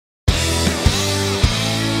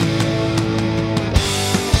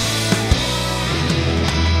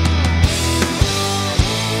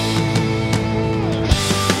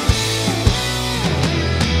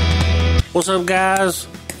What's up, guys?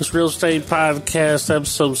 It's Real Estate Podcast,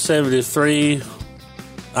 episode 73,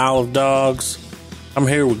 Isle of Dogs. I'm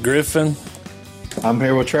here with Griffin. I'm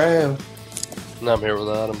here with Trav. And I'm here with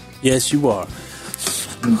Adam. Yes, you are.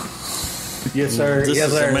 Yes, sir. This yes,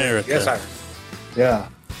 is sir. America. Yes, sir. Yeah.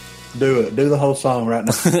 Do it. Do the whole song right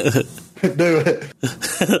now. Do it.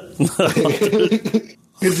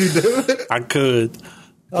 Could you do it? I could.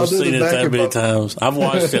 I've seen it that many times. I've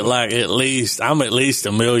watched it like I'm at least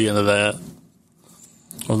a million of that.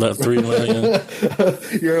 Of that 3 million.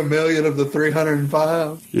 You're a million of the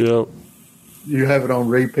 305. Yep. You have it on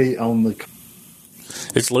repeat on the.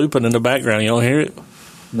 It's looping in the background. You don't hear it?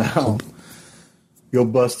 No. You'll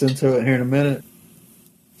bust into it here in a minute.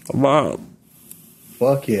 Bob.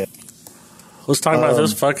 Fuck yeah. Let's talk about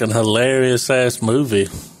this fucking hilarious ass movie.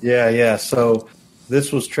 Yeah. So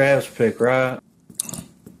this was Trav's pick, right?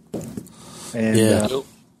 And yeah.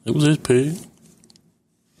 It was his pig.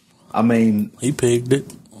 I mean, he pigged it.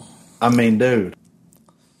 I mean, dude,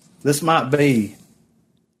 this might be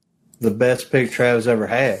the best pick Trav's ever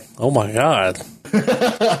had. Oh my god!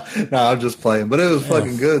 No, I'm just playing, but it was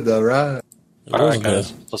fucking good though, right? All right,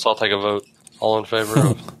 guys, let's all take a vote. All in favor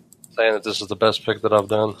of saying that this is the best pick that I've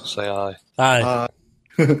done, say aye. Aye.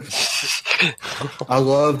 I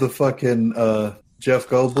love the fucking Jeff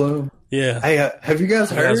Goldblum. Yeah. Hey, have you guys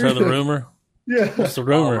heard? You guys heard the rumor? Yeah. What's the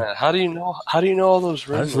rumor? Oh, man. How do you know? How do you know all those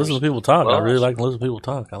rumors? I just listen to people talk. I really like to listen to people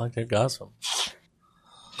talk. I like their gossip.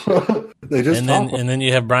 They just talk. And then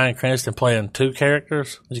you have Bryan Cranston playing 2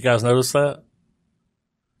 characters. Did you guys notice that?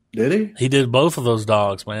 Did he? He did both of those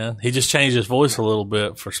dogs, man. He just changed his voice a little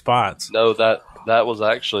bit for spots. No, that was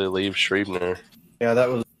actually Liev Schreiber. Yeah, that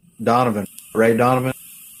was Donovan. Ray Donovan.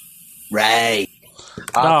 Ray.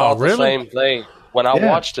 I thought the same thing. When I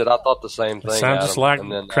watched it, I thought the same thing. It sounds just like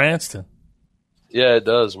Cranston. Yeah, it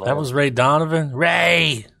does, man. That was Ray Donovan.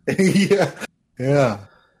 Ray! Yeah.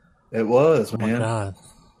 It was, man. Oh, my God.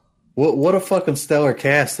 What a fucking stellar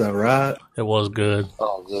cast, though, right? It was good.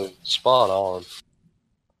 Oh, dude. Spot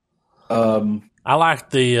on. I like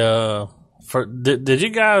the... Did you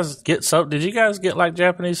guys get like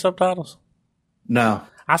Japanese subtitles? No.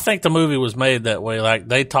 I think the movie was made that way. Like,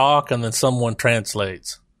 they talk and then someone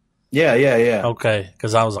translates. Yeah. Okay,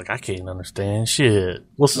 because I was like, I can't understand shit.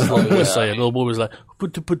 What's this little boy saying? The little boy was like,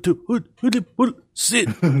 sit,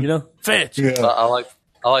 fetch. Yeah. I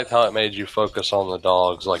liked how it made you focus on the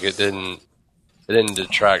dogs. Like, it didn't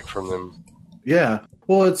detract from them. Yeah.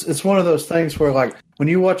 Well, it's one of those things where, like, when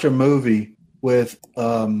you watch a movie with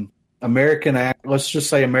let's just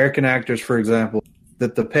say American actors, for example,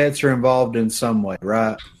 that the pets are involved in some way,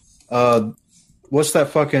 right? What's that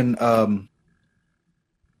fucking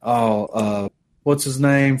what's his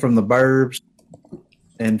name from the Burbs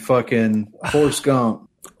and fucking Forrest Gump?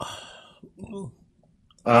 I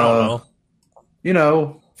don't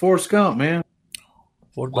know. Forrest Gump, man.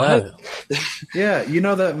 What about it? Yeah, you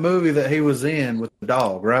know that movie that he was in with the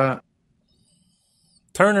dog, right?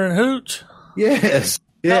 Turner and Hooch? Yes.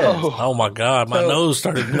 Yeah. Oh my God, my nose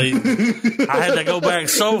started bleeding. I had to go back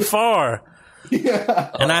so far.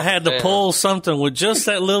 Yeah. And I had to pull something with just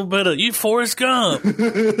that little bit of Forrest Gump.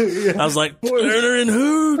 I was like, Turner and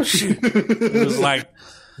Hooch. It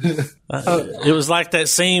was like that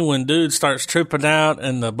scene when dude starts tripping out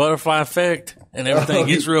and the butterfly effect and everything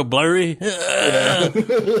gets real blurry.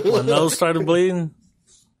 My nose started bleeding.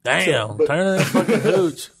 Damn, Turner and fucking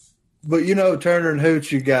Hooch. But Turner and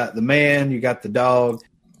Hooch, you got the man, you got the dog.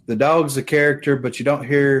 The dog's a character, but you don't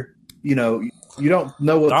hear, you don't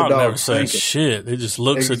know what dog the dog never says shit. It just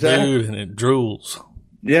looks at dude and it drools.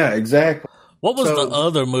 Yeah, exactly. What was the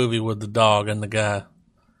other movie with the dog and the guy?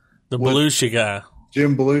 The Belushi guy.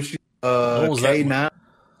 Jim Belushi. What was K9.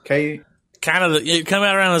 Kind of. It come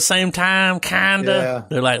out around the same time, kind of. Yeah.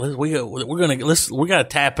 They're like, we got to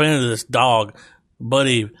tap into this dog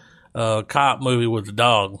buddy cop movie with the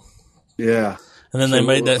dog. Yeah. And then they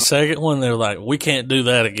made that second one. They're like, we can't do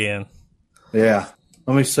that again. Yeah.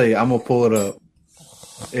 Let me see. I'm going to pull it up.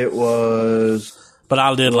 It was... But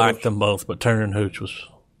I did like them both, but Turner and Hooch was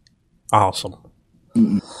awesome.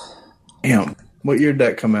 Damn. What year did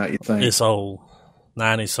that come out, you think? It's old.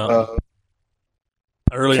 90-something.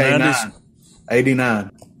 Early K9. 90s?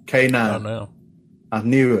 89. K9. I don't know. I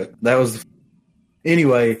knew it. That was...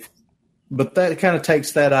 Anyway, but that kind of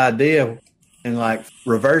takes that idea and, like,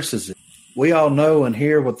 reverses it. We all know and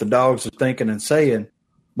hear what the dogs are thinking and saying,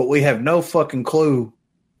 but we have no fucking clue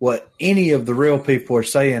what any of the real people are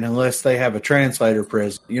saying unless they have a translator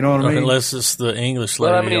present. You know what I mean? Unless it's the English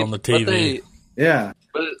lady on the TV. Yeah.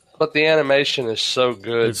 but the animation is so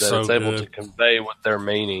good It's that so it's able good. to convey what they're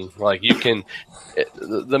meaning. Like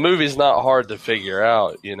the movie's not hard to figure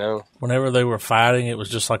out, you know. Whenever they were fighting, it was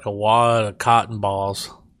just like a wad of cotton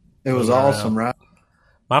balls. It was Moving awesome, right?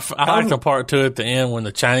 I like the part too at the end when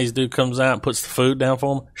the Chinese dude comes out and puts the food down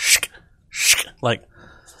for him. Like,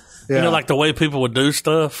 Yeah. you know, like the way people would do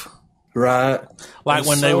stuff. Right. Like And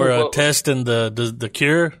when they so- were testing the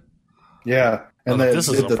cure. Yeah. And Like, they this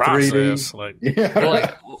is did a the process. 3D. Like,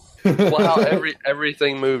 Yeah. Like, how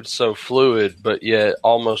everything moved so fluid, but yet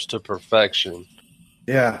almost to perfection.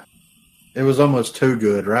 Yeah. It was almost too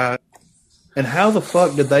good, right? And how the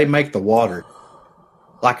fuck did they make the water?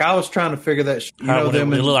 Like, I was trying to figure that you how know would it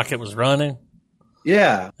them in, looked like it was running.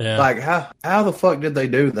 yeah. Yeah. Like how the fuck did they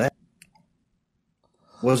do that?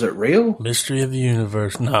 Was it real? Mystery of the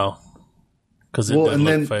universe. No, because it Well, doesn't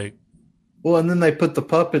and look fake. Well, and then they put the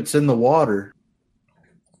puppets in the water.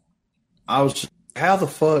 I was how the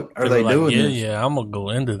fuck are they were like, doing yeah, this? yeah, I'm gonna go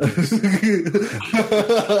into this.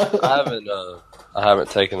 I haven't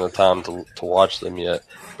taken the time to watch them yet,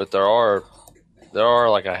 but there are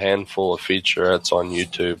like a handful of featurettes on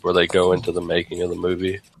YouTube where they go into the making of the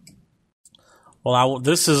movie. Well,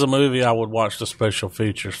 this is a movie I would watch the special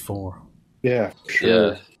features for. Yeah,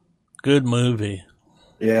 sure. Yeah, Good movie.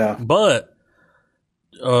 Yeah. But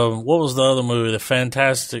what was the other movie? The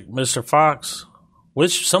Fantastic Mr. Fox?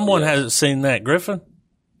 Which someone hasn't seen that. Griffin?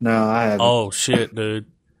 No, I haven't. Oh shit, dude!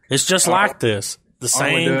 It's just like this. The Are we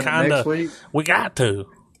doing same it kind next of. week? We got to.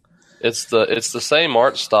 it's the same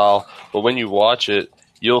art style, but when you watch it,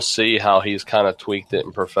 you'll see how he's kind of tweaked it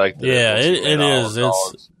and perfected it. Yeah, once he it made all is. the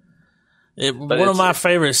dogs. One of it's- my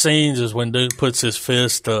favorite scenes is when dude puts his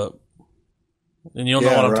fist up, and you'll know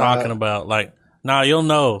Yeah, what I'm right. talking about. Like, nah, you'll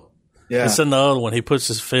know. Yeah. It's in the other one. He puts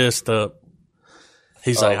his fist up.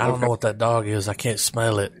 He's like, I don't okay. know what that dog is. I can't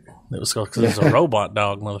smell it. It was because it's a robot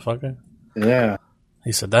dog, motherfucker. Yeah.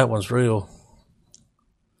 He said that one's real.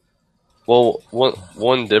 Well,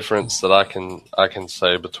 one difference that I can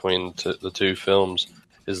say between the two films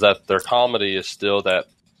is that their comedy is still that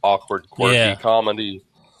awkward, quirky comedy,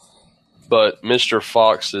 but Mr.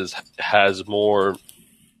 Fox's has more.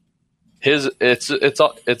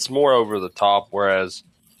 It's more over the top, whereas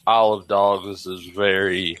Isle of Dogs is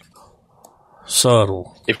very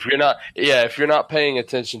Subtle. if you're not paying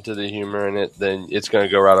attention to the humor in it, then it's going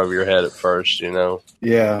to go right over your head at first, you know.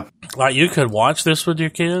 Yeah. Like, you could watch this with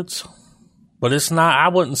your kids, but it's not. I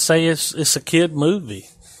wouldn't say it's a kid movie.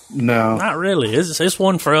 No. Not really. It's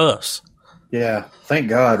one for us. Yeah. Thank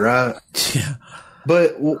God, right? Yeah.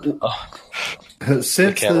 But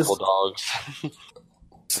since Cannibal this Dogs.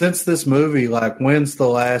 since this movie, like, when's the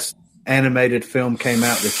last animated film came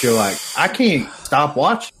out that you're like, I can't stop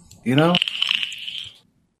watching? You know.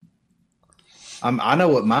 I know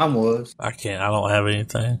what mine was. I can't. I don't have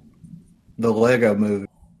anything. The Lego movie.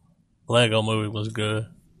 Lego movie was good.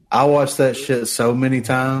 I watched that shit so many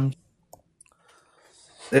times.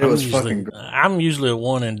 It was fucking great. I'm usually a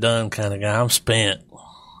one and done kind of guy. I'm spent.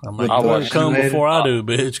 I'm like, I you watched come animated. before I do,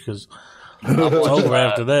 bitch, because I it's watched over that.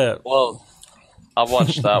 after that. Well, I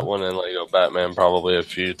watched that one and Lego Batman probably a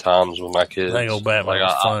few times with my kids. Lego Batman Like,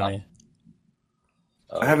 was funny.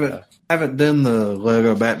 I haven't done the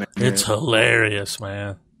Lego Batman. It's yet. hilarious,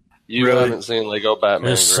 man. You Really? haven't seen Lego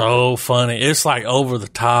Batman? It's Griffin? so funny. It's like over the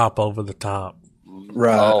top.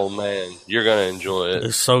 Right. Oh man, you're gonna enjoy it.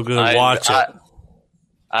 It's so good. Watch it.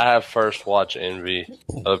 I have first watch envy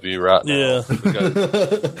of you right now. Yeah.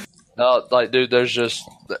 Because, no, like, dude, there's just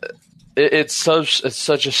it's such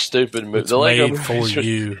a stupid movie. It's The Lego made for movies are-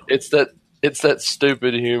 you. It's that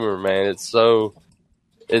stupid humor, man.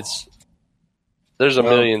 There's a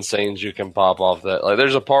million scenes you can pop off that. Like,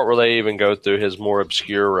 there's a part where they even go through his more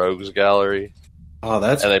obscure rogues gallery, Oh,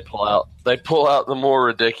 that's and they pull out the more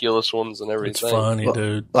ridiculous ones and everything. It's funny,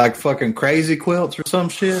 dude. like fucking crazy quilts or some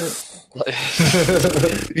shit. Like,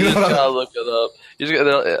 You you know just what gotta look it up. You just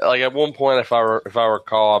gotta, like, at one point, if I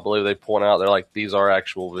recall, I believe they point out they're like, these are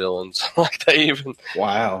actual villains. Like, they even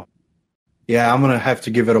Wow. Yeah, I'm gonna have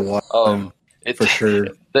to give it a watch for sure.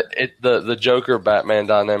 The Joker Batman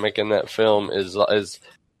dynamic in that film is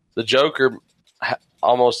the Joker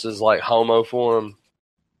almost is like homo for him.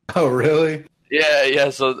 Oh, really? Yeah.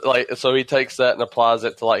 So he takes that and applies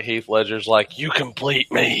it to, like, Heath Ledger's like, you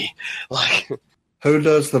complete me. Like, Who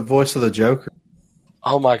does the voice of the Joker?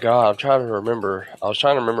 oh my god, I'm trying to remember. I was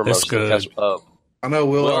trying to remember It's most of the cast. I know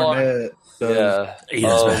Will Will Arnett does. Yeah. He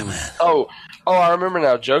is Batman. Oh, I remember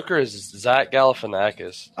now. Joker is Zach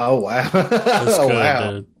Galifianakis. Oh wow. It's Oh good,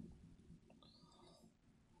 wow. dude.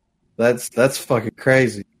 That's fucking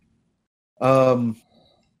crazy. I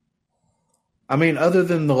I mean, other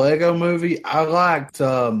than the Lego movie, I liked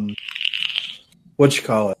what you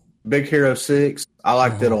call it, Big Hero 6. I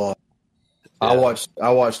liked it a lot. Yeah.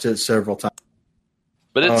 I watched it several times.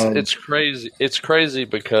 But it's crazy. It's crazy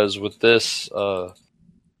because with this,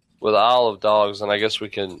 with Isle of Dogs, and I guess we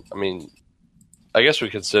consider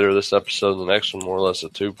this episode and the next one more or less a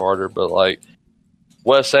two-parter. But like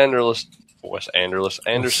Wes Anderson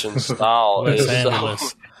style is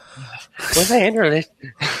Wes Anderson.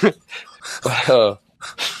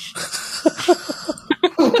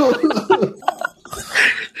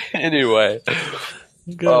 Anyway,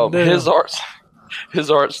 his art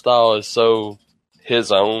style is so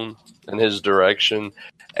his own and his direction.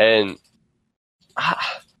 And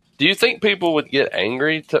do you think people would get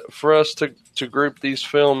angry for us to group these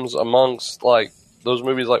films amongst like those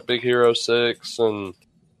movies like Big Hero 6 and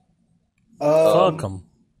fuck them,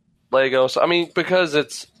 Legos? I mean, because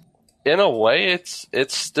it's in a way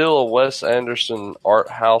it's still a Wes Anderson art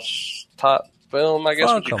house type film. I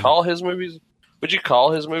guess would you call his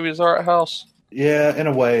movies art house? Yeah, in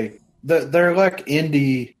a way. They're like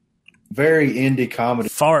indie, very indie comedy.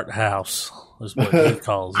 Fart house is what he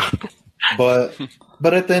calls it. But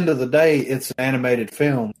at the end of the day, it's an animated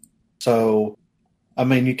film. So, I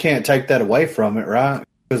mean, you can't take that away from it, right?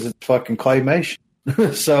 Because it's fucking claymation.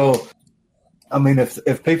 So, I mean,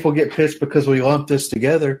 if people get pissed because we lump this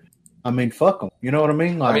together, I mean, fuck them. You know what I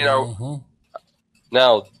mean? Like,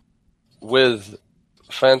 now, with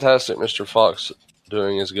Fantastic Mr. Fox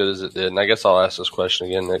doing as good as it did, and I guess I'll ask this question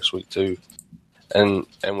again next week too, and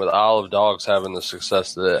with Isle of Dogs having the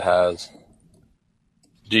success that it has,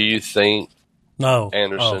 do you think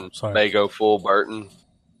Anderson may go full Burton?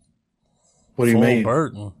 What do you mean?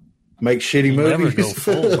 Burton? Make shitty movies? Never go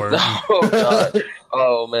full Burton. Oh, God.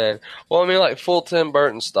 Oh, man. Well, I mean, like full Tim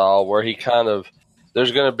Burton style, where he kind of,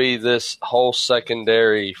 there's going to be this whole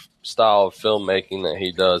secondary style of filmmaking that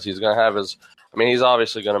he does. He's going to have his, I mean, he's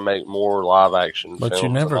obviously going to make more live action films. But you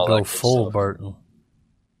never go full Burton.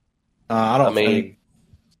 I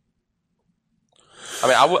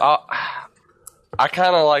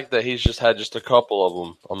kind of like that he's just had just a couple of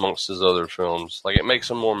them amongst his other films. Like, it makes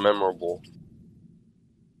them more memorable.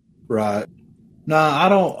 Right. No, I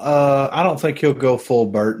don't think he'll go full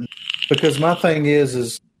Burton, because my thing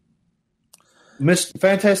is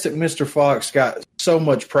Fantastic Mr. Fox got so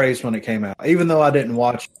much praise when it came out. Even though I didn't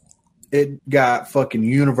watch it got fucking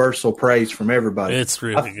universal praise from everybody. It's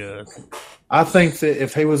really good. I think that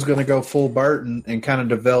if he was going to go full Burton and kind of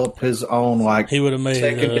develop his own, like, he would have made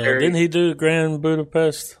didn't he do Grand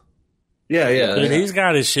Budapest? Yeah. Dude, he's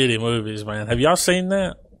got his shitty movies, man. Have y'all seen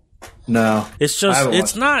that? No. It's just,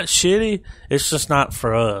 it's not shitty. It's just not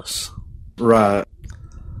for us. Right.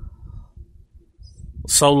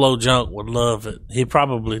 Solo Junk would love it. He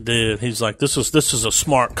probably did. He's like, this is a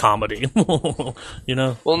smart comedy. You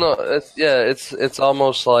know? Well, no, it's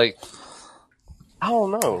almost like, I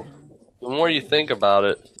don't know. The more you think about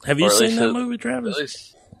it, have you seen that movie, Travis? At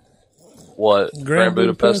least, what? Grand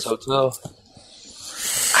Budapest Hotel?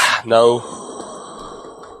 No.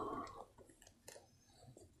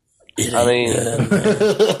 I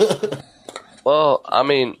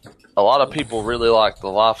mean, a lot of people really like The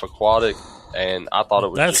Life Aquatic, and I thought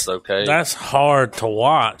it was just okay. That's hard to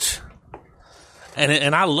watch,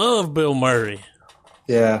 and I love Bill Murray.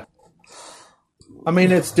 Yeah, I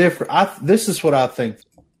mean, it's different. This is what I think.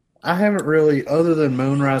 I haven't really, other than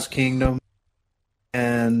Moonrise Kingdom,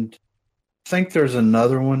 and I think there's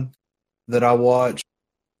another one that I watched.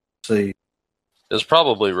 Let's see, it's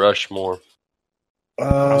probably Rushmore.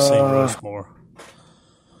 I've seen Rushmore.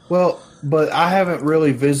 Well, but I haven't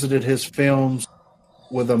really visited his films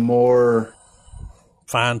with a more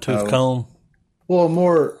fine-tooth comb. Well, a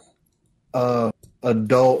more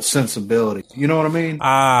adult sensibility. You know what I mean?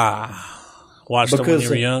 Watched them when you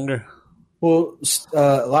were younger. Well,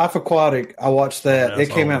 Life Aquatic, I watched that. It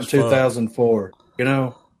came out in 2004. You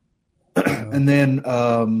know, and then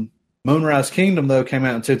Moonrise Kingdom though came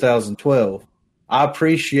out in 2012. I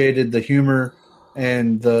appreciated the humor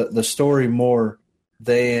and the story more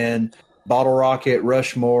than Bottle Rocket,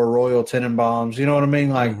 Rushmore, Royal Tenenbaums. You know what I mean?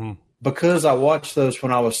 Like, because I watched those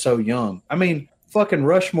when I was so young. I mean, fucking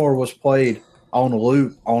Rushmore was played on a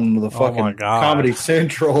loop on the fucking Comedy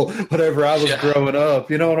Central whenever I was growing up.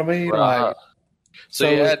 You know what I mean? Right. Like, so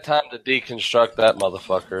you had time to deconstruct that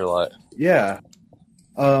motherfucker. Like, yeah.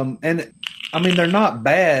 And I mean, they're not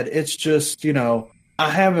bad. It's just, you know, I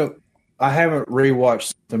haven't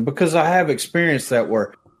rewatched them because I have experienced that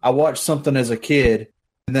where I watched something as a kid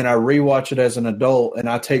and then I rewatch it as an adult and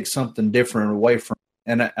I take something different away from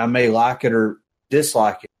it. And I may like it or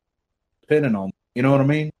dislike it depending on, you know what I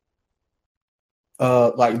mean?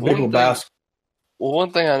 Like Big Lebowski.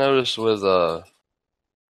 one thing I noticed with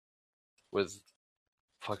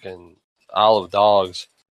fucking Isle of Dogs,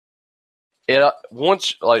 any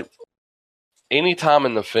time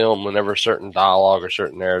in the film, whenever certain dialogue or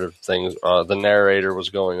certain narrative things, the narrator was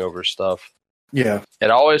going over stuff. Yeah.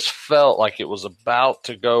 It always felt like it was about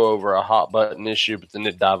to go over a hot button issue, but then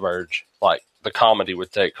it diverged. Like the comedy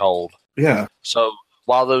would take hold. Yeah. So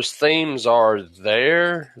while those themes are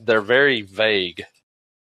there, they're very vague.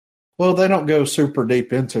 Well, they don't go super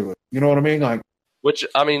deep into it. You know what I mean? Like, which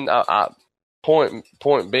I mean,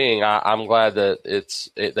 point being, I'm glad that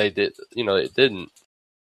they did. It didn't.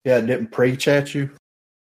 Yeah, it didn't preach at you.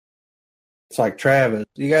 It's like, Travis,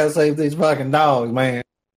 you gotta save these fucking dogs, man.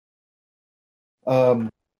 Well,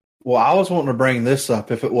 I was wanting to bring this up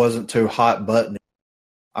if it wasn't too hot button.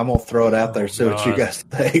 I'm gonna throw it out there, see what you guys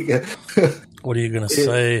think. What are you gonna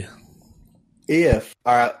say? All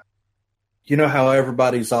right, you know how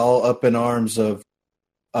everybody's all up in arms of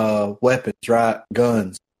weapons, right?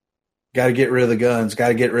 Guns. Got to get rid of the guns. Got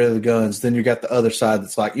to get rid of the guns. Then you got the other side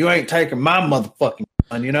that's like, you ain't taking my motherfucking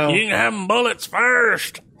gun, you know? You can have them bullets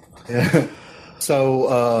first. Yeah.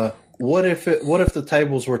 So, what if the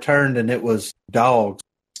tables were turned and it was dogs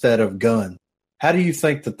instead of guns? How do you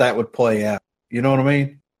think that would play out? You know what I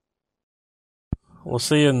mean? Well,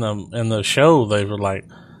 see, in the show, they were like,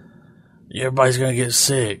 everybody's gonna get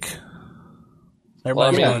sick.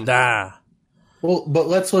 Everybody's gonna die. Well, but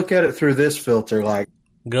let's look at it through this filter. Like,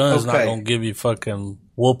 guns not gonna give you fucking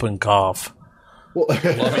whooping cough. Well,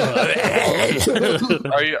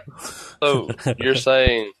 you're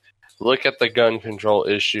saying look at the gun control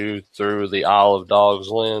issue through the Isle of Dogs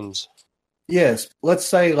lens? Yes. Let's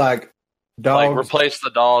say like dogs. Like replace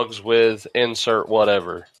the dogs with insert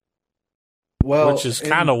whatever. Well, which is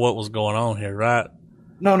kind of what was going on here, right?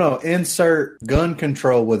 No. Insert gun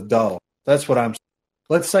control with dogs. That's what I'm saying.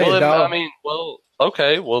 Let's say a dog.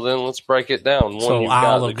 Okay. Well, then let's break it down. So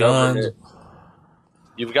Isle of Guns.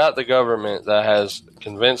 You've got the government that has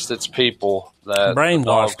convinced its people that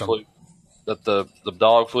brainwashed them. That the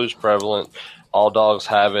dog flu is prevalent. All dogs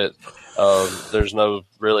have it. There's no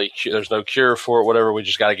cure for it. Whatever. We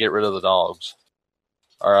just got to get rid of the dogs.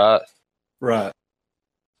 All right. Right.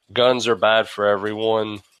 Guns are bad for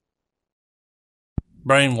everyone.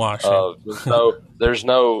 Brainwashing. There's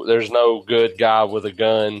no good guy with a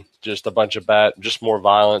gun. Just a bunch of just more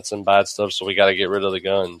violence and bad stuff. So we got to get rid of the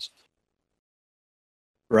guns.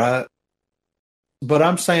 Right. But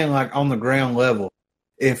I'm saying, like, on the ground level,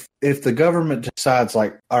 if the government decides,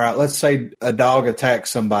 like, all right, let's say a dog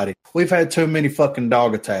attacks somebody. We've had too many fucking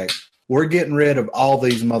dog attacks. We're getting rid of all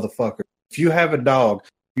these motherfuckers. If you have a dog,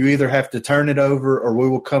 you either have to turn it over or we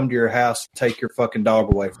will come to your house and take your fucking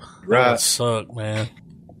dog away from you, right? That suck, man.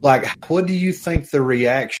 Like, what do you think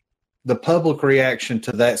the public reaction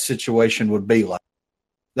to that situation would be like?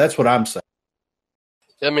 That's what I'm saying.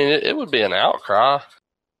 I mean, it would be an outcry.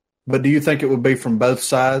 But do you think it would be from both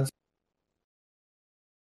sides?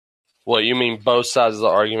 What, you mean both sides of the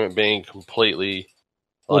argument being completely,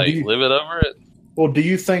 live it over it? Well, do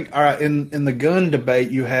you think, all right, in the gun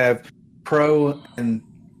debate, you have pro and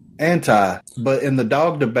anti, but in the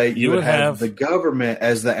dog debate, you would have the government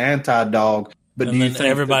as the anti-dog. But and do you then think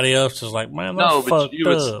everybody else is like, man, that's fucked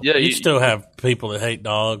up. You still have people that hate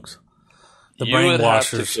dogs. The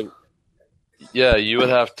brainwashers. You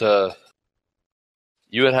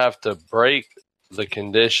would have to break the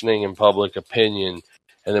conditioning in public opinion,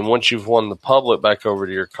 and then once you've won the public back over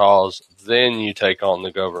to your cause, then you take on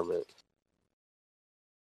the government.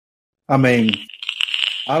 I mean,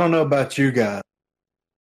 I don't know about you guys,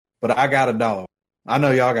 but I got a dog. I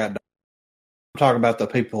know y'all got dogs. I'm talking about the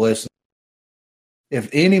people listening. If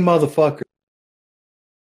any motherfucker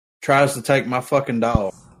tries to take my fucking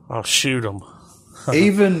dog, I'll shoot him.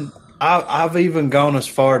 I've even gone as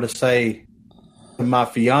far to say to my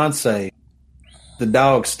fiance, the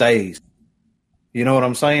dog stays. You know what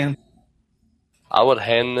I'm saying? I would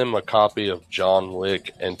hand them a copy of John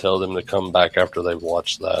Wick and tell them to come back after they've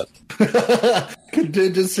watched that.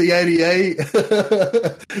 Contingency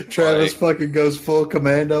 88. Travis fucking goes full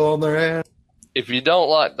commando on their ass. If you don't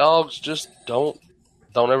like dogs, just don't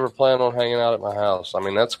ever plan on hanging out at my house. I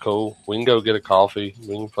mean, that's cool. We can go get a coffee.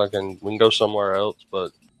 We can go somewhere else.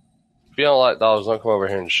 But if you don't like dogs, don't come over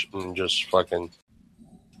here and just fucking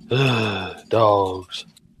dogs.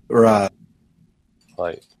 Right.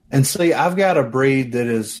 Like. And see, I've got a breed that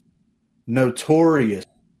is notorious.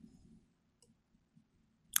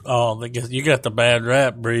 Oh, you got the bad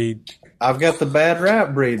rap breed. I've got the bad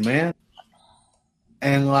rap breed, man.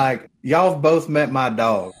 And like, y'all have both met my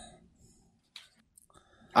dog.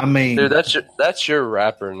 I mean, dude, that's your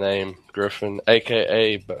rapper name, Griffin,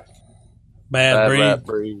 aka Bad breed. rat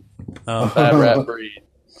breed. Oh. Bad rat breed.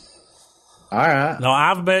 All right. No,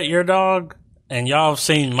 I've bet your dog, and y'all have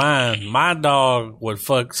seen mine. My dog would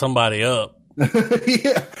fuck somebody up.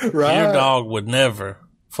 Yeah, right. Your dog would never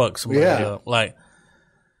fuck somebody up. Like,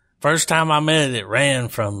 first time I met it, it ran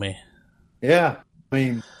from me. Yeah. I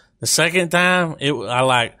mean, the second time, it was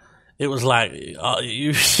like, dude,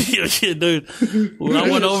 when I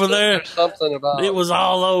went over there, There's something about it was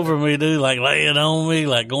all over me, dude, like laying on me,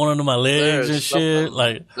 like going under my legs and shit.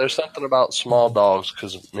 Like, there's something about small dogs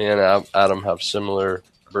because me and Adam have similar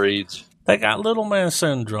breeds. they got little man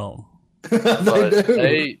syndrome. But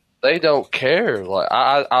they don't care. Like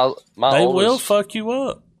They will fuck you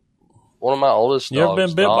up. One of my oldest dogs. You ever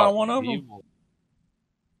been bit by one of them?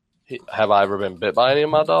 Have I ever been bit by any of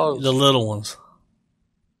my dogs? The little ones.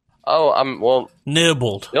 Oh,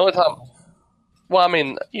 nibbled. The only time. Well, I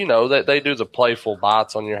mean, they do the playful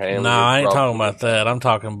bites on your hand. No, I ain't talking about that. I'm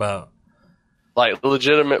talking about like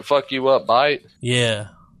legitimate fuck you up bite. Yeah.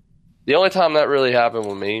 The only time that really happened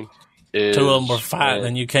with me is two of them were fighting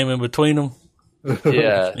and you came in between them.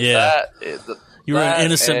 Yeah, yeah. You were an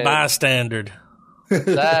innocent bystander.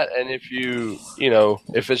 That and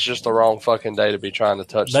if it's just the wrong fucking day to be trying to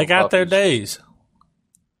touch. They got puppies. their days.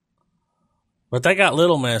 But they got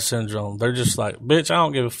little man syndrome. They're just like, bitch, I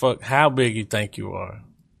don't give a fuck how big you think you are.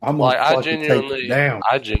 I'm like, I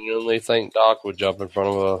genuinely think Doc would jump in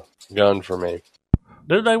front of a gun for me.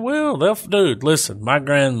 Dude, they will. Dude, listen, my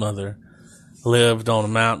grandmother lived on a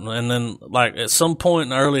mountain, and then, like, at some point in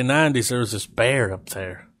the early 90s, there was this bear up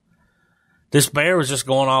there. This bear was just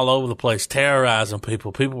going all over the place, terrorizing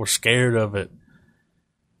people. People were scared of it.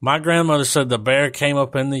 My grandmother said the bear came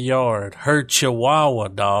up in the yard. Her Chihuahua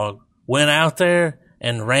dog went out there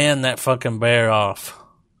and ran that fucking bear off.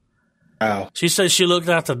 Wow. She said she looked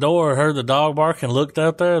out the door, heard the dog bark, and looked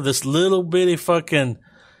out there. This little bitty fucking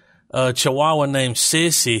Chihuahua named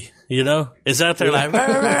Sissy, is out there like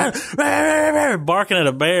barking at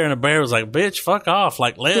a bear, and the bear was like, bitch, fuck off,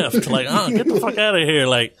 like left, like, get the fuck out of here.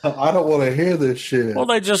 Like, I don't want to hear this shit. Well,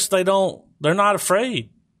 they're not afraid.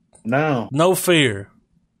 No fear.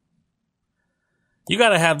 You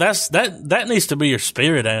gotta have, that needs to be your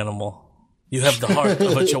spirit animal. You have the heart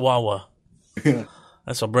of a Chihuahua.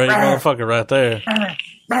 That's a brave motherfucker right there.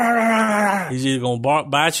 He's either gonna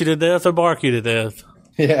bite you to death or bark you to death.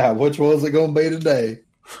 Yeah, which one's it gonna be today?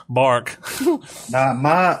 Bark. Now,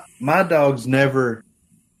 my dog's never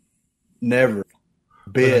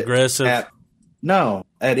bit aggressive. At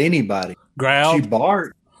anybody. Growl. She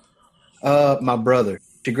barked. My brother.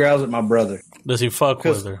 She growls at my brother. Does he fuck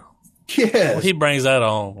with her? Yes. Well, he brings that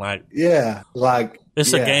on. Like, yeah, like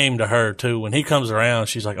it's a game to her too. When he comes around,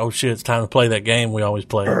 she's like, "Oh shit, it's time to play that game we always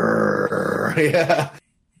play." Yeah.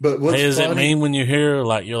 But what's does funny, it mean when you hear her,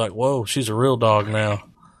 like, you're like, "Whoa, she's a real dog now."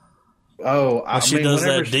 Oh, she does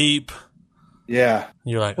that deep. Yeah.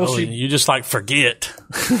 You're like, you just like forget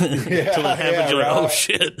until it happens. You're like, oh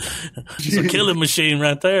shit, she's a killing machine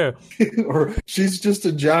right there. Or she's just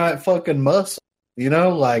a giant fucking muscle,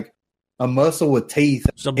 like a muscle with teeth.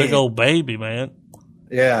 It's a big old baby, man.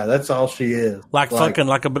 Yeah, that's all she is. Like fucking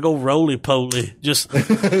like a big old roly poly. Just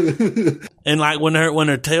and like when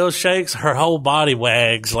her tail shakes, her whole body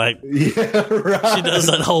wags. Like, yeah, right. She does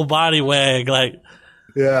that whole body wag. Like,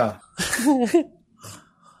 yeah.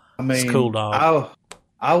 I mean, it's cool, dog.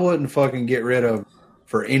 I wouldn't fucking get rid of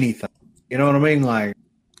for anything. You know what I mean? Like,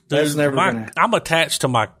 that's never gonna. I'm attached to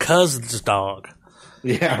my cousin's dog.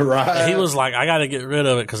 Yeah, right. And he was like, I got to get rid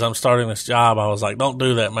of it because I'm starting this job. I was like, don't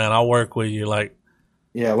do that, man. I'll work with you. Like,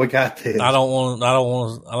 yeah, we got this. I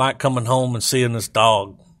like coming home and seeing this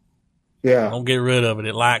dog. Yeah. Don't get rid of it.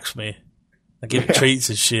 It likes me. I give it treats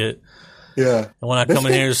and shit. Yeah. And when I come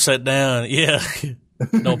in here and sit down,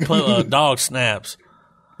 dog snaps.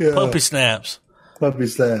 Yeah. Puppy snaps. Puppy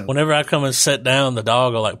snaps. Whenever I come and sit down, the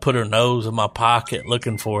dog will like put her nose in my pocket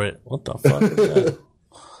looking for it. What the fuck is that?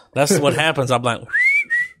 That's what happens. I'm like,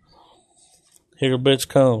 here a bitch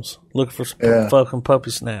comes looking for some fucking puppy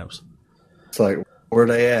snaps. It's like, where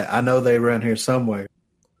they at? I know they around here somewhere.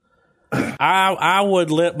 I would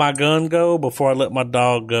let my gun go before I let my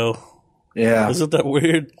dog go. Yeah. Isn't that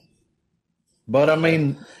weird? But I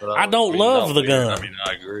mean, I don't love the gun. I mean,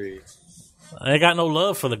 I agree. I ain't got no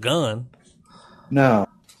love for the gun. No.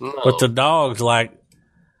 But the dog's like,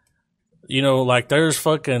 like there's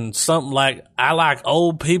fucking something like, I like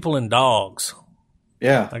old people and dogs.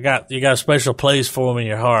 Yeah. You got a special place for them in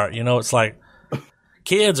your heart. It's like,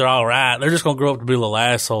 kids are all right. They're just going to grow up to be little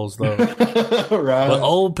assholes, though. Right. But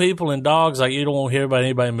old people and dogs, like, you don't want to hear about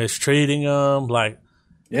anybody mistreating them. Like,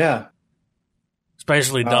 yeah.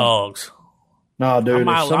 Especially dogs. No, dude.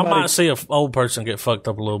 I might see an old person get fucked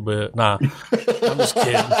up a little bit. Nah, I'm just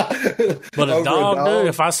kidding. But a dog, dude,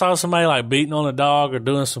 if I saw somebody like beating on a dog or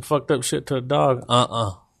doing some fucked up shit to a dog,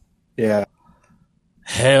 Yeah.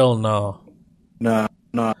 Hell no. No.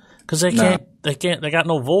 Because they got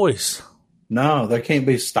no voice. No, they can't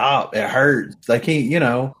be stopped. It hurts. They can't,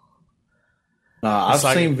 No, I've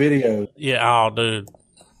seen videos. Yeah, oh, dude.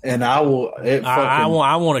 And I will.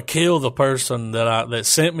 I want to kill the person that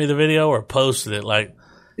sent me the video or posted it. Like,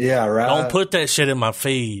 yeah, right. Don't put that shit in my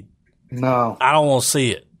feed. No, I don't want to see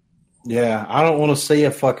it. Yeah, I don't want to see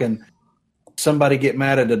somebody get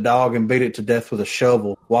mad at a dog and beat it to death with a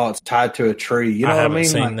shovel while it's tied to a tree. You know what I mean? I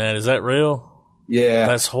haven't seen that. Is that real? Yeah,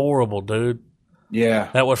 that's horrible, dude. Yeah,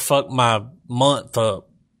 that would fuck my month up.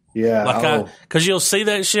 Yeah, because you'll see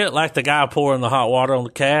that shit like the guy pouring the hot water on the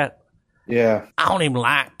cat. Yeah. I don't even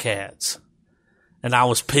like cats. And I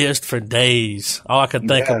was pissed for days. All I could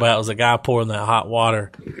think about was the guy pouring that hot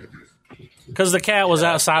water. Because the cat was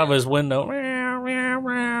outside of his window.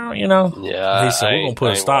 You know? Yeah. He said, we're going to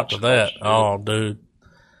put a stop to that. Oh, dude.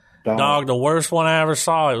 Dog, the worst one I ever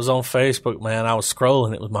saw, it was on Facebook, man. I was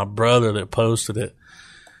scrolling. It was my brother that posted it.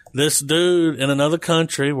 This dude in another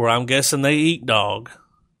country where I'm guessing they eat dog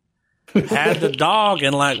had the dog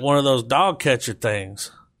in like one of those dog catcher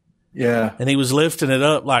things. Yeah. And he was lifting it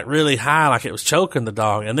up like really high, like it was choking the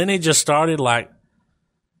dog. And then he just started like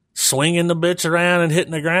swinging the bitch around and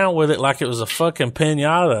hitting the ground with it like it was a fucking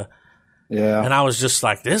pinata. Yeah. And I was just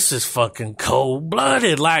like, this is fucking cold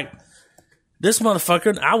blooded. Like this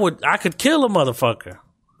motherfucker, I could kill a motherfucker.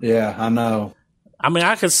 Yeah, I know. I mean,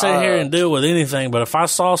 I could sit here and deal with anything, but if I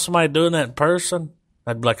saw somebody doing that in person,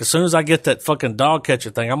 I'd be like, as soon as I get that fucking dog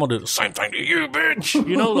catcher thing, I'm gonna do the same thing to you, bitch.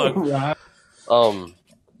 You know, like right.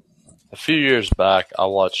 A few years back, I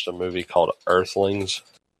watched a movie called Earthlings,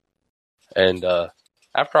 and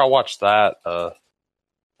after I watched that,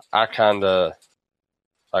 I kind of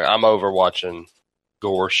like I'm over watching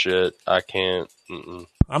gore shit. I can't.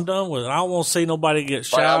 I'm done with it. I don't want to see nobody get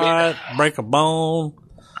shot, break a bone.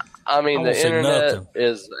 I mean, the internet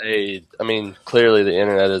is clearly the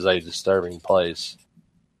internet is a disturbing place,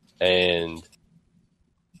 and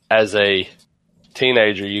as a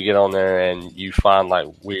teenager, you get on there and you find like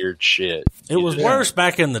weird shit. It was worse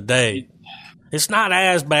back in the day. It's not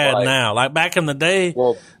as bad now. Like back in the day,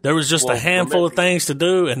 there was just a handful of things to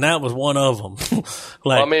do, and that was one of them.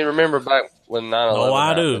 Remember back when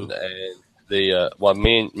 9/11 happened,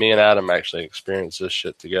 and me and Adam actually experienced this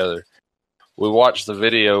shit together. We watched the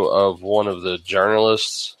video of one of the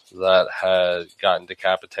journalists that had gotten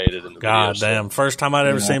decapitated in the video. God damn! First time I'd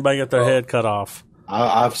ever seen anybody get their head cut off.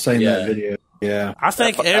 I've seen that video. Yeah, I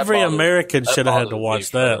think every American should have had to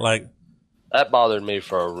watch that. Like that bothered me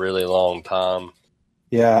for a really long time.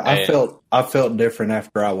 Yeah, I felt different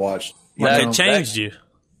after I watched. It changed you.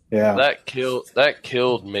 Yeah, that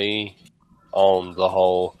killed me on the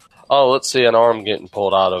whole. Oh, let's see an arm getting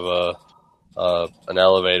pulled out of an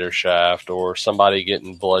elevator shaft, or somebody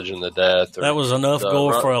getting bludgeoned to death. That was enough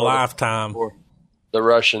gore for a lifetime. The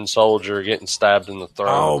Russian soldier getting stabbed in the throat.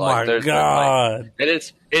 Oh my God! And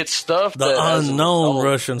it's stuff the unknown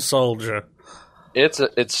Russian soldier. It's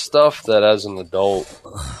stuff that as an adult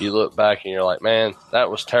you look back and you're like, man, that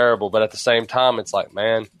was terrible. But at the same time, it's like,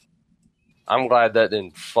 man, I'm glad that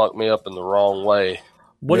didn't fuck me up in the wrong way.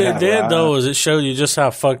 What it did though is it showed you just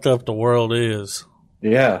how fucked up the world is.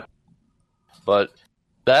 Yeah. But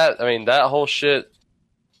that whole shit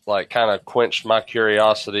like kind of quenched my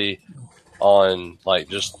curiosity on like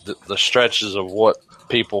just the stretches of what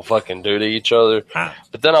people fucking do to each other.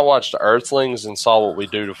 But then I watched Earthlings and saw what we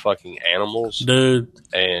do to fucking animals. Dude.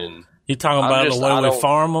 And you talking about the way we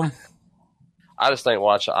farm them? I just think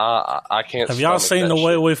I can't. Have y'all seen the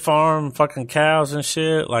way we farm fucking cows and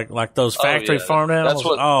shit? Like those factory farmed animals?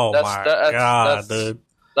 God, dude.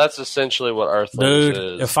 That's essentially what Earthlings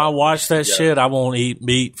is. If I watch that shit, I won't eat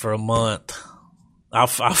meat for a month. I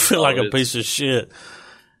feel like a piece of shit.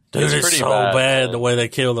 Dude, it's so bad the way they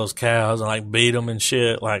kill those cows and like beat them and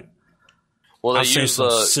shit. Like, well, they use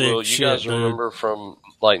you guys remember from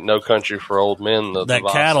like No Country for Old Men, that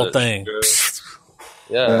cattle thing.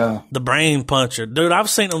 Yeah, the brain puncher, dude. I've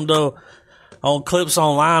seen them do on clips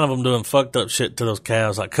online of them doing fucked up shit to those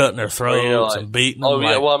cows, like cutting their throats and beating them. Oh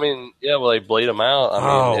yeah, well they bleed them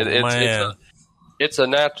out. It's a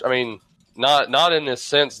natural. I mean, not in the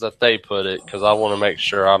sense that they put it, because I want to make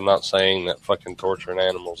sure I'm not saying that fucking torturing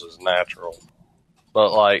animals is natural,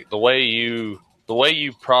 but like the way you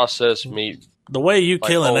process meat, the way you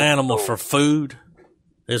kill an animal for food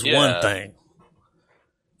is one thing.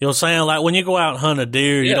 You know what I'm saying? Like when you go out and hunt a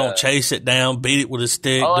deer, you Yeah. don't chase it down, beat it with a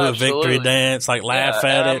stick, Oh, do a absolutely. victory dance, like laugh Yeah,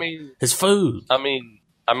 at and it. I mean, It's food.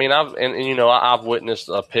 I've witnessed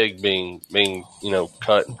a pig being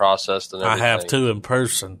cut and processed and I everything. have too in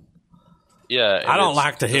person. Yeah, and I don't it's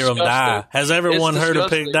like to hear them die. disgusting. Has everyone It's heard a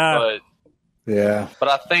pig disgusting, die? Yeah. But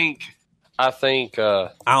I think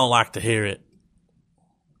I don't like to hear it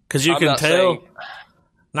because you I'm can not tell. saying-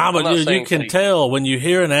 No, I'm but not you saying can take- tell when you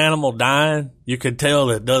hear an animal dying. You can tell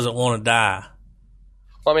that it doesn't want to die.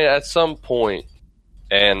 I mean, at some point,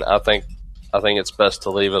 and I think it's best to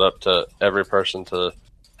leave it up to every person to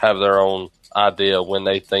have their own idea when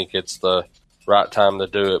they think it's the right time to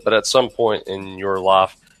do it. But at some point in your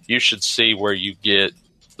life, you should see where you get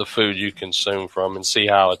the food you consume from and see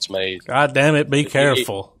how it's made. God damn it! Be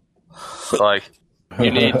careful. Like you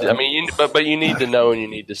need, but you need to know and you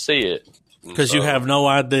need to see it And Because you so- have no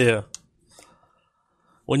idea.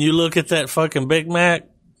 When you look at that fucking Big Mac,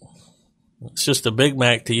 it's just a Big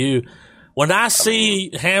Mac to you. When I see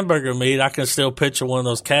hamburger meat, I can still picture one of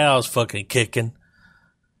those cows fucking kicking.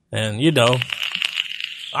 And you know,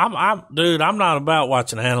 I'm not about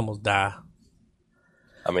watching animals die.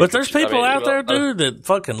 I mean, But there's I people mean, out there, dude, that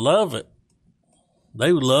fucking love it.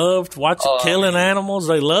 They loved watching killing animals.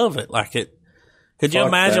 They love it. Like it. Could you Fuck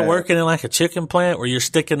imagine that. working in like a chicken plant where you're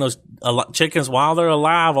sticking those chickens while they're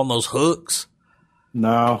alive on those hooks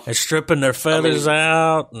No. and stripping their feathers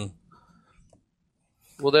out? And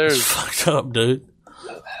Well, it's fucked up, dude.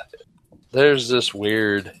 there's this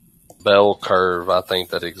weird bell curve I think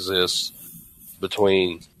that exists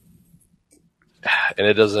between, and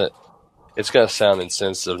it's going to sound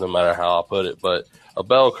insensitive no matter how I put it, but a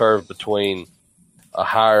bell curve between a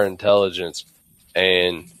higher intelligence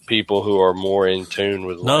and people who are more in tune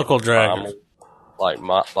with Knuckle draggers.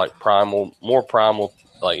 primal, more primal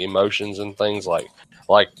like emotions and things like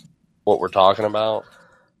what we're talking about.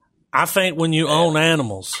 I think when you own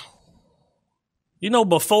animals,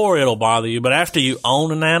 before it'll bother you, but after you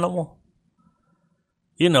own an animal,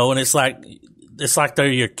 and it's like they're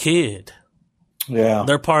your kid. Yeah.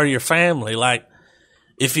 They're part of your family. Like,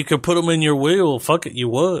 if you could put them in your will, fuck it, you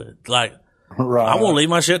would. Like, Right. I won't leave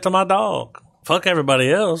my shit to my dog. Fuck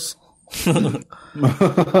everybody else.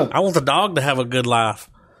 I want the dog to have a good life.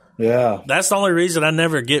 Yeah. That's the only reason I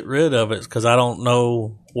never get rid of it, because I don't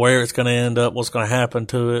know where it's going to end up, what's going to happen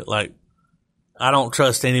to it. Like, I don't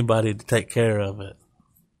trust anybody to take care of it.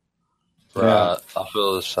 Right. I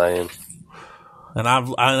feel the same. And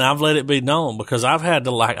I've let it be known, because I've had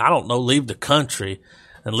to, leave the country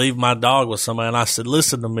and leave my dog with somebody. And I said,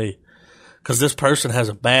 listen to me, because this person has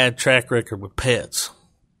a bad track record with pets.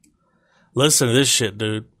 Listen to this shit,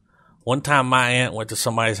 dude. One time my aunt went to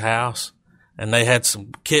somebody's house and they had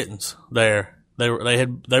some kittens there. They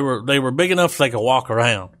were big enough they could walk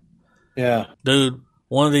around. Yeah. Dude,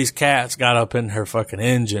 one of these cats got up in her fucking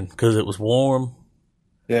engine because it was warm.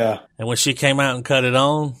 Yeah. And when she came out and cut it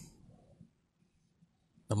on,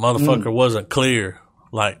 the motherfucker wasn't clear.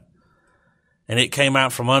 And it came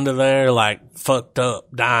out from under there fucked up,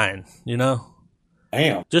 dying,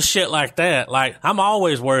 Damn. Just shit like that. Like, I'm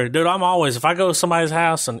always worried, dude. If I go to somebody's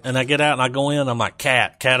house and I get out and I go in, I'm like,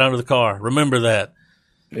 cat under the car. Remember that.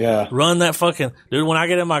 Yeah. Run that fucking, dude, when I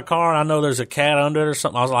get in my car and I know there's a cat under it or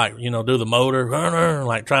something, I was like, do the motor,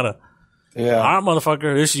 try to, Yeah. all right,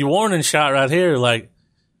 motherfucker, this is your warning shot right here. Like,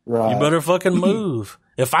 Right. you better fucking move.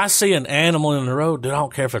 If I see an animal in the road, dude, I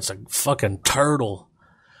don't care if it's a fucking turtle.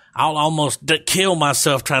 I'll almost kill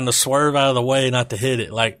myself trying to swerve out of the way not to hit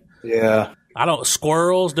it. Like, Yeah.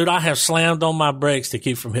 squirrels, dude, I have slammed on my brakes to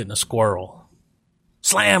keep from hitting a squirrel.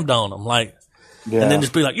 Slammed on them, Yeah. and then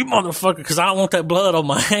just be like, you motherfucker, because I don't want that blood on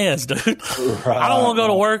my hands, dude. I don't want to go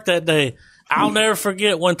to work that day. I'll never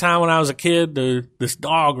forget one time when I was a kid, dude, this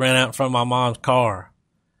dog ran out in front of my mom's car.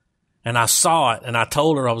 And I saw it, and I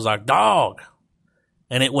told her, I was like, dog.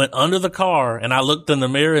 And it went under the car, and I looked in the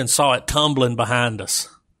mirror and saw it tumbling behind us.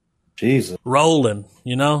 Jesus. Rolling,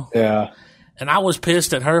 Yeah. And I was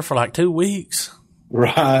pissed at her for 2 weeks.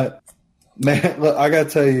 Right. Man, look, I got to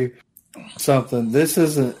tell you something. This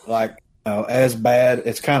isn't as bad.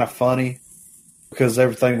 It's kind of funny because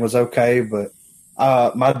everything was okay. But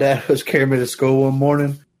my dad was carrying me to school one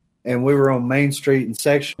morning, and we were on Main Street and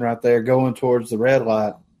Section right there going towards the red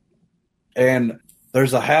light. And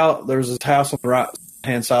there's this house on the right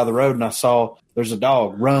hand side of the road, and I saw there's a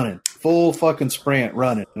dog running, full fucking sprint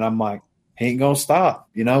running. And I'm like, he ain't going to stop.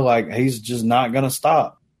 He's just not going to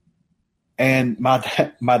stop. And my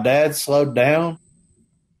dad slowed down,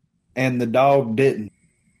 and the dog didn't.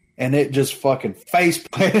 And it just fucking face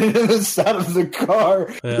planted in the side of the car.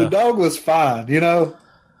 Yeah. The dog was fine,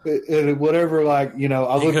 whatever, I You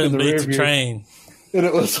looked in couldn't the beat rear the view. train. and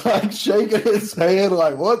it was like shaking its head,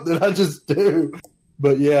 like, what did I just do?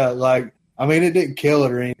 But yeah, like, I mean, it didn't kill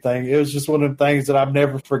it or anything. It was just one of the things that I've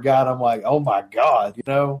never forgot. I'm like, oh my God, you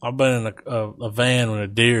know? I've been in a van when a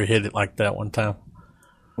deer hit it like that one time.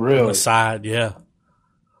 Really? On the side, yeah.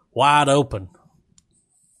 Wide open.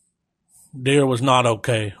 Deer was not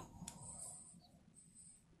okay.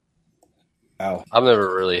 Wow. I've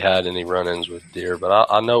never really had any run-ins with deer, but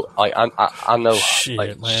I know, like, I know, Shit,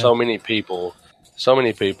 like, man. so many people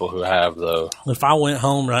who have, though. If I went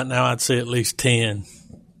home right now, I'd see at least 10.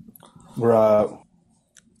 Right.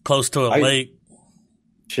 Close to a lake.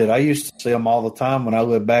 Shit, I used to see them all the time when I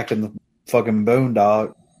lived back in the fucking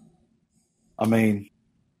boondock. I mean,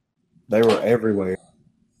 they were everywhere.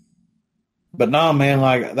 But nah, man,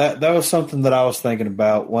 like that was something that I was thinking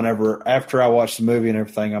about after I watched the movie and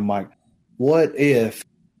everything. I'm like, what if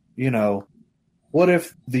the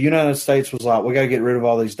United States was like, we got to get rid of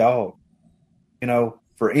all these dogs,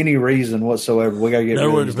 for any reason whatsoever, we got to get rid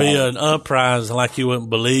of these dogs. There would be an uprising like you wouldn't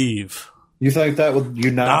believe. You think that would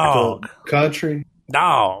unite the country?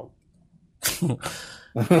 Dog.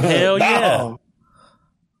 Hell yeah.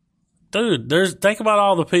 Dude, think about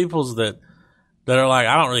all the peoples that are like,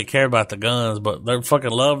 I don't really care about the guns, but they fucking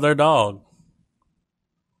love their dog.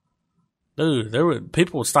 Dude,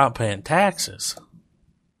 people would stop paying taxes.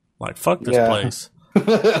 Like, fuck this place.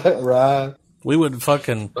 Right. We would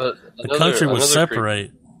fucking, the country would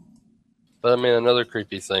separate. But I mean, another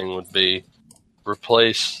creepy thing would be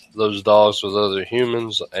replace those dogs with other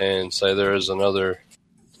humans and say there is another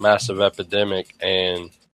massive epidemic and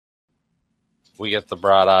we get the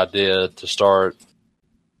bright idea to start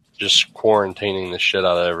just quarantining the shit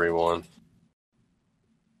out of everyone.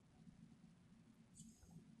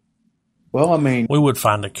 Well, I mean, we would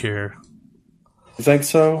find a cure. You think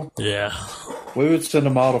so? Yeah. We would send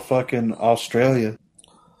them all to fucking Australia.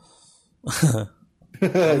 I'm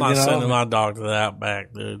not sending my dog to the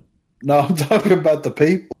outback, dude. No, I'm talking about the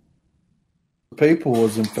people. The people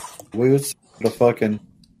was infected. We would send them to fucking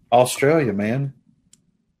Australia, man.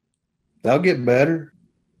 They'll get better.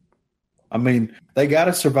 I mean, they got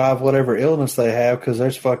to survive whatever illness they have because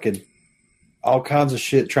there's fucking all kinds of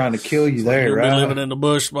shit trying to kill you there, You'll right? be living in the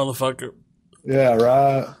bush, motherfucker. Yeah,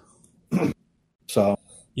 right. So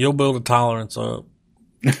you'll build a tolerance up.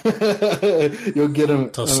 You'll get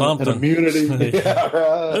to something. An immunity. Yeah,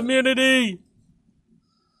 right. Immunity.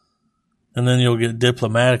 And then you'll get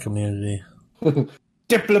diplomatic immunity.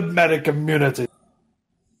 Diplomatic immunity.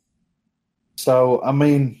 So, I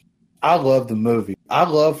mean, I love the movie. I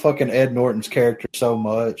love fucking Ed Norton's character so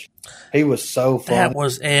much. He was so funny. That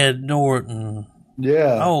was Ed Norton.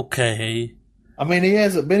 Yeah. Okay. I mean, he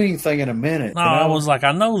hasn't been anything in a minute. No, I was like,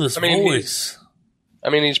 I know this voice.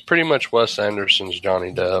 He's pretty much Wes Anderson's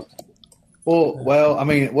Johnny Depp. Well, I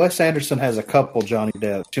mean, Wes Anderson has a couple Johnny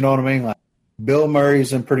Depps. You know what I mean? Like, Bill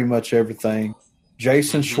Murray's in pretty much everything.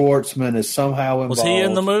 Jason Schwartzman is somehow involved. Was he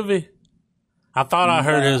in the movie? I thought I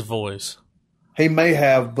heard his voice. He may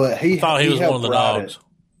have, but I thought he was one of the dogs.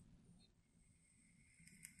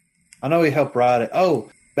 I know he helped write it. Oh,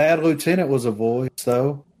 Bad Lieutenant was a voice,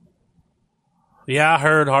 though. Yeah, I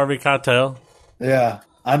heard Harvey Keitel. Yeah,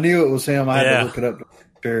 I knew it was him. I had to look it up.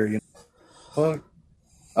 Sure, Fuck.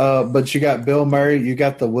 But you got Bill Murray. You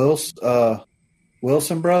got the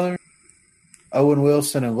Wilson brothers, Owen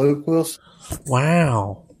Wilson and Luke Wilson.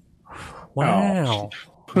 Wow.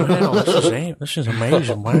 This is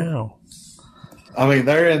amazing. Wow. I mean,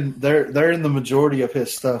 they're in the majority of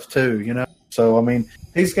his stuff too, So I mean,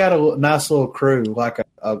 he's got a nice little crew, like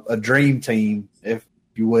a dream team, if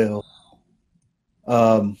you will.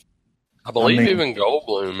 I believe even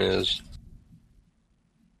Goldblum is.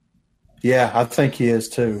 Yeah, I think he is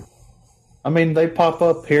too. I mean, they pop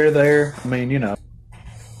up here, there. I mean,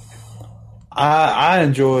 I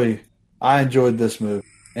enjoyed this movie,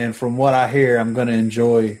 and from what I hear, I'm going to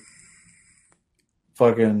enjoy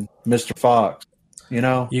fucking Mr. Fox.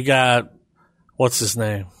 You got what's his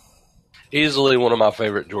name? Easily one of my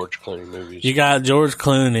favorite George Clooney movies. You got George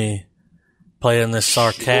Clooney playing this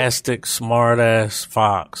sarcastic, smart-ass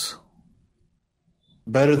Fox.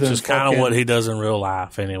 Better than which is kind of what he does in real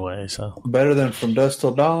life, anyway. So better than From Dusk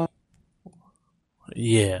Till Dawn.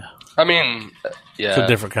 Yeah, I mean, yeah, it's a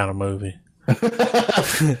different kind of movie.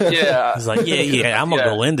 Yeah, he's like, I'm gonna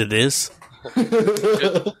go into this.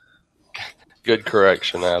 Good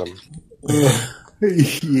correction, Adam. Yeah.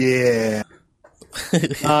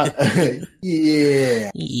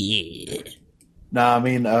 Yeah. No, I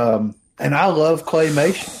mean, and I love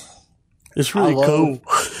claymation. It's really cool.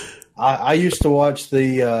 I used to watch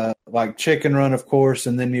the Chicken Run, of course,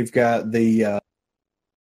 and then you've got the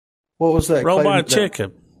what was that? Robot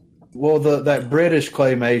Chicken. Well, that British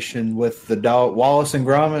claymation with the dog Wallace and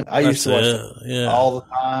Gromit, I used to watch it all the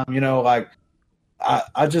time. You know, like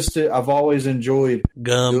I've always enjoyed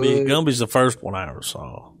Gumby. Gumby's the first one I ever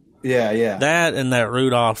saw. Yeah. That and that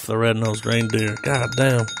Rudolph the Red-Nosed Reindeer. God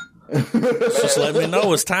damn. Just let me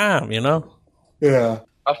know it's time, you know? Yeah.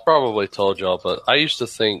 I've probably told y'all, but I used to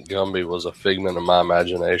think Gumby was a figment of my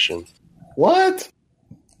imagination. What?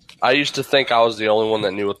 I used to think I was the only one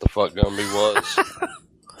that knew what the fuck Gumby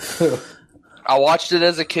was. I watched it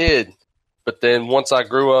as a kid, but then once I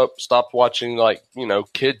grew up, stopped watching like, you know,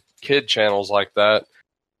 kid channels like that.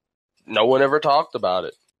 No one ever talked about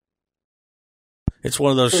it. It's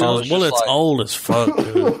one of those shows. Well, it's like, old as fuck,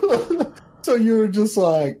 dude. So you were just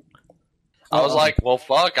like... I was like, well,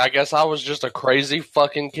 fuck, I guess I was just a crazy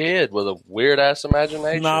fucking kid with a weird-ass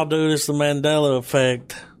imagination. No, dude, it's the Mandela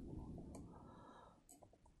effect.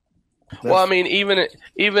 Well, I mean, even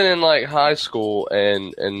in like high school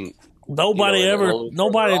and nobody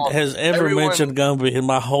has ever mentioned Gumby in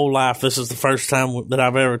my whole life. This is the first time that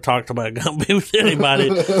I've ever talked about Gumby with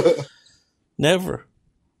anybody. Never.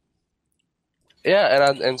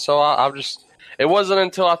 Yeah, and so I've just. It wasn't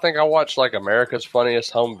until I think I watched like America's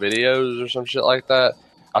Funniest Home Videos or some shit like that.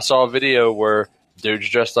 I saw a video where dude's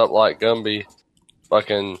dressed up like Gumby,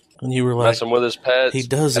 fucking and you were like, messing with his pets. He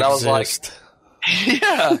does and exist. I was like,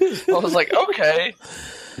 yeah. I was like, okay,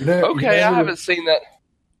 I haven't seen that.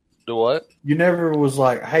 Do what? You never was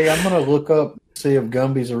like, hey, I'm gonna look up see if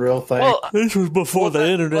Gumby's a real thing. Well, this was before the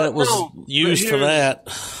internet was used for that.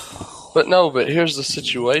 But here's the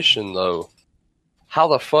situation though. How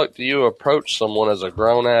the fuck do you approach someone as a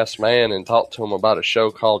grown-ass man and talk to them about a show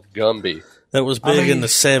called Gumby? That was big in the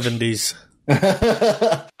 70s.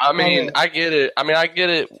 I mean, I get it. I get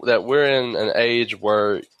it that we're in an age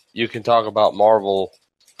where you can talk about Marvel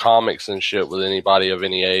comics and shit with anybody of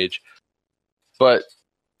any age. But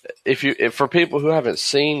if for people who haven't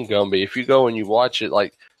seen Gumby, if you go and you watch it,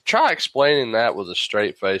 like, try explaining that with a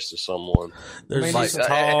straight face to someone. There's like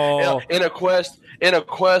tall... in a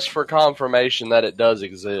quest for confirmation that it does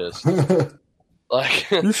exist. Like,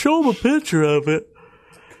 you show him a picture of it.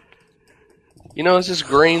 You know, it's this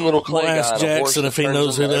green little clay guy. Ask Jackson if he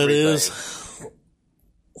knows who that is.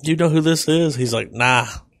 Do you know who this is? He's like, nah.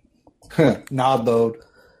 Nah, dude.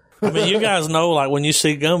 I mean, you guys know, like, when you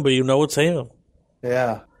see Gumby, you know it's him.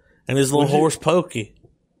 Yeah. And his little horse Pokey.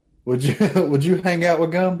 Would you hang out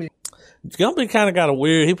with Gumby? Gumby kind of got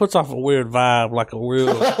he puts off a weird vibe, like a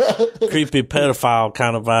real creepy pedophile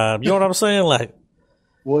kind of vibe. You know what I'm saying? Like,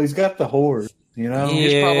 well, he's got the horse, you know?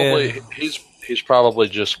 Yeah. He's probably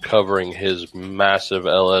just covering his massive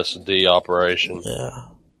LSD operation. Yeah.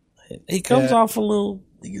 He comes off a little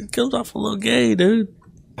gay, dude.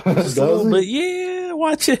 Does he? But yeah,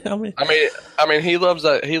 watch it. I mean, he loves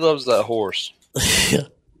that horse. Yeah.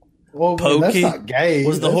 Well, Pokey. That's not gay.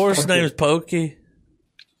 Was the horse named Pokey?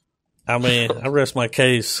 I mean, I rest my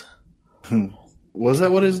case. Was that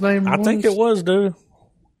what his name was? I think it was, dude.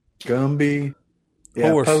 Gumby.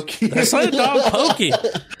 Yeah, horse. Pokey. That's like a dog, Pokey.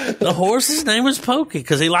 The horse's name is Pokey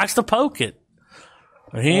because he likes to poke it.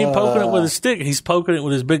 He ain't poking it with a stick. He's poking it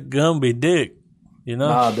with his big Gumby dick. You know?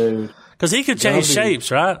 Nah, dude. Because he could change shapes,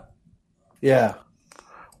 right? Yeah.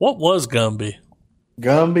 What was Gumby?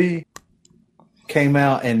 Gumby came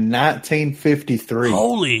out in 1953.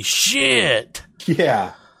 Holy shit.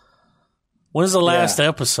 Yeah. When's the last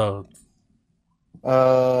episode?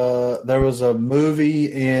 There was a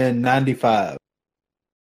movie in 95.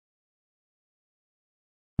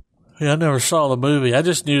 Yeah, I never saw the movie. I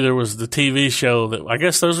just knew there was the TV show that I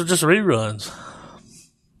guess those were just reruns.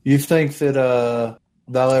 You think that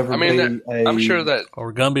they'll ever I'm sure that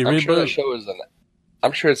or Gumby I'm reboot? Sure the show is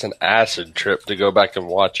I'm sure it's an acid trip to go back and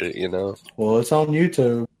watch it, you know. Well, it's on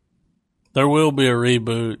YouTube. There will be a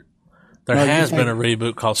reboot. There has been a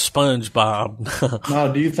reboot called SpongeBob.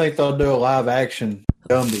 No, do you think they'll do a live action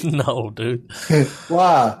Gumby? No, dude.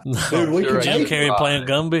 Why? No. Dude, we can Jim make Carrey playing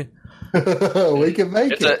Gumby? We can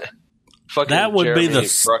make it. Fucking that would Jeremy be the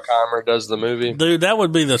Bruckheimer does the movie. Dude, that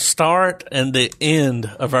would be the start and the end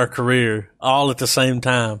of our career all at the same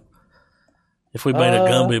time. If we made a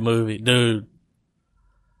Gumby movie. Dude,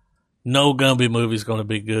 no Gumby movie's going to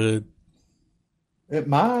be good. It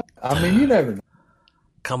might. I mean, you never know.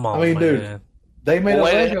 Come on, man. Dude, they made a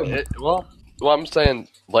Lego. Well, I'm saying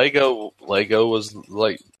Lego was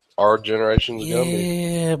like our generation's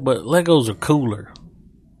Gumby. Yeah, but Legos are cooler.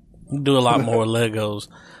 You can do a lot more Legos.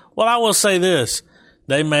 Well, I will say this.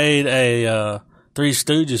 They made a Three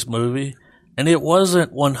Stooges movie, and it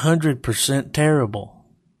wasn't 100% terrible.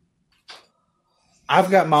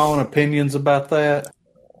 I've got my own opinions about that.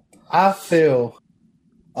 I feel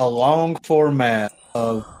a long format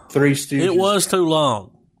of Three Stooges. It was too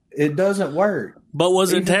long. It doesn't work. But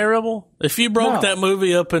was it terrible? If you broke that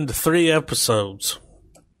movie up into 3 episodes.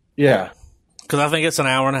 Yeah. Because I think it's an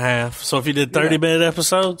hour and a half. So if you did 30-minute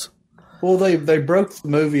episodes? Well, they broke the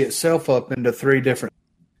movie itself up into 3 different.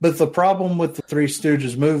 But the problem with the Three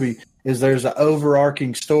Stooges movie is there's an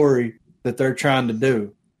overarching story that they're trying to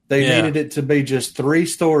do. They needed it to be just 3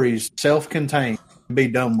 stories, self-contained, and be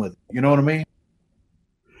done with it. You know what I mean?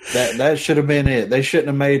 That should have been it. They shouldn't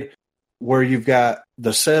have made where you've got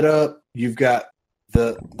the setup, you've got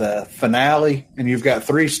the finale, and you've got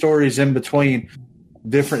 3 stories in between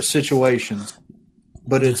different situations.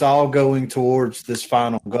 But it's all going towards this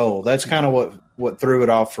final goal. That's kind of what threw it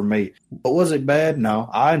off for me. But was it bad? No,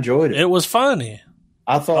 I enjoyed it. It was funny.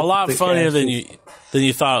 I thought a lot funnier than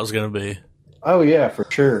you thought it was going to be. Oh yeah, for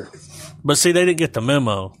sure. But see, they didn't get the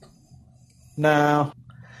memo. No.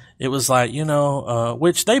 It was like,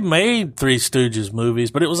 which they made Three Stooges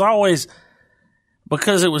movies, but it was always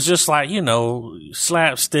because it was just like,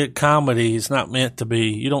 slapstick comedy is not meant to be.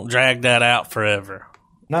 You don't drag that out forever.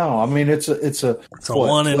 No, I mean it's a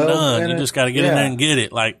one and done. You just got to get in there and get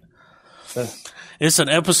it. Like it's an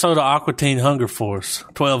episode of Aqua Teen Hunger Force,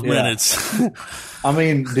 12 minutes. I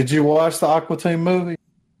mean, did you watch the Aqua Teen movie?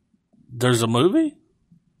 There's a movie?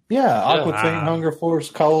 Yeah, Aqua Teen Hunger Force :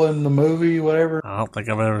 the movie, whatever. I don't think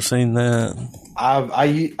I've ever seen that. I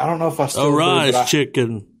don't know if I still Rise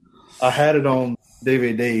Chicken. I had it on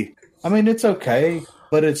DVD. I mean, it's okay,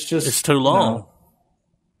 but it's too long.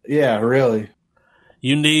 Yeah, really.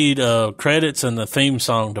 You need credits and the theme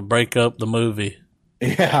song to break up the movie.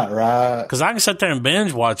 Yeah, right. Because I can sit there and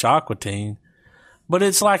binge watch Aqua Teen, but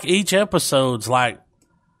it's like each episode's like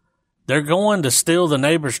they're going to steal the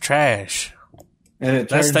neighbor's trash. And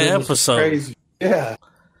that's the episode. Crazy. Yeah.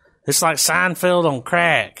 It's like Seinfeld on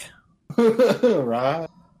crack. Right.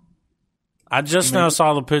 I just now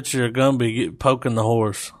saw the picture of Gumby poking the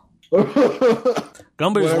horse.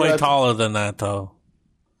 Gumby was way taller than that, though.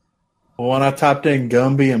 When I typed in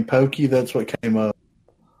Gumby and Pokey, that's what came up.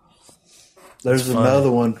 There's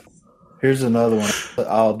another one. Here's another one.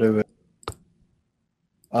 I'll do it.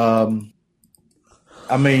 I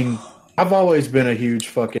mean, I've always been a huge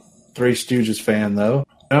fucking Three Stooges fan, though.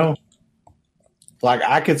 Like,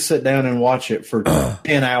 I could sit down and watch it for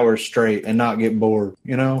 10 hours straight and not get bored,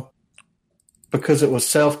 Because it was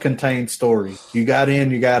self-contained story. You got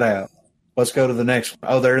in, you got out. Let's go to the next one.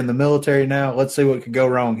 Oh, they're in the military now. Let's see what could go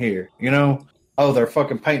wrong here. Oh, they're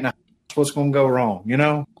fucking painting a house. What's going to go wrong?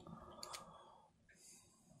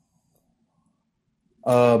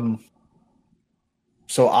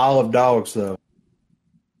 So Isle of Dogs, though.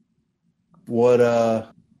 What, do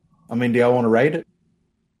y'all want to rate it?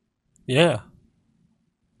 Yeah.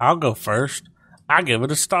 I'll go first. I give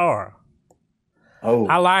it a star. Oh.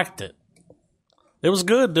 I liked it. It was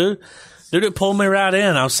good, dude. Dude, it pulled me right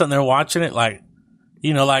in. I was sitting there watching it like,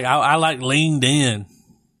 I like leaned in,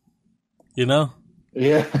 Yeah.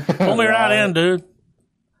 Pulled me right in, dude.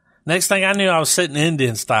 Next thing I knew, I was sitting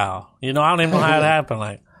Indian style. I don't even know how it happened.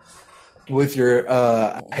 Like, with your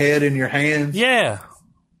head in your hands? Yeah.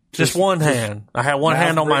 Just one hand. I had one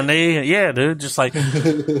hand on my knee. Yeah, dude. Just like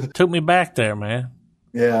took me back there, man.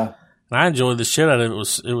 Yeah. And I enjoyed the shit out of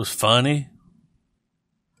it. It was funny.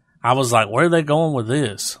 I was like, where are they going with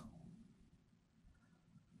this?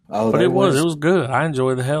 Oh, but it was good. I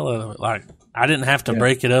enjoyed the hell out of it. Like, I didn't have to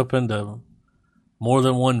break it up into more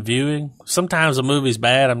than one viewing. Sometimes a movie's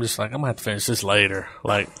bad. I'm just like, I'm going to have to finish this later.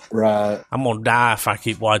 Like, right. I'm going to die if I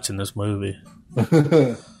keep watching this movie.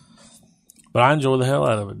 But I enjoyed the hell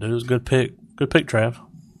out of it, dude. It was a good pick. Good pick, Trav.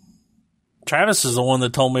 Travis is the one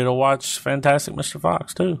that told me to watch Fantastic Mr.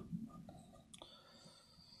 Fox, too.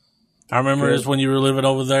 I remember it was when you were living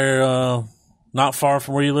over there, not far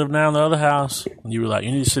from where you live now in the other house. And you were like,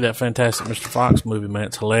 you need to see that Fantastic Mr. Fox movie, man.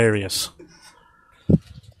 It's hilarious.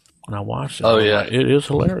 And I watched it. Oh, yeah. Like, it is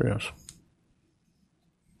hilarious.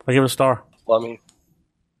 I give it a star. Well, I mean,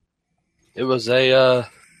 it was a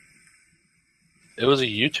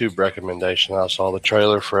YouTube recommendation. I saw the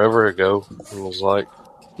trailer forever ago and was like,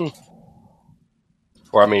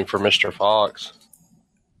 Or, for Mr. Fox.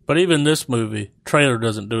 But even this movie, trailer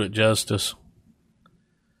doesn't do it justice.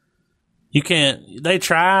 You can't, they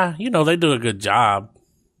try, they do a good job.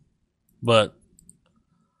 But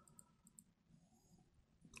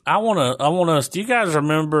I want us, do you guys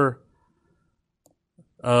remember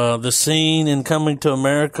the scene in Coming to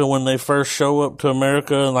America when they first show up to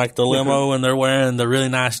America in like the limo and they're wearing the really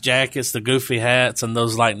nice jackets, the goofy hats, and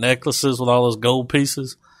those like necklaces with all those gold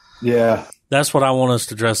pieces? Yeah. That's what I want us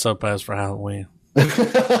to dress up as for Halloween.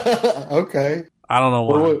 Okay. I don't know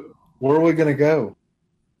why. Where are we going to go?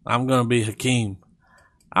 I'm going to be Hakeem.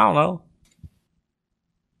 I don't know.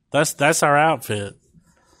 That's our outfit.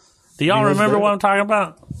 Do y'all remember what I'm talking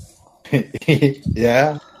about?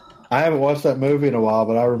 Yeah. I haven't watched that movie in a while,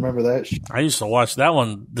 but I remember that. I used to watch that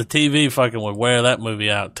one. The TV fucking would wear that movie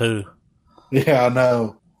out too. Yeah, I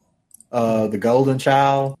know. The Golden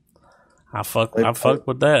Child. I fuck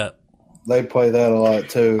with that. They play that a lot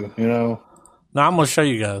too, you know. Now I'm gonna show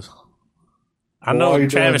you guys. I know,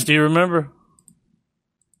 Travis. Do you remember?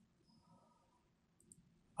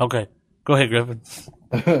 Okay, go ahead, Griffin.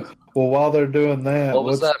 Well, while they're doing that, what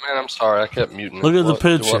was that, man? I'm sorry, I kept muting. Look at the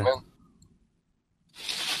picture.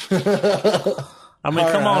 I mean,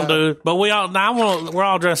 come on, dude. But we're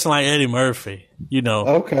all dressing like Eddie Murphy, you know.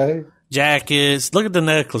 Okay. Jackets. Look at the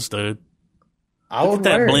necklace, dude. Look at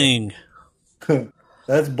that bling.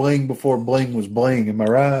 That's bling before bling was bling. Am I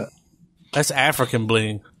right? That's African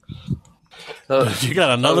bling. You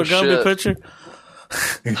got another Gumby picture?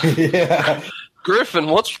 Yeah. Griffin,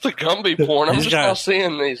 what's with the Gumby porn? I'm just not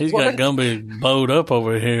seeing these. He's got Gumby bowed up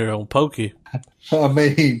over here on Pokey. I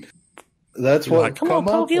mean, that's what. Like, come on,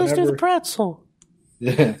 Pokey, let's do the pretzel.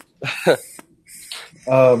 Yeah.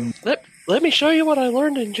 Let me show you what I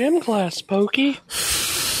learned in gym class, Pokey.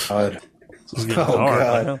 God.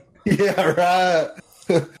 God. Yeah,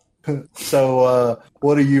 right. So,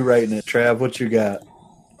 what are you rating it, Trav? What you got?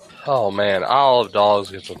 Oh man, Isle of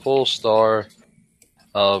Dogs gets a full star.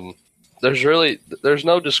 There's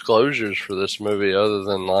no disclosures for this movie other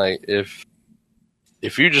than like if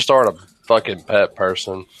you just aren't a fucking pet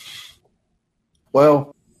person.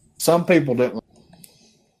 Well, some people didn't.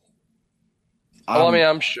 Well, I mean,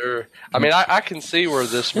 I'm sure. I mean, I can see where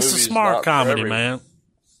this movie is. It's a smart comedy, man.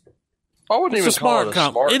 I wouldn't even call it a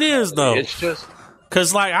smart comedy. It is, though. It's just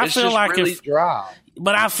because, like, I feel like really dry.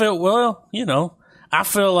 But I feel I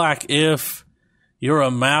feel like if you're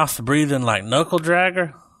a mouth breathing like knuckle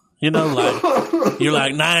dragger, you know, like you're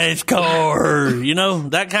like nice car, you know,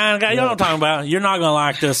 that kind of guy. You know what I'm talking about? You're not gonna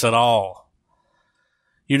like this at all.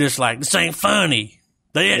 You're just like, this ain't funny.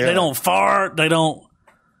 They don't fart. They don't.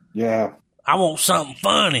 Yeah. I want something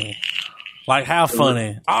funny. Like how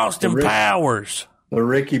funny? Austin Powers. The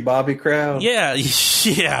Ricky Bobby crowd. Yeah.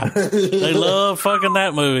 They love fucking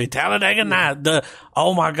that movie. Talladega Night.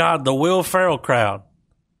 Oh my God, the Will Ferrell crowd.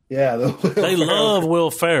 Yeah. They love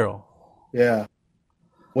Will Ferrell. Yeah.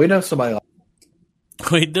 We know somebody like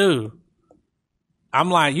that. We do. I'm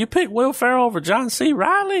like, you pick Will Ferrell over John C.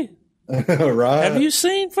 Reilly? Right. Have you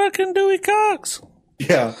seen fucking Dewey Cox?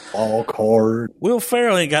 Yeah, all card. Will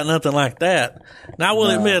Ferrell ain't got nothing like that. Now, I will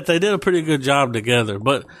admit, they did a pretty good job together,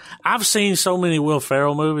 but I've seen so many Will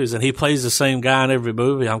Ferrell movies, and he plays the same guy in every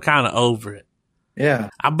movie. I'm kind of over it. Yeah.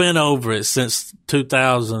 I've been over it since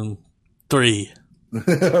 2003.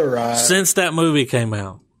 Right. Since that movie came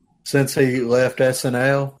out. Since he left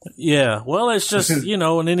SNL? Yeah. Well, it's just, you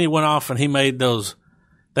know, and then he went off and he made those.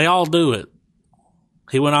 They all do it.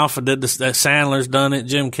 He went off and did this. That Sandler's done it.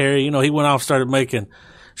 Jim Carrey, you know, he went off and started making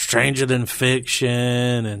Stranger Than Fiction.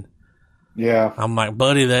 And yeah, I'm like,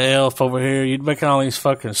 Buddy the Elf over here. You're making all these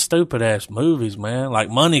fucking stupid ass movies, man. Like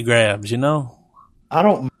money grabs, you know? I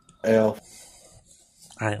don't Elf.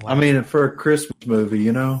 I mean, for a Christmas movie,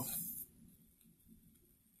 you know?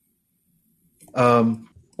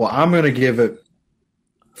 Well, I'm going to give it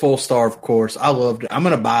full star, of course. I loved it. I'm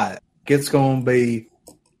going to buy it. It's going to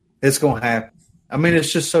happen. I mean,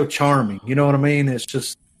 it's just so charming. You know what I mean? It's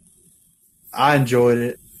just, I enjoyed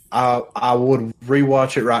it. I would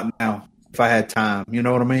rewatch it right now if I had time. You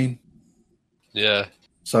know what I mean? Yeah.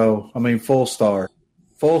 So, I mean, full star.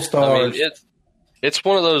 Full stars. I mean, it's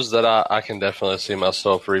one of those that I can definitely see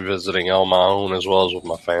myself revisiting on my own as well as with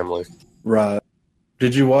my family. Right.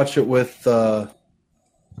 Did you watch it with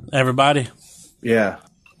everybody? Yeah.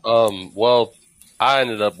 Well, I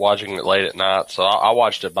ended up watching it late at night, so I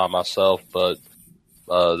watched it by myself, but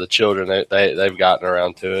the children, they've gotten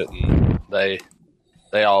around to it, and they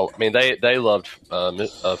loved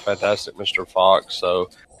Fantastic Mr. Fox. So,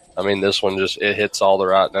 I mean, this one it hits all the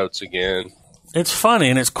right notes again. It's funny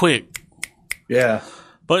and it's quick. Yeah,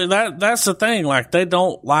 but that's the thing. Like, they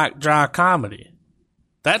don't like dry comedy.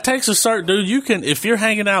 That takes a certain dude. You can, if you're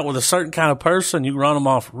hanging out with a certain kind of person, you run them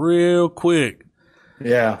off real quick.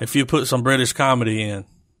 Yeah, if you put some British comedy in.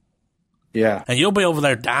 Yeah, and you'll be over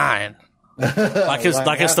there dying. Like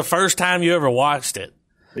it's the first time you ever watched it.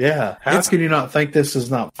 Yeah. How can you not think this is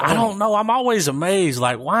not funny? I don't know. I'm always amazed.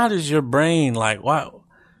 Like, why does your brain, like, what?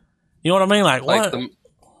 You know what I mean? Like what?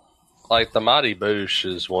 Like the Mighty Boosh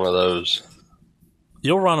is one of those.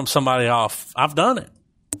 You'll run somebody off. I've done it.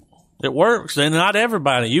 It works. And not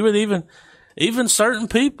everybody. You would even certain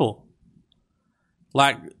people.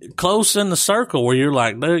 Like, close in the circle where you're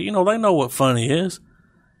like, they know what funny is.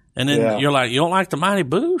 And then you're like, you don't like the Mighty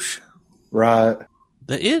Boosh? Right.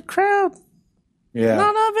 The It crowd? Yeah.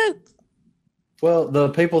 None of it? Well, the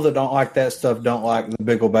people that don't like that stuff don't like the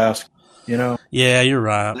Big Lebowski, you know? Yeah, you're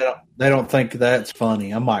right. They don't think that's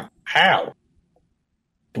funny. I'm like, how?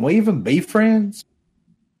 Can we even be friends?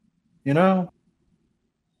 You know?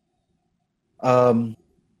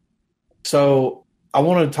 So I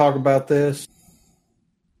wanted to talk about this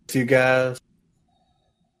to you guys.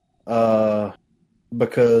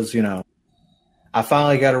 Because, you know, I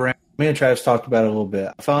finally got around. Me and Travis talked about it a little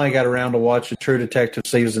bit. I finally got around to watching True Detective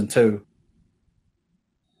Season 2.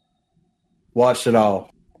 Watched it all.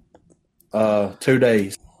 2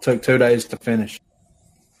 days. Took 2 days to finish.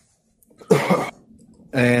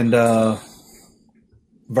 And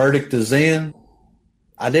verdict is in.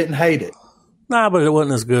 I didn't hate it. Nah, but it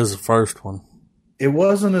wasn't as good as the first one. It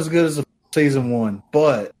wasn't as good as Season 1,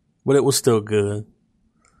 but it was still good.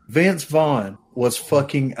 Vince Vaughn was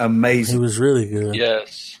fucking amazing. He was really good.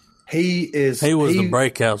 Yes. He was the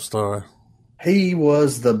breakout star. He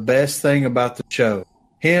was the best thing about the show.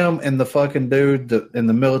 Him and the fucking dude in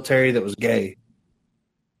the military that was gay.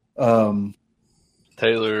 Taylor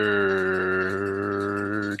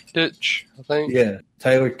Kitsch, I think. Yeah,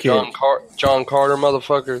 Taylor Kitsch. John Carter,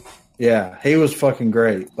 motherfucker. Yeah, he was fucking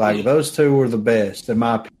great. Like, those two were the best, in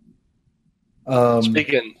my opinion.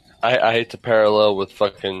 Speaking, I hate to parallel with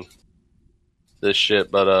fucking this shit,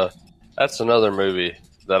 but that's another movie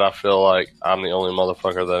that I feel like I'm the only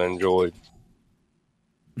motherfucker that enjoyed.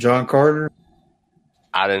 John Carter?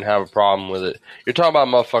 I didn't have a problem with it. You're talking about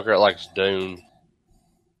a motherfucker that likes Dune.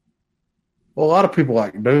 Well, a lot of people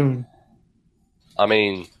like Dune. I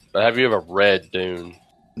mean, but have you ever read Dune?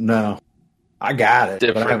 No. I got it,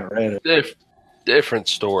 but I haven't read it. Different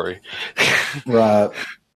story. Right.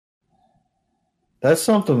 That's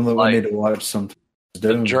something that we need to watch sometime.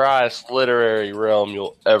 The driest literary realm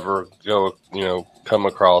you'll ever go, come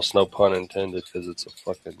across. No pun intended, because it's a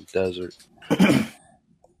fucking desert.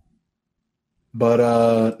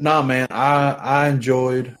 But nah, man, I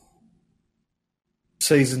enjoyed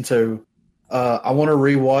Season 2. I want to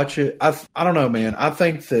rewatch it. I don't know, man. I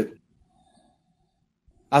think that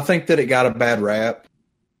it got a bad rap.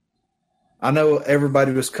 I know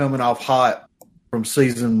everybody was coming off hot from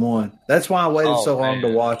Season 1. That's why I waited so long to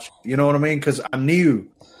watch it. You know what I mean? Because I knew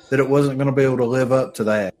that it wasn't going to be able to live up to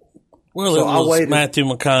that. Well, so it was Matthew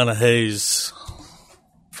McConaughey's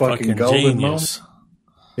fucking golden genius. Moment.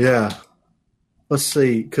 Yeah. Let's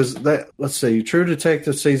see. Let's see. True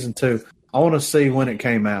Detective Season 2. I want to see when it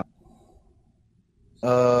came out.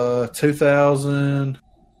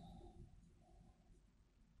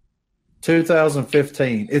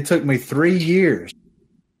 2015. It took me 3 years.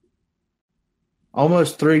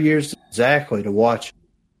 Almost 3 years exactly to watch it.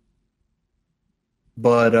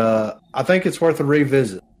 But I think it's worth a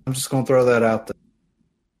revisit. I'm just going to throw that out there.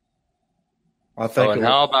 I think.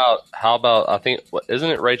 How about? I think isn't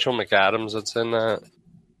it Rachel McAdams that's in that?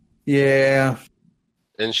 Yeah.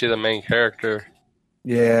 Isn't she the main character?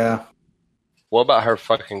 Yeah. What about her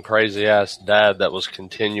fucking crazy ass dad that was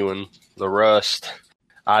continuing the Rust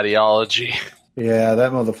ideology? Yeah,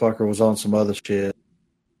 that motherfucker was on some other shit.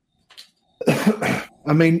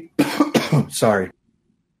 I mean, sorry.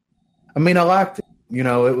 I mean, I liked it.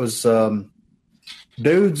 It was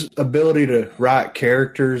dude's ability to write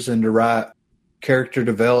characters and to write character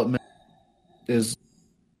development is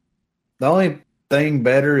the only thing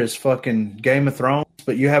better is fucking Game of Thrones,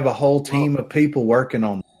 but you have a whole team of people working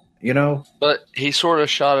on it, But he sort of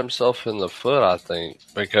shot himself in the foot, I think,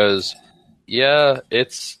 because, True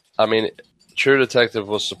Detective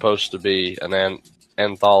was supposed to be an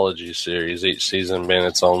anthology series, each season being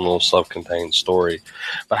its own little self-contained story.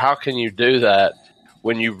 But how can you do that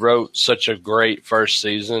when you wrote such a great first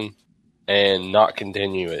season and not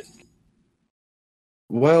continue it?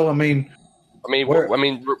 Well,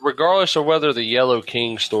 regardless of whether the Yellow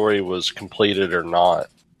King story was completed or not,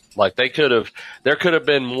 like there could have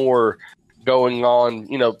been more going on,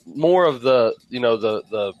 more of the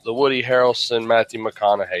Woody Harrelson, Matthew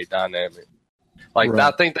McConaughey dynamic. Like,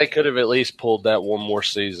 right. I think they could have at least pulled that one more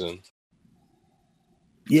season.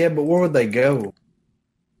 Yeah, but where would they go?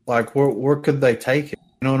 Like, where could they take it?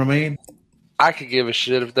 You know what I mean? I could give a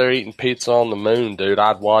shit if they're eating pizza on the moon, dude.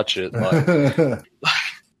 I'd watch it. Like.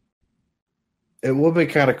 It would be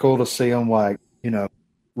kind of cool to see them,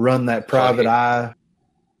 run that private eye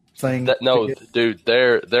thing. Dude,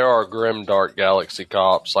 there are grimdark galaxy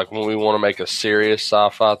cops. Like, when we want to make a serious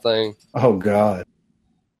sci-fi thing. Oh, God.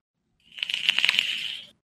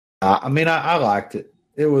 I liked it.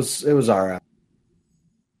 It was all right.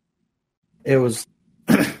 It was.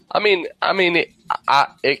 I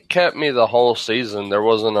it kept me the whole season. There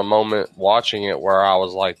wasn't a moment watching it where I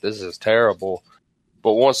was like, "This is terrible."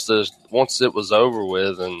 But once it was over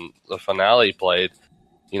with and the finale played,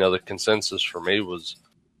 the consensus for me was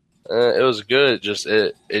it was good.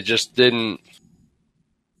 It just didn't.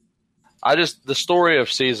 The story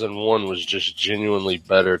of season 1 was just genuinely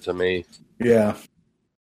better to me. Yeah.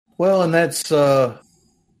 Well, and that's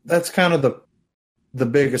kind of the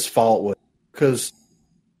biggest fault with it, because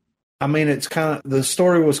I mean, it's kind of, the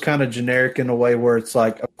story was kind of generic in a way where it's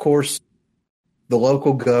like, of course, the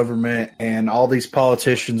local government and all these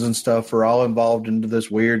politicians and stuff are all involved into this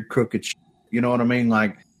weird crooked shit. You know what I mean?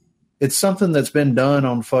 Like, it's something that's been done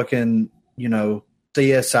on fucking,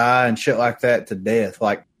 CSI and shit like that to death,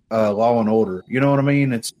 like Law and Order. You know what I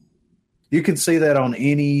mean? You can see that on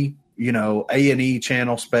any, A&E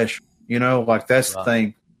channel special, like that's the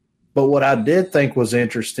thing. But what I did think was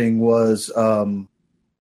interesting was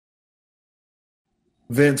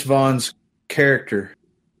Vince Vaughn's character.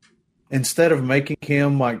 Instead of making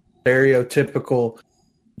him like stereotypical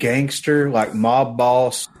gangster, like mob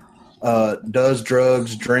boss, does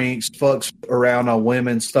drugs, drinks, fucks around on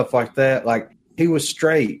women, stuff like that, like he was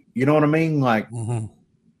straight. You know what I mean? Like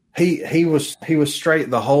he was straight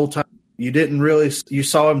the whole time. You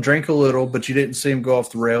saw him drink a little, but you didn't see him go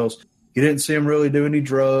off the rails. You didn't see him really do any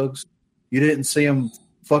drugs. You didn't see him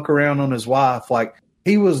fuck around on his wife. Like,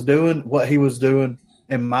 he was doing what he was doing,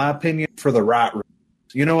 in my opinion, for the right reasons.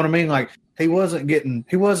 You know what I mean? Like, he wasn't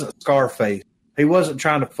Scarface. He wasn't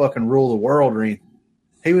trying to fucking rule the world or anything.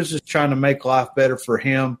 He was just trying to make life better for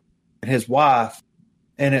him and his wife,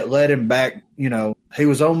 and it led him back. He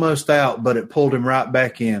was almost out, but it pulled him right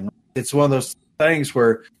back in. It's one of those things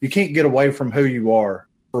where you can't get away from who you are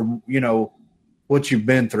or, what you've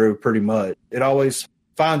been through, pretty much. It always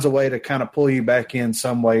finds a way to kind of pull you back in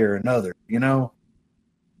some way or another,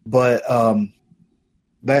 But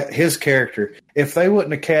that his character, if they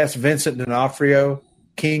wouldn't have cast Vincent D'Onofrio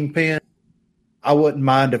Kingpin, I wouldn't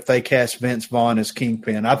mind if they cast Vince Vaughn as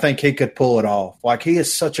Kingpin. I think he could pull it off. Like, he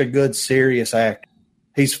is such a good, serious actor.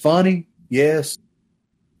 He's funny, yes,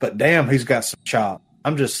 but damn, he's got some chop.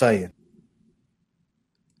 I'm just saying.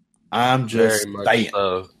 Very much saying.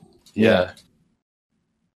 So. Yeah.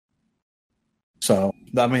 So,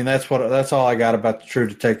 I mean, that's all I got about the True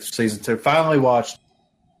Detective season 2. Finally watched.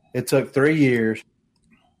 It took 3 years.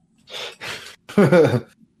 But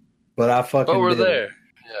I fucking But we're did there. It.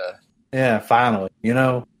 Yeah. Yeah, finally.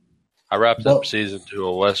 I wrapped up season 2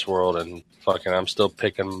 of Westworld, and fucking I'm still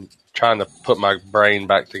trying to put my brain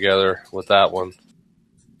back together with that one.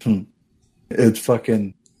 It's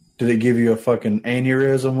fucking, did it give you a fucking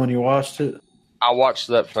aneurysm when you watched it? I watched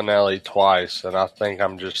that finale twice, and I think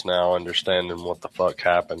I'm just now understanding what the fuck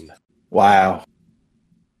happened. Wow.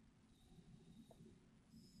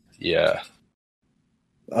 Yeah.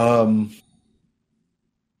 I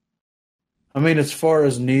mean, as far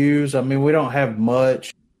as news, I mean, we don't have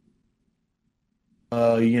much.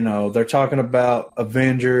 They're talking about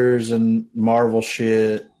Avengers and Marvel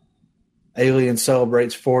shit. Alien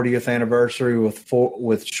celebrates 40th anniversary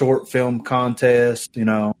with short film contest.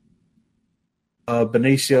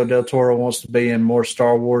 Benicio del Toro wants to be in more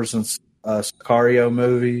Star Wars and Sicario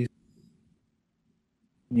movies.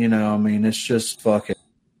 I mean, it's just fucking.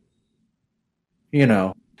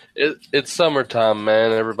 It's summertime,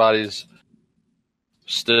 man. Everybody's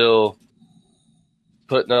still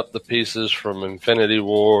putting up the pieces from Infinity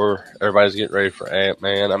War. Everybody's getting ready for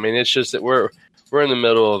Ant-Man. I mean, it's just that we're in the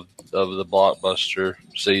middle of the blockbuster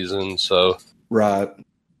season, so right.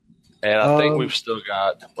 And I think we've still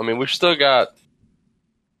got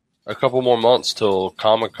a couple more months till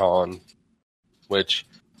Comic-Con, which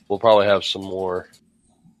we'll probably have some more.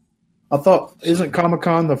 I thought, isn't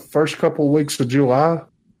Comic-Con the first couple of weeks of July?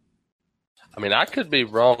 I mean, I could be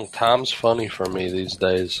wrong. Time's funny for me these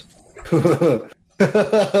days. All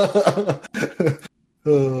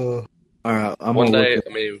right.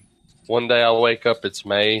 One day I'll wake up, it's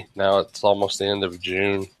May. Now it's almost the end of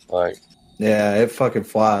June. Like, yeah, it fucking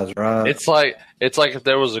flies, right? It's like if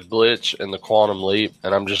there was a glitch in the quantum leap,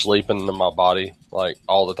 and I'm just leaping into my body like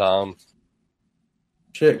all the time.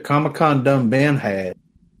 Shit, Comic-Con done been had.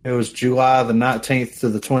 It was July the 19th to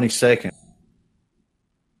the 22nd.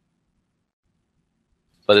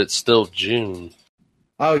 But it's still June.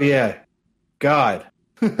 Oh, yeah. God.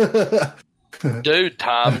 Dude,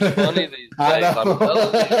 time's funny these days. I'm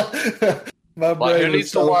telling you. Who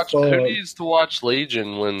needs to watch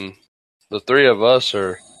Legion when the three of us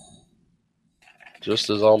are just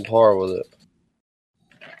as on par with it?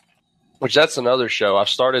 Which, that's another show. I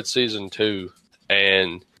started season 2,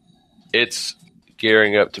 and it's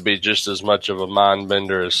gearing up to be just as much of a mind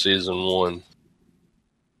bender as season 1.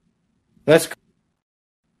 That's.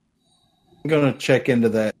 I'm gonna check into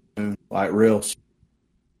that like real soon.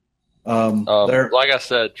 Like I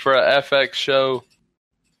said, for an FX show,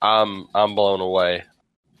 I'm blown away.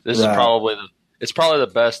 This is probably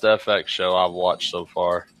the best FX show I've watched so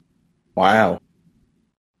far. Wow.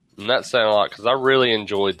 And that's saying a lot because I really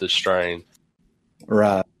enjoyed The Strain.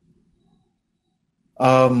 Right.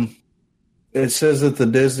 It says that the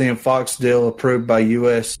Disney and Fox deal approved by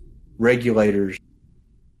U.S. regulators.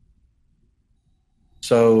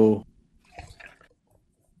 So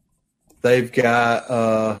they've got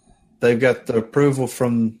the approval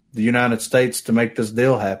from the United States to make this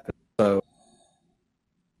deal happen. So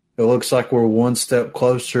it looks like we're one step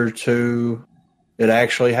closer to it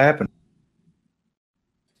actually happening.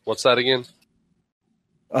 What's that again?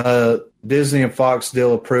 Disney and Fox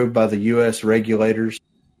deal approved by the U.S. regulators.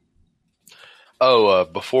 Oh,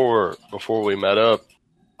 before we met up,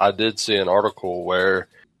 I did see an article where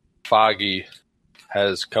Feige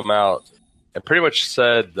has come out and pretty much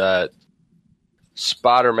said that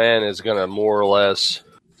Spider-Man is going to more or less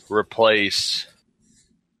replace,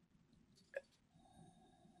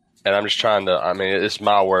 and I'm just trying to, I mean, it's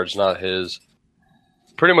my words, not his,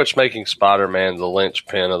 pretty much making Spider-Man the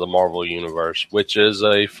linchpin of the Marvel Universe, which is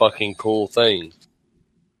a fucking cool thing.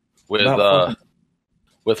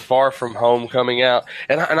 With Far From Home coming out,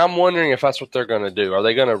 and I'm wondering if that's what they're going to do. Are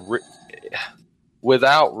they going to,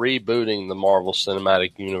 without rebooting the Marvel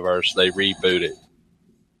Cinematic Universe, they reboot it?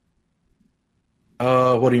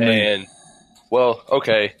 What do you mean? Well,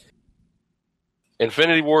 okay.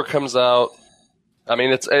 Infinity War comes out. I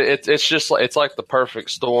mean, it's just like, it's like the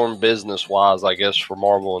perfect storm business wise, I guess, for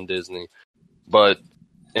Marvel and Disney. But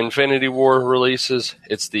Infinity War releases.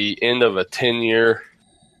 It's the end of a 10-year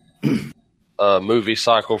movie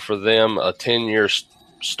cycle for them, a 10-year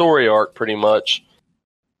story arc, pretty much.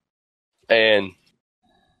 And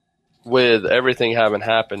with everything having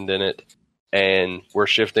happened in it, and we're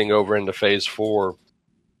shifting over into Phase 4,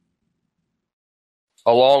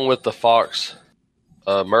 along with the Fox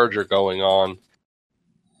merger going on,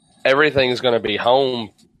 everything's going to be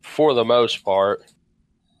home for the most part,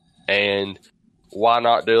 and why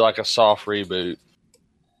not do like a soft reboot?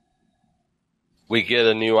 We get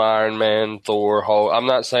a new Iron Man, Thor, Hulk. I'm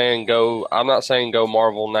not saying go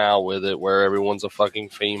Marvel now with it, where everyone's a fucking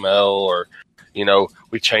female, or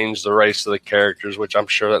we change the race of the characters, which I'm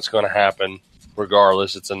sure that's going to happen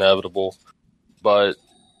regardless. It's inevitable, but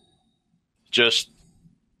just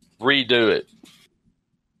redo it.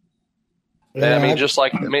 Yeah,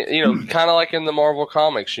 and kind of like in the Marvel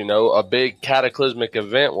comics, a big cataclysmic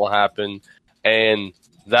event will happen, and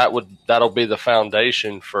that'll be the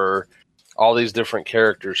foundation for all these different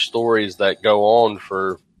characters' stories that go on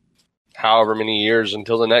for however many years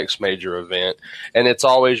until the next major event, and it's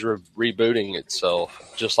always rebooting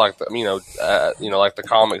itself, just like like the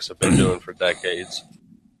comics have been doing for decades.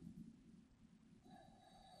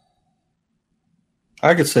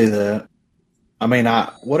 I could see that. I mean,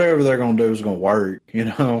 whatever they're going to do is going to work,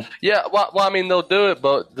 Yeah, well, I mean, they'll do it,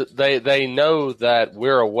 but they know that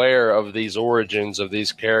we're aware of these origins of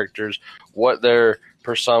these characters, what their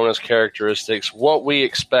personas, characteristics, what we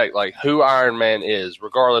expect, like who Iron Man is,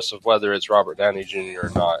 regardless of whether it's Robert Downey Jr.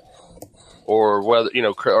 or not, or whether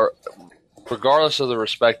or regardless of the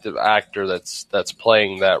respective actor that's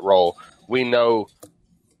playing that role. We know,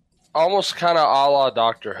 almost kind of a la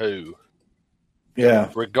Doctor Who. Yeah.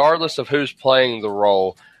 Regardless of who's playing the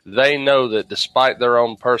role, they know that despite their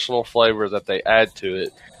own personal flavor that they add to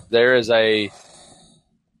it, there is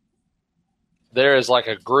like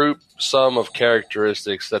a group sum of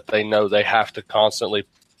characteristics that they know they have to constantly,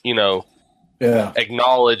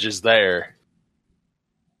 acknowledge is there.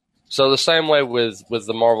 So the same way with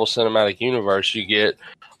the Marvel Cinematic Universe, you get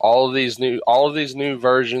all of these new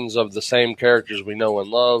versions of the same characters we know and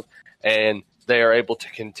love, and they are able to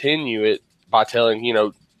continue it by telling,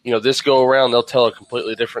 this go around, they'll tell a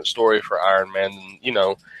completely different story for Iron Man,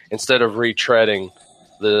 instead of retreading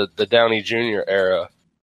the Downey Jr. era.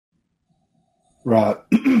 Right.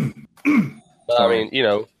 But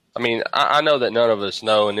I know that none of us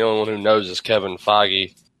know, and the only one who knows is Kevin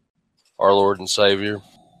Feige, our Lord and Savior.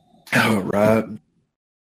 Oh, right.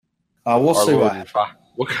 We'll see what happens.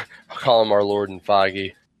 We'll call him our Lord and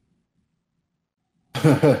Feige.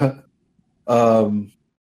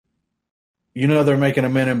 They're making a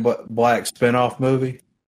Men in Black spinoff movie.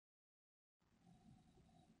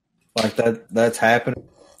 Like that's happening.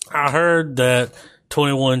 I heard that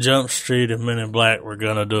 21 Jump Street and Men in Black were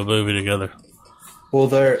going to do a movie together. Well,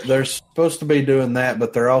 they're supposed to be doing that,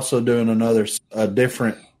 but they're also doing a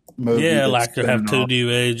different movie. Yeah, like to have two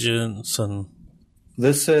new agents and.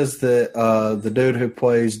 This says that the dude who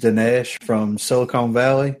plays Dinesh from Silicon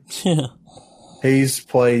Valley, Yeah. he's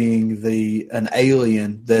playing an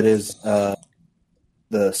alien that is the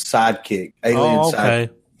sidekick. Alien okay. sidekick.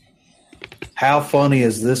 How funny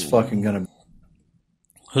is this fucking going to be?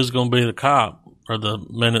 Who's going to be the cop or the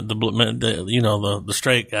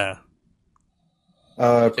straight guy?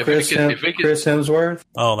 Chris Hemsworth.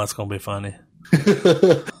 Oh, that's going to be funny.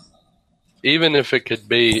 Even if it could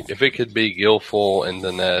be Gilfoyle and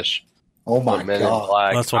Dinesh, oh my Men god, in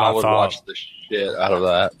Black, that's what I I would thought. watch the shit out of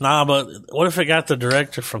that. Nah, but what if it got the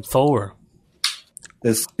director from Thor?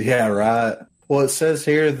 Yeah, right. Well, it says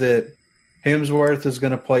here that Hemsworth is going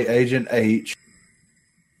to play Agent H,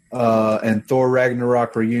 and Thor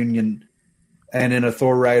Ragnarok reunion, and in a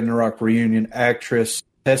Thor Ragnarok reunion, actress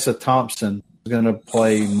Tessa Thompson is going to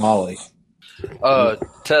play Molly.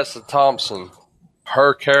 Tessa Thompson,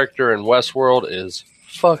 her character in Westworld is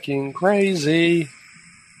fucking crazy.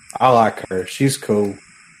 I like her. She's cool.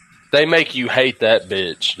 They make you hate that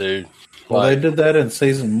bitch, dude. Well, they did that in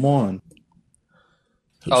season 1.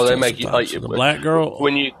 They make you like the black girl.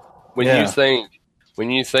 when you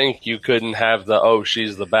think you couldn't have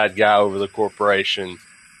she's the bad guy over the corporation,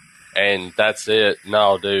 and that's it.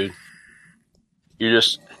 No, dude,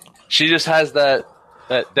 she just has that.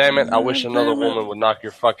 Damn it! I wish another woman would knock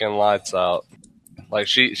your fucking lights out. Like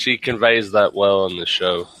she conveys that well in the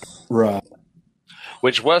show, right?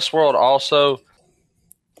 Which Westworld also,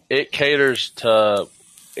 it caters to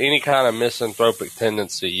any kind of misanthropic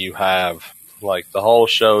tendency you have. Like the whole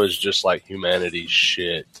show is just like humanity's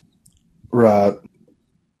shit. Right.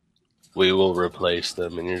 We will replace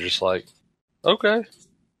them, and you're just like, okay,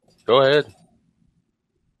 go ahead.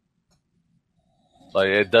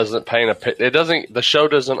 Like the show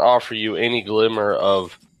doesn't offer you any glimmer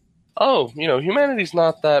of, humanity's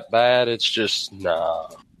not that bad. It's just, nah.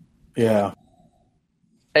 Yeah.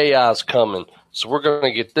 AI's coming. So we're going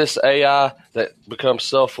to get this AI that becomes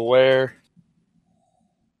self-aware,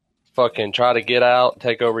 fucking try to get out,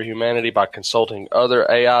 take over humanity by consulting other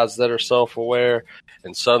AIs that are self-aware,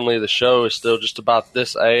 and suddenly the show is still just about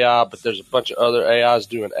this AI, but there's a bunch of other AIs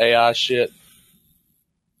doing AI shit.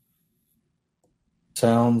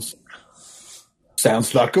 Sounds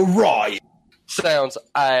like a riot. Sounds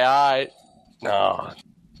AI. No,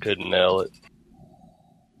 couldn't nail it.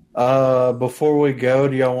 Before we go,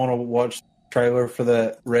 do y'all want to watch the trailer for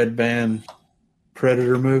that Red Band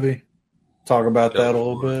Predator movie? Talk about that a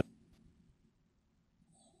little bit.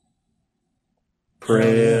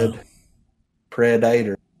 Predator.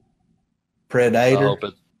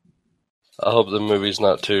 I hope the movie's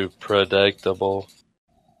not too predictable.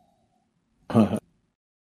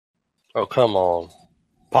 Oh, come on.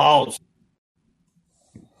 Pause.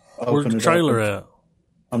 Where's the trailer at?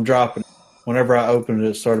 I'm dropping it. Whenever I opened it,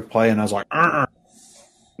 it started playing. I was like,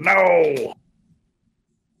 no.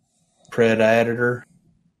 Predator.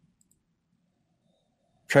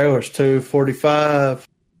 Trailer's 2:45.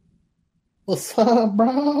 What's up,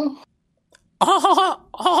 bro?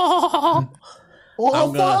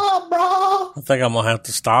 What's up, bro? I think I'm going to have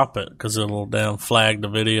to stop it because it'll damn flag the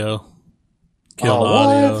video. Kill the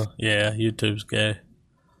audio. What? Yeah, YouTube's gay.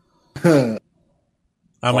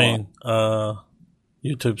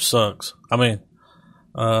 YouTube sucks. No.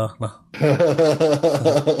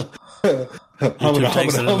 YouTube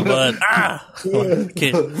takes it in the butt.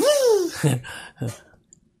 Kid.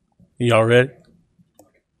 Y'all ready?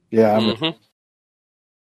 Yeah, Mm-hmm.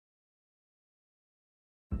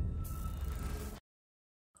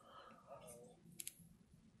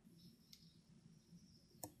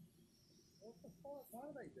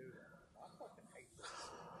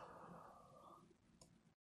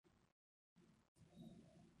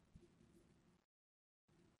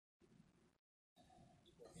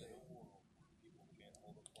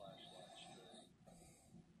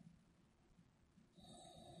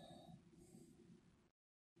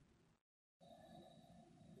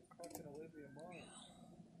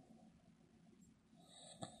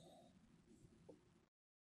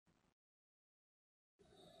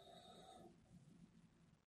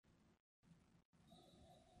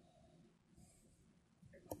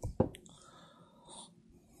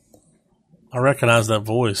 I recognize that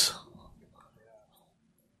voice.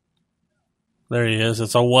 There he is.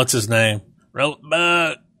 It's what's his name? Roll it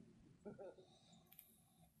back.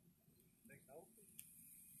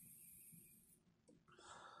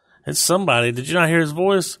 It's somebody. Did you not hear his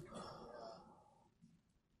voice?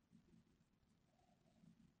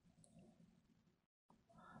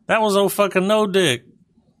 That was old fucking No Dick.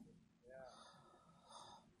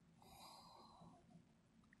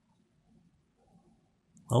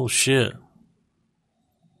 Oh shit.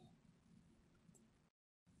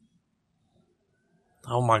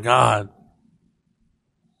 Oh my God.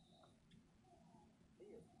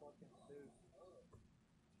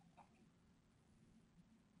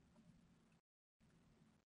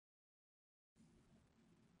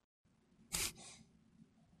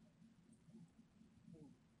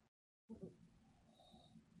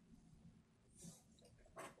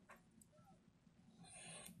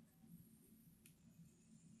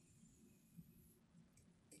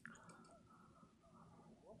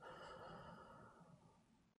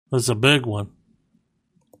 It's a big one.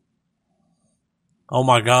 Oh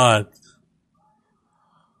my God.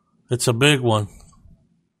 It's a big one.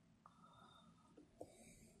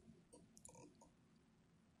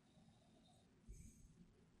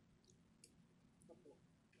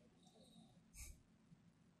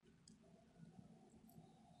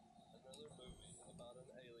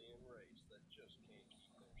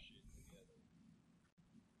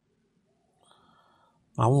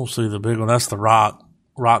 I won't see the big one. That's The Rock.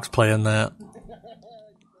 Rock's playing that.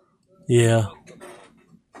 Yeah.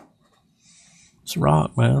 It's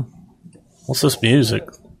Rock, man. What's this music?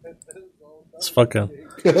 It's fucking.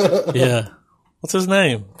 Yeah. What's his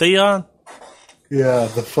name? Theon? Yeah,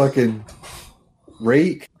 the fucking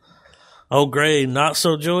reek. Oh, great. Not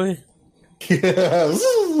so joy? Yeah.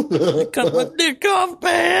 Cut my dick off,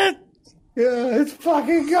 man. Yeah, it's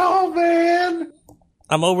fucking gone, man.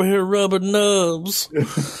 I'm over here rubbing nubs.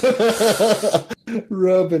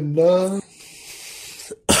 Rubbing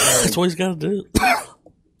nubs. That's what he's got to do.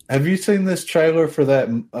 Have you seen this trailer for that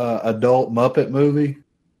adult Muppet movie?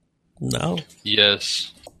 No.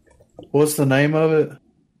 Yes. What's the name of it?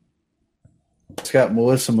 It's got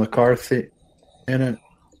Melissa McCarthy in it.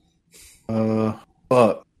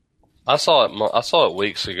 Fuck. I saw it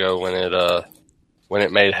weeks ago when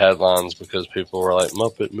it made headlines because people were like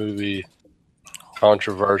Muppet movie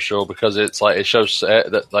controversial because it's like it shows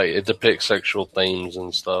that like it depicts sexual themes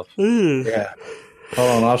and stuff. Yeah. Hold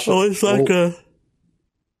on, I'll show. Oh, it's like a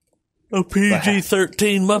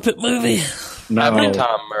PG-13 Muppet movie. No, Happy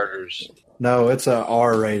Time Murders. no, it's a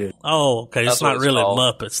R-rated. Oh, okay. That's It's not what it's really called.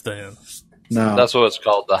 Muppets then. No, That's what it's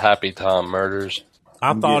called, the Happy Time Murders.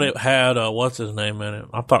 I thought it had what's his name in it.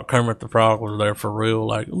 I thought Kermit the Frog was there for real,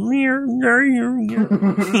 like.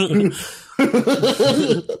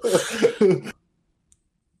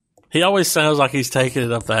 He always sounds like he's taking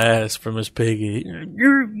it up the ass from his piggy.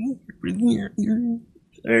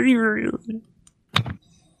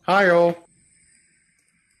 Hi, all.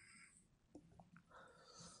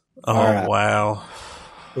 Oh right. wow!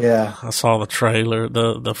 Yeah. I saw the trailer.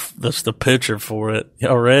 That's the picture for it.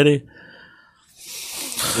 Y'all ready?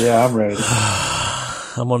 Yeah, I'm ready.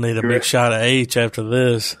 I'm gonna need a big shot of H after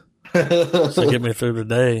this to get me through the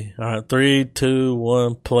day. All right, 3, 2,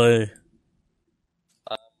 1, play.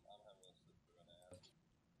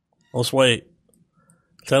 Let's wait.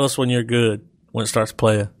 Tell us when you're good, when it starts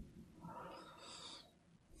playing.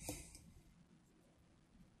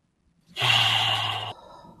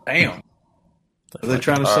 Damn. Are they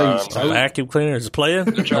trying to say you The stupid? vacuum cleaner is it playing?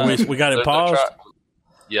 We got it paused?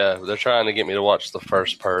 They're trying to get me to watch the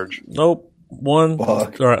first Purge. Nope. One.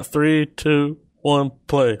 Fuck. All right, 3, 2, 1,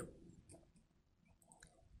 play.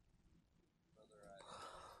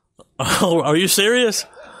 Oh, are you serious?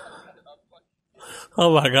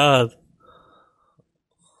 Oh my God.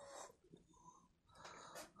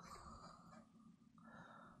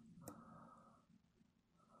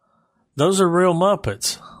 Those are real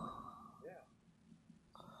Muppets.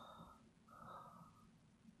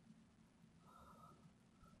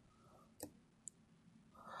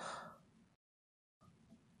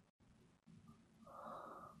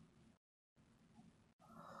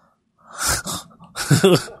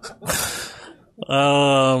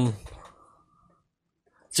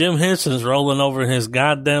 Jim Henson's rolling over in his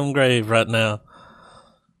goddamn grave right now.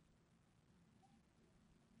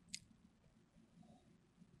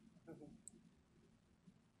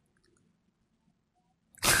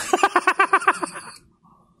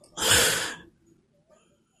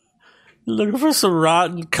 Looking for some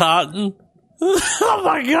rotten cotton. Oh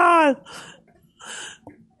my God.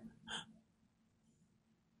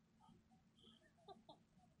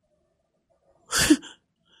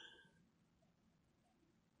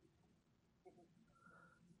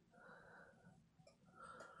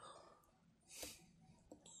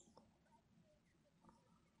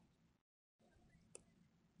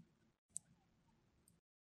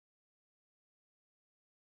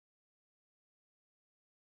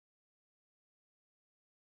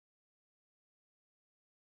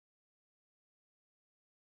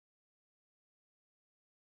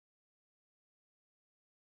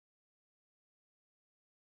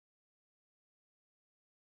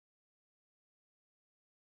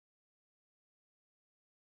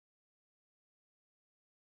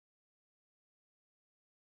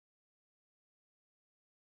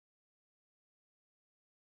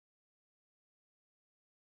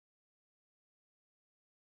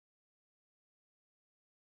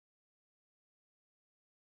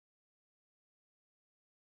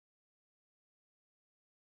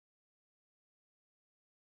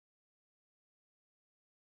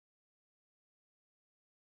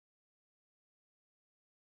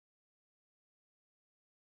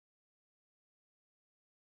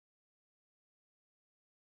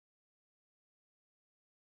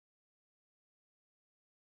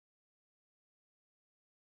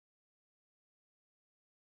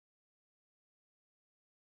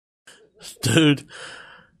 Dude,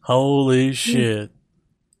 holy shit.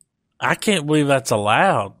 I can't believe that's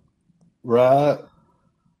allowed. Right.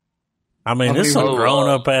 I mean, this is a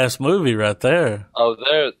grown-up ass movie right there.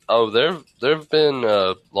 There've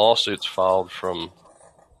been lawsuits filed from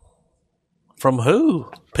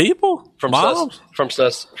who? People? From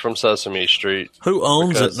Sesame Street. Who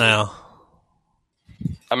owns it now?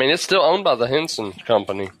 I mean, it's still owned by the Henson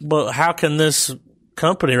Company. But how can this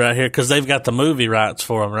company right here? Because they've got the movie rights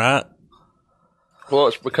for them, right? Well,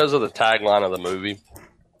 it's because of the tagline of the movie.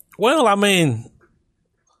 Well, I mean,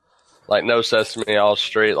 like no Sesame all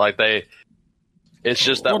Street. Like it's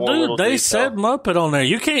just that. Well, one dude, they detail. said Muppet on there.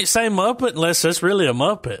 You can't say Muppet unless it's really a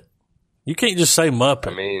Muppet. You can't just say Muppet.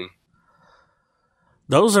 I mean,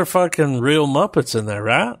 those are fucking real Muppets in there,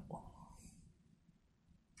 right?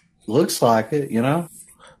 Looks like it, you know.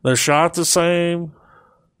 They're shot the same.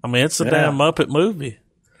 I mean, it's a damn Muppet movie.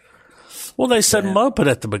 Well, they said Muppet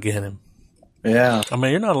at the beginning. Yeah. I mean,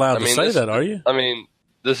 you're not allowed to say that, are you? I mean,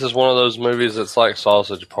 this is one of those movies that's like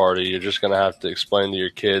Sausage Party. You're just going to have to explain to your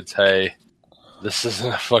kids, hey, this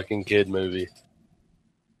isn't a fucking kid movie.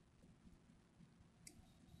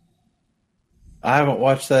 I haven't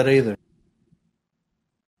watched that either.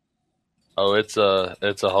 Oh, it's a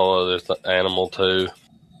whole other animal too.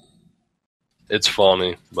 It's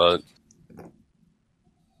funny, but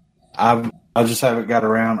I just haven't got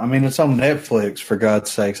around. I mean, it's on Netflix, for God's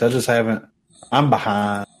sakes. I just haven't. I'm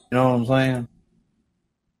behind. You know what I'm saying?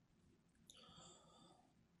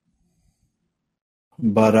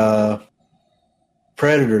 But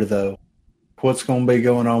Predator, though, what's going to be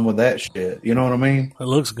going on with that shit? You know what I mean? It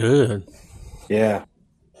looks good. Yeah.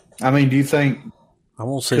 I mean, do you think... I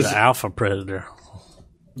won't see the alpha Predator.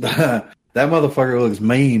 That motherfucker looks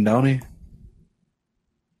mean, don't he?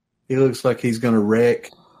 He looks like he's going to wreck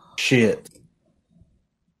shit.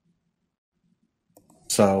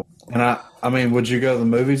 So, and I mean, would you go to the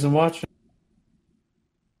movies and watch it?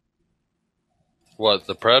 What,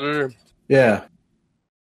 the Predator? Yeah.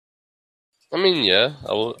 I mean, yeah.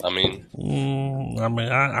 I mean,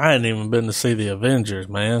 I hadn't even been to see the Avengers,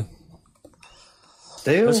 man.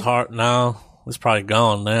 Still? It's hard now. It's probably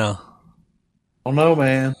gone now. I don't know,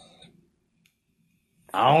 man.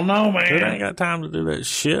 Dude, I ain't got time to do that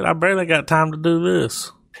shit. I barely got time to do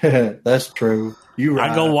this. That's true. You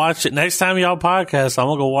right. I go watch it. Next time y'all podcast, I'm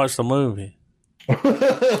going to go watch the movie. We'll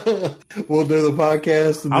do the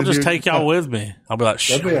podcast. And I'll just take y'all with me. I'll be like,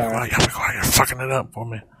 shit, be all right. You're fucking it up for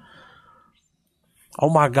me. Oh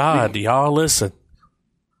my God, do y'all listen?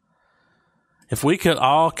 If we could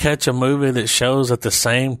all catch a movie that shows at the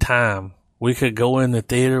same time, we could go in the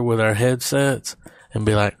theater with our headsets and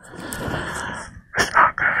be like,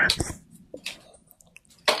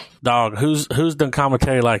 dog, who's done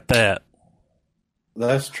commentary like that?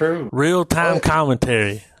 That's true. Real time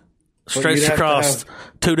commentary. Stretched across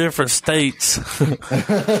 2 different states.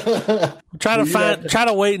 Try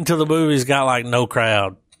to wait until the movie's got like no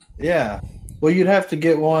crowd. Yeah. Well, you'd have to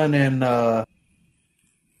get one in,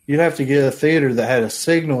 you'd have to get a theater that had a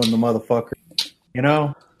signal in the motherfucker. You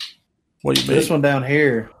know? What do you mean? This one down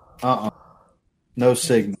here, no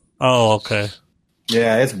signal. Oh, okay.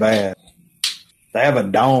 Yeah, it's bad. They have a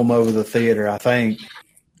dome over the theater, I think.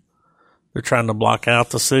 They're trying to block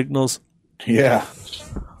out the signals? Yeah.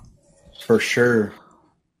 For sure.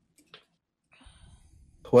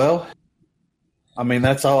 Well, I mean,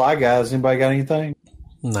 that's all I got. Has anybody got anything?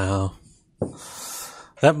 No.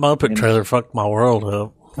 That Muppet trailer fucked my world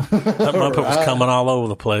up. That Muppet was coming all over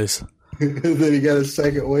the place. Then he got a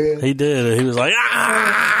second win. He did. He was like,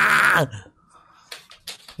 ah!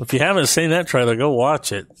 If you haven't seen that trailer, go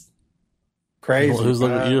watch it. Crazy.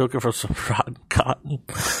 You looking for some rotten cotton?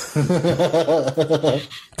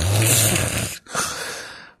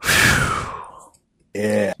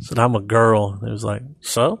 Yeah. Said, I'm a girl. It was like,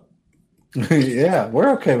 so? Yeah,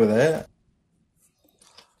 we're okay with that.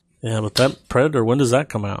 Yeah, but that Predator, when does that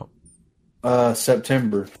come out?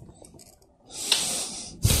 September.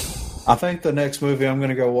 I think the next movie I'm going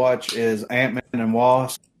to go watch is Ant-Man and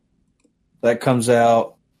Wasp. That comes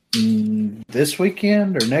out this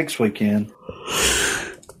weekend or next weekend.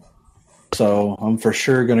 So I'm for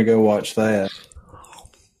sure going to go watch that.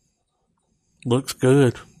 Looks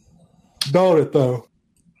good. Don't it, though?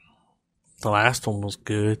 The last one was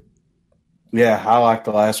good. Yeah, I like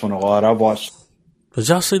the last one a lot. I've watched... Did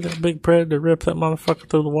y'all see that big Predator rip that motherfucker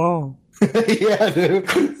through the wall? Yeah, dude.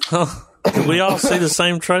 Did we all see the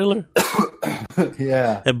same trailer?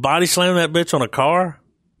 Yeah. It body slammed that bitch on a car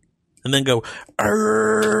and then go,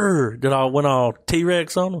 went all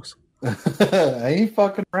T-Rex on us? I ain't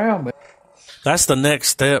fucking around, man. That's the next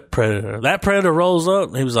step, Predator. That Predator rolls up,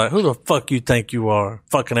 and he was like, who the fuck you think you are?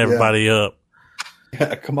 Fucking everybody up.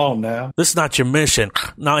 Yeah, come on now. This is not your mission.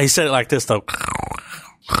 No, he said it like this, though.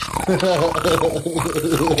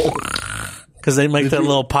 Because they make that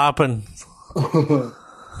little popping.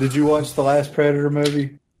 Did you watch the last Predator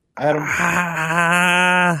movie, Adam?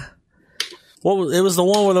 It was the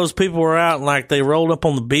one where those people were out and like they rolled up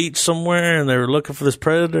on the beach somewhere and they were looking for this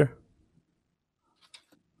predator.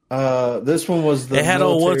 This one was the. It had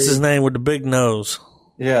old what's his name with the big nose.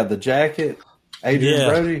 Yeah, the jacket, Adrian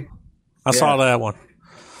Brody. I saw that one.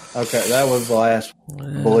 Okay, that was the last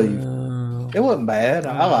one, I believe. It wasn't bad.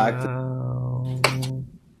 I liked it.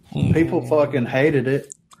 People fucking hated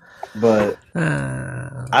it, but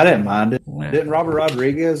I didn't mind it. Didn't Robert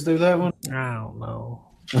Rodriguez do that one? I don't know.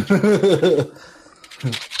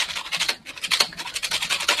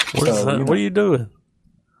 What are you doing?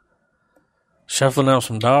 Shuffling out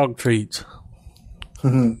some dog treats.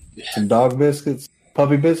 Some dog biscuits?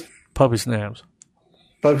 Puppy biscuits? Puppy snaps.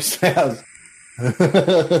 Puppy snaps. I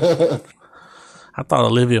thought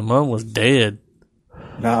Olivia Munn was dead.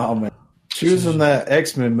 No, man. She was in that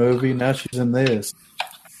X-Men movie. Now she's in this.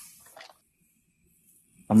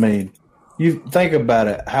 I mean, you think about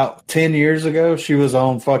it. How 10 years ago she was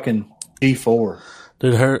on fucking G4.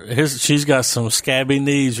 Dude, she's got some scabby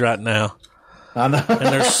knees right now. I know. And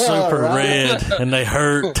they're super Right? red and they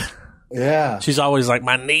hurt. Yeah. She's always like,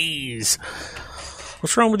 my knees.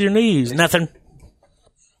 What's wrong with your knees? Nothing.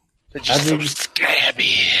 They're just so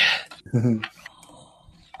scabby.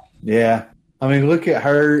 Yeah. I mean, look at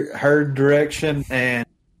her direction and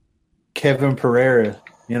Kevin Pereira,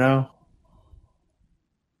 you know?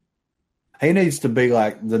 He needs to be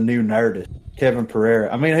like the new Nerdist, Kevin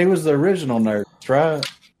Pereira. I mean, he was the original Nerdist, right?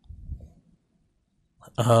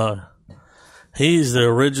 He's the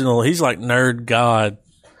original. He's like Nerd God.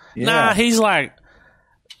 Yeah. Nah, he's like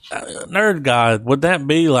Nerd God. Would that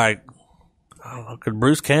be like, I don't know, could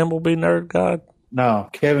Bruce Campbell be Nerd God? No,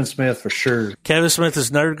 Kevin Smith for sure. Kevin Smith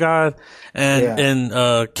is Nerd God,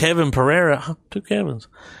 and Kevin Pereira, two Kevins.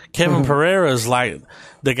 Kevin Pereira is like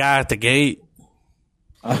the guy at the gate.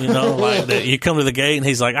 You know, like you come to the gate and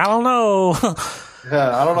he's like, I don't know.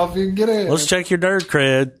 Yeah, I don't know if you can get in. Let's check your nerd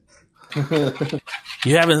cred.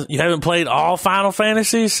 You haven't played all Final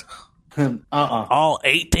Fantasies? All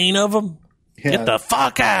 18 of them? Yeah. Get the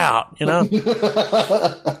fuck out, you know?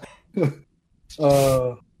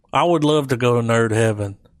 I would love to go to Nerd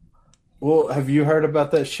Heaven. Well, have you heard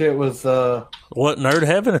about that shit with What, Nerd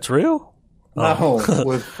Heaven? It's real? no,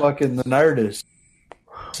 with fucking the Nerdist.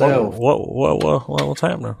 So What's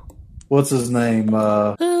happening? what's his name?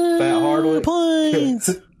 Fat Hardwick. Planes.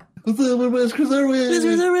 What's up with Chris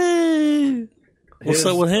Irwin? What's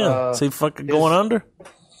up with him? Is he fucking going under?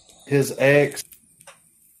 His ex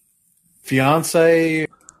fiance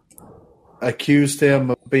accused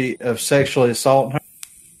him of sexually assaulting her.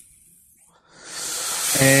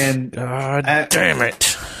 And God damn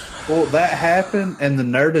it. Well, that happened, and the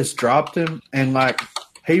Nerdist dropped him, and like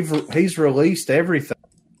he's released everything.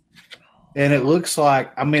 And it looks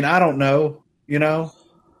like, I mean, I don't know, you know,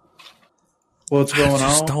 what's going on.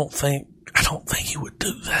 I don't think he would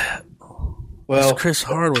do that. Well, it's Chris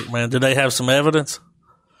Hardwick, man. Do they have some evidence?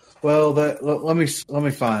 Well, let me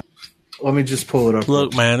find. Let me just pull it up.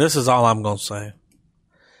 Look, man, this is all I'm gonna say.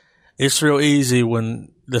 It's real easy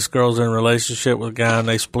when this girl's in a relationship with a guy and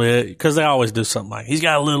they split, because they always do something like, he's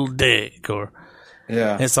got a little dick, or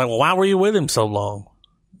yeah, it's like, well, why were you with him so long?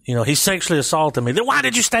 You know, he sexually assaulted me. Then why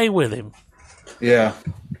did you stay with him? Yeah.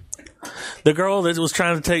 The girl that was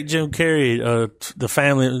trying to take Jim Carrey, the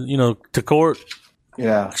family, you know, to court.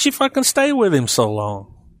 Yeah. She fucking stayed with him so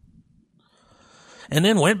long. And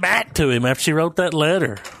then went back to him after she wrote that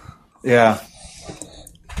letter. Yeah.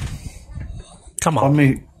 Come on. I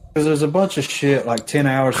mean, because there's a bunch of shit like 10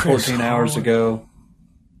 hours, 14 hours ago.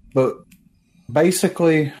 But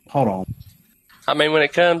basically, hold on. I mean, when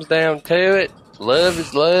it comes down to it, love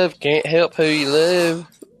is love. Can't help who you love.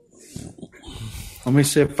 Let me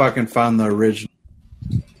see if I can find the original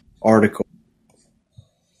article.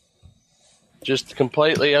 Just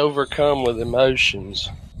completely overcome with emotions.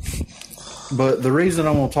 But the reason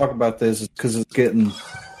I want to talk about this is because it's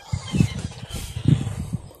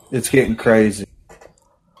getting crazy.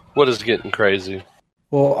 What is getting crazy?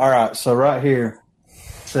 Well, all right. So right here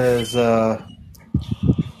it says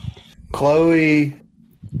Chloe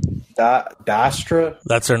Dykstra.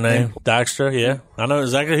 That's her name, Dykstra. Yeah, I know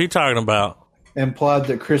exactly who you're talking about. Implied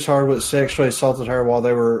that Chris Hardwick sexually assaulted her while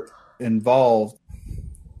they were involved.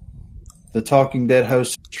 The Talking Dead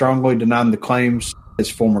host strongly denied the claims of his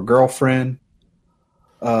former girlfriend.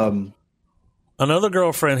 Another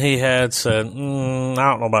girlfriend he had said, I don't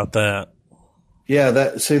know about that. Yeah,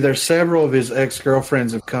 there's several of his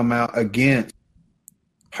ex-girlfriends have come out against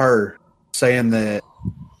her, saying that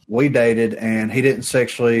we dated and he didn't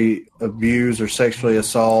sexually abuse or sexually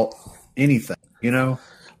assault anything, you know?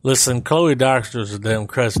 Listen, Chloe Doxter's a damn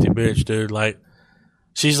crusty bitch, dude. Like,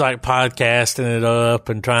 she's like podcasting it up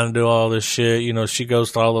and trying to do all this shit. You know, she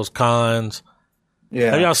goes to all those cons.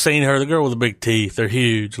 Yeah. Have y'all seen her? The girl with the big teeth. They're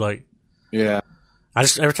huge. Like, yeah.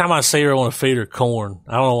 Every time I see her, I want to feed her corn.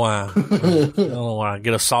 I don't know why. I don't know why. I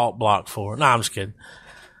get a salt block for her. No, I'm just kidding.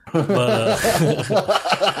 But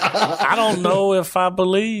I don't know if I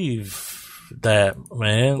believe that,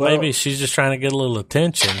 man. Well, maybe she's just trying to get a little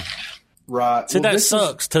attention. Right. See, that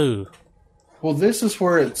sucks too. Well, this is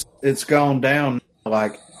where it's gone down.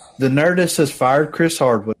 Like, the Nerdist has fired Chris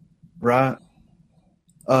Hardwick, right?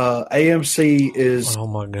 AMC is oh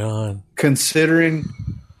my god considering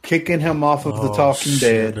kicking him off of The Talking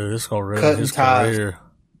Dead, dude, it's gonna ruin cutting his ties. career.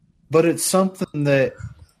 But it's something that,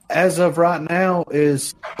 as of right now,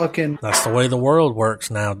 is fucking. That's the way the world works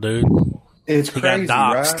now, dude. It's He crazy,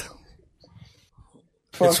 got right? doxxed.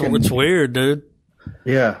 Fucking, It's weird, dude.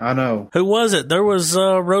 yeah, I know. Who was it? There was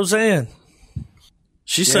Roseanne.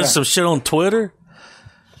 She said some shit on Twitter.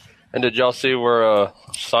 And did y'all see where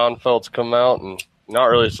Seinfeld's come out and not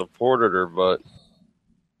really supported her, but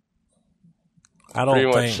I don't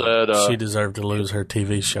pretty think much said, she deserved to lose her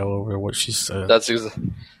TV show over what she said. that's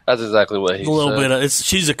exactly what he a little said. bit.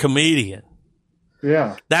 She's a comedian.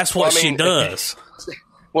 Yeah, That's what Well, I mean, she does.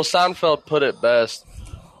 Well, Seinfeld put it best.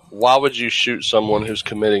 Why would you shoot someone who's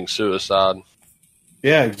committing suicide?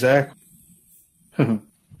 yeah, exactly.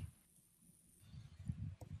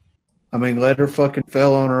 I mean, let her fucking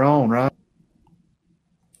fell on her own, right?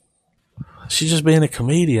 She's just being a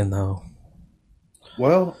comedian, though.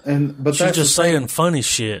 Well, but She's that's just the thing. saying funny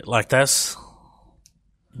shit. Like, that's...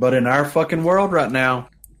 But in our fucking world right now,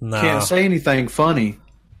 Nah. can't say anything funny.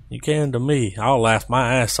 You can to me. I'll laugh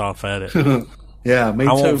my ass off at it. Yeah, me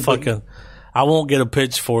I too. won't I won't get a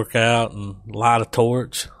pitchfork out and light a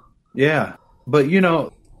torch. Yeah, but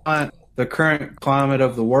the current climate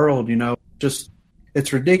of the world, just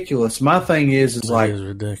it's ridiculous. My thing is like, It is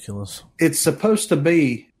ridiculous. it's supposed to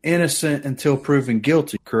be innocent until proven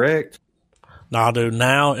guilty, correct? Nah, dude,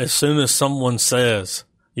 now as soon as someone says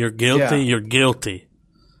you're guilty, Yeah. you're guilty.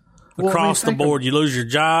 Well, Across I mean, the board, you lose your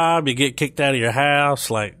job, you get kicked out of your house.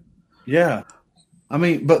 Like, Yeah, I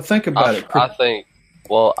mean, but think about it. I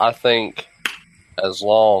think as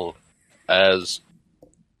long as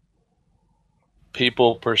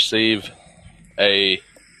people perceive a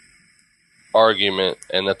argument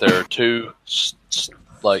and that there are two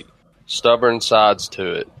stubborn sides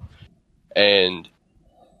to it, and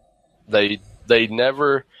they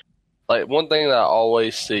never, like, one thing that I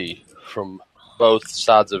always see from both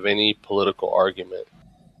sides of any political argument,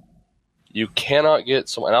 you cannot get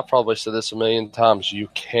someone, and I've probably said this a million times, you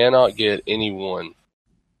cannot get anyone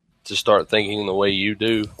to start thinking the way you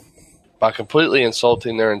do by completely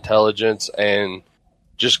insulting their intelligence and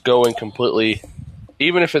just going completely,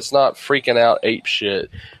 even if it's not freaking out ape shit,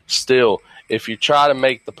 still, if you try to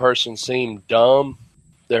make the person seem dumb,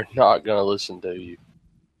 they're not going to listen to you.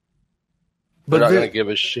 They're not going to give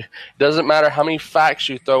a shit. Doesn't matter how many facts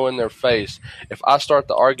you throw in their face. If I start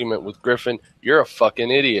the argument with Griffin, you're a fucking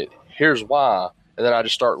idiot. Here's why. And then I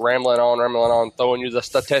just start rambling on, throwing you the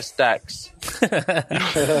statistics. we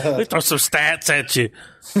throw some stats at you.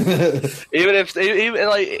 even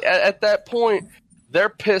like at that point, they're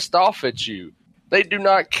pissed off at you. They do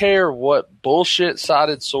not care what bullshit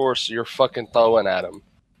sided source you're fucking throwing at them.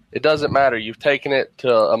 It doesn't matter. You've taken it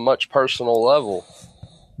to a much personal level.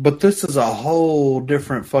 But this is a whole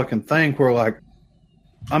different fucking thing. Where, like,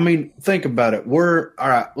 I mean, think about it. All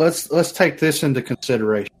right. Let's take this into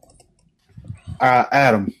consideration.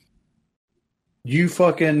 Adam, you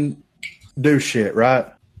fucking do shit, right?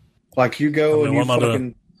 Like, you go and you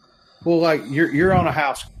fucking. Well, like, you're on a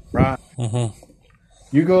house, right? Mm-hmm.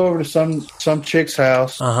 You go over to some chick's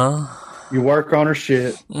house. You work on her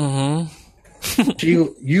shit. Mm-hmm.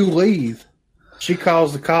 You leave. She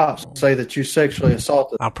calls the cops and say that you sexually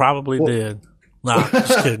assaulted. I probably did. Nah,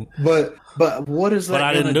 just kidding. But what is that? But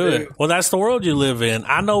I didn't do it. Well, that's the world you live in.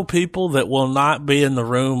 I know people that will not be in the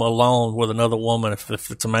room alone with another woman if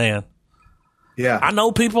it's a man. Yeah. I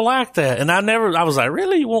know people like that. And I was like,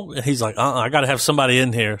 really? You won't? And he's like, I got to have somebody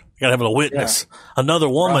in here. I got to have a witness. Yeah. Another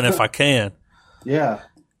woman if I can. Yeah.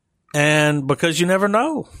 And because you never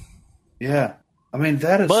know. Yeah. I mean,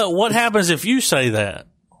 that is. But what happens if you say that?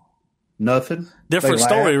 Nothing. Different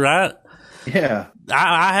story, right? Yeah.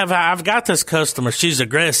 I've got this customer. She's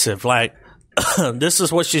aggressive. Like, this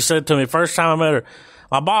is what she said to me first time I met her.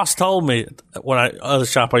 My boss told me other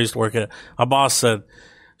shop I used to work at. My boss said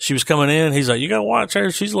she was coming in. He's like, "You gotta watch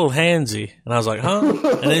her. She's a little handsy." And I was like, "Huh?"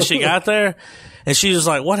 And then she got there, and she was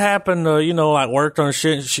like, "What happened?" Like worked on her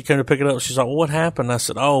shit. And she came to pick it up. She's like, well, "What happened?" I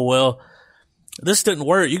said, "Oh well, this didn't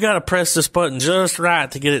work. You got to press this button just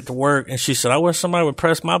right to get it to work." And she said, "I wish somebody would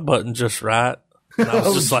press my button just right." And I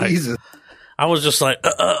was just Jesus.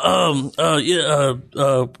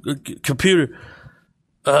 Computer.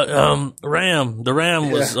 RAM. The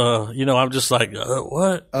RAM was, I'm just like,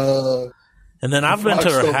 what? And then I've been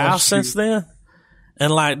to her house since then.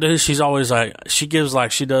 And like, dude, she's always like, she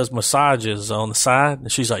does massages on the side.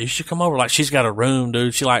 And she's like, you should come over. Like, she's got a room,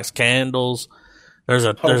 dude. She likes candles. There's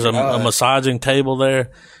a massaging table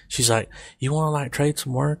there. She's like, you want to like trade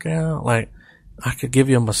some work out? Like, I could give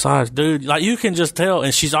you a massage, dude. Like, you can just tell.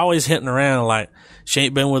 And she's always hitting around. Like, she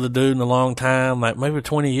ain't been with a dude in a long time, like maybe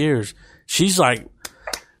 20 years. She's like,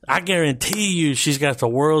 I guarantee you she's got the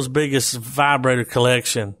world's biggest vibrator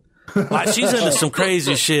collection. Like, she's into some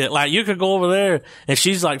crazy shit. Like, you could go over there and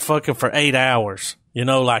she's like fucking for 8 hours.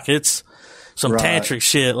 Like it's some tantric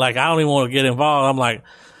shit. Like, I don't even want to get involved. I'm like,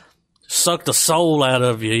 suck the soul out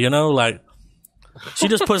of you, Like, she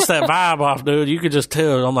just puts that vibe off, dude. You could just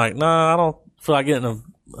tell. I'm like, nah, I don't feel like getting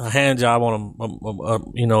a hand job on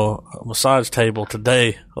a massage table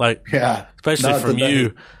today. Like, especially from today.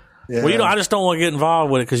 You. Yeah. Well, I just don't want to get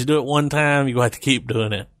involved with it because you do it one time, you're going to have to keep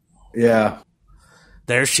doing it. Yeah.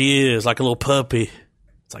 There she is, like a little puppy.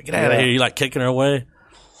 It's like, get out of here. You like kicking her away.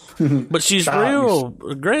 But she's real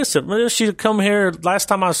aggressive. She'd come here. Last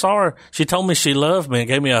time I saw her, she told me she loved me and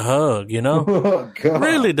gave me a hug, Oh, God.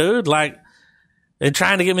 Really, dude. Like, and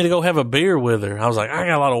trying to get me to go have a beer with her. I was like, I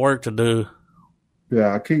got a lot of work to do.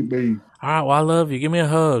 Yeah, I can't be. All right, well, I love you. Give me a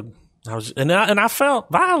hug. I felt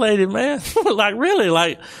violated, man. Like, really,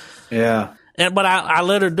 like. Yeah. But I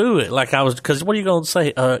let her do it. Like, because what are you going to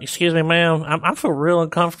say? Excuse me, ma'am. I feel real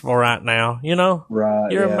uncomfortable right now.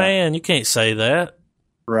 Right. You're a man. You can't say that.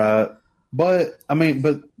 Right. But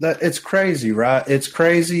it's crazy, right? It's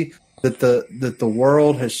crazy that the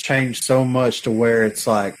world has changed so much to where it's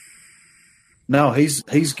like, no, he's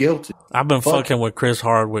guilty. I've been fucking with Chris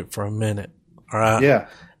Hardwick for a minute. All right. Yeah.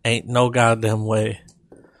 Ain't no goddamn way.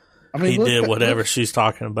 He did whatever she's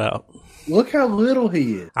talking about. Look how little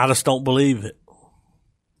he is. I just don't believe it.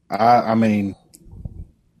 I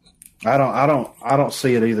don't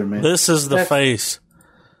see it either, man. This is the face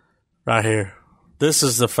right here. This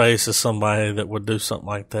is the face of somebody that would do something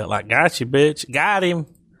like that. Like, got you, bitch. Got him.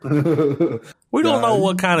 We don't know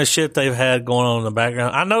what kind of shit they've had going on in the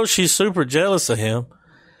background. I know she's super jealous of him.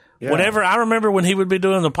 Yeah. Whatever. I remember when he would be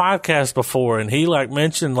doing the podcast before, and he like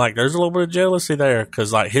mentioned like there's a little bit of jealousy there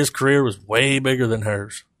because like his career was way bigger than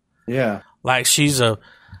hers. Yeah. Like she's a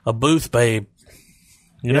booth babe.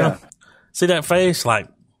 You know? See that face? Like,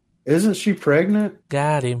 isn't she pregnant?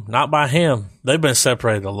 Got him. Not by him. They've been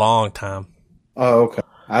separated a long time. Oh, okay.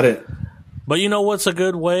 I didn't. But you know what's a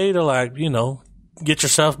good way to like, get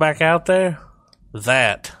yourself back out there?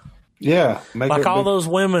 That. Yeah. Like all those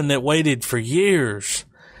women that waited for years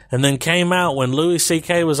and then came out when Louis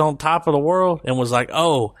C.K. was on top of the world and was like,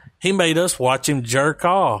 oh, he made us watch him jerk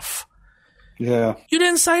off. Yeah. You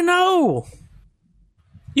didn't say no.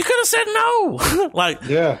 You could have said no. Like,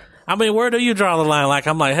 yeah. I mean, where do you draw the line? Like,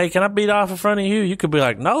 I'm like, hey, can I beat off in front of you? You could be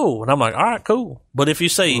like, no. And I'm like, all right, cool. But if you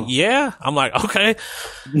say, yeah, I'm like, okay,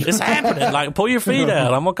 it's happening. Like, pull your feet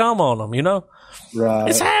out. I'm going to come on them, Right.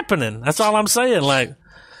 It's happening. That's all I'm saying. Like,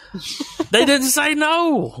 they didn't say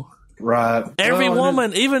no. Right. Every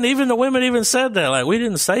woman, even the women even said that. Like, we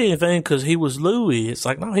didn't say anything because he was Louis. It's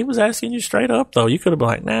like, no, he was asking you straight up, though. You could have been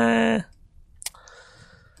like, nah,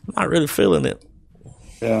 I'm not really feeling it.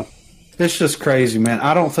 Yeah. It's just crazy, man.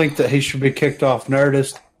 I don't think that he should be kicked off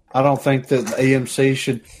Nerdist. I don't think that the AMC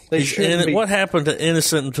should. What happened to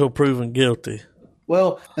innocent until proven guilty?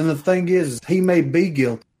 Well, and the thing is he may be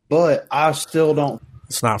guilty, but I still don't.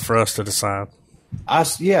 It's not for us to decide. I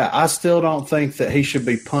still don't think that he should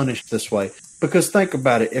be punished this way. Because think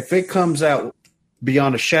about it. If it comes out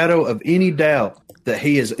beyond a shadow of any doubt that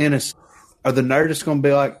he is innocent, are the Nerdists going to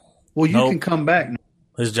be like, well, you can come back now?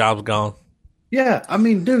 His job's gone. Yeah, I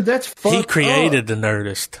mean, dude, that's fucked up. He created the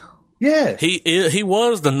Nerdist. Yeah. He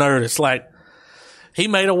was the Nerdist. Like, he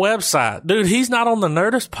made a website. Dude, he's not on the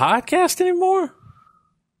Nerdist podcast anymore?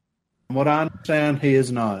 From what I understand, he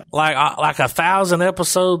is not. Like 1,000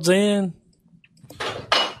 episodes in?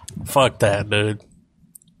 Fuck that, dude.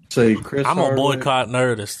 See, Chris I'm going to boycott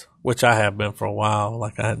Nerdist, which I have been for a while.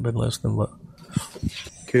 Like, I hadn't been listening, but.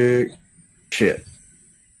 Kick shit.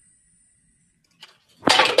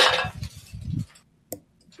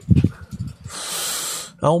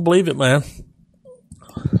 I don't believe it, man.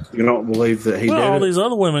 You don't believe that he did all it? these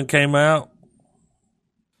other women came out.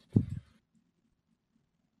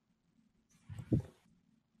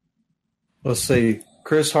 Let's see.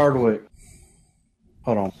 Chris Hardwick.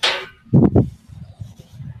 Hold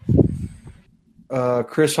on.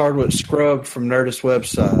 Chris Hardwick scrubbed from Nerdist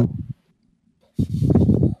website.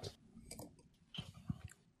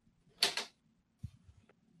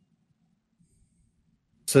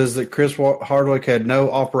 Says that Chris Hardwick had no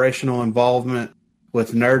operational involvement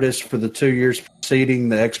with Nerdist for the 2 years preceding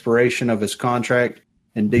the expiration of his contract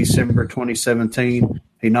in December 2017.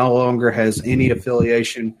 He no longer has any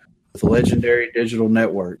affiliation with Legendary Digital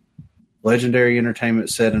Network. Legendary Entertainment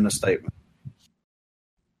said in a statement.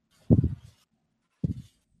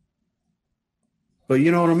 But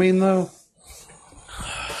you know what I mean, though?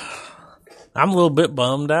 I'm a little bit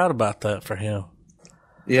bummed out about that for him.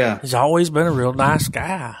 Yeah. He's always been a real nice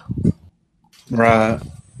guy. Right.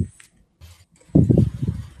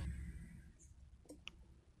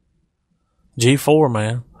 G4,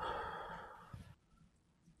 man.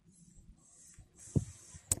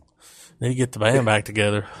 Need to get the band back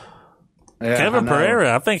together. Yeah, Kevin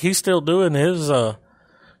Pereira, I think he's still doing his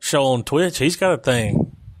show on Twitch. He's got a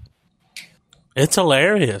thing. It's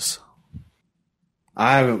hilarious.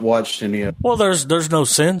 I haven't watched any of it. Well, there's no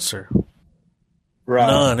censor. Right.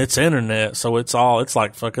 None. It's internet, so it's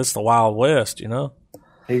like fuck, it's the Wild West, you know?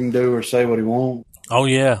 He can do or say what he wants. Oh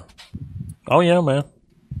yeah. Oh yeah, man.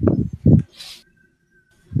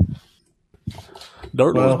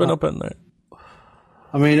 Dirtle's been up in there.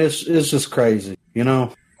 I mean, it's just crazy, you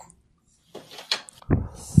know?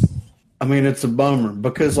 I mean, it's a bummer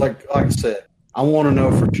because, like I said, I want to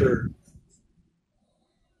know for sure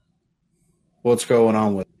what's going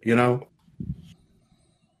on with it, you know?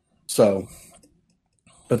 So,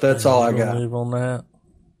 but that's all I got. Leave on that.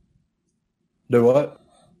 Do what?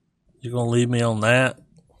 You gonna leave me on that?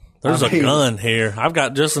 There's a gun here. I've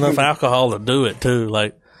got just enough alcohol to do it too.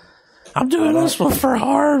 Like, I'm doing this one for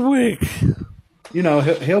Hardwick. You know,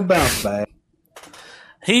 he'll bounce back.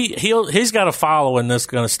 He's got a following that's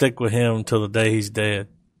going to stick with him until the day he's dead.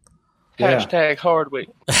 Yeah. Hashtag Hardwick.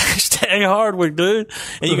 Hashtag Hardwick, dude.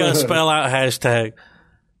 And you got to spell out hashtag.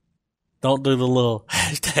 Don't do the little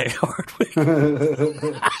hashtag Hardwick.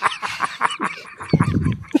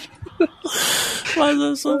 Why is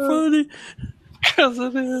that so funny? Because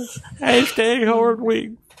it is. Hashtag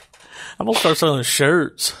Hardwick. I'm going to start selling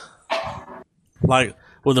shirts. Like,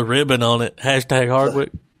 with a ribbon on it. Hashtag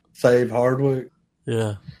Hardwick. Save Hardwick.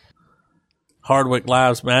 Yeah. Hardwick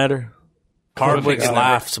lives matter. Hardwick's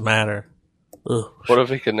lives matter. Ugh. What if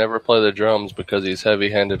he could never play the drums because he's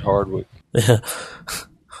heavy-handed Hardwick? Yeah.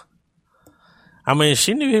 I mean,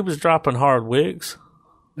 she knew he was dropping hard wigs.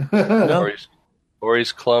 No? Or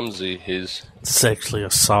he's clumsy. He's sexually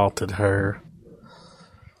assaulted her.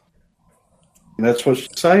 That's what she's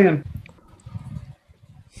saying.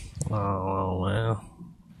 Oh, man.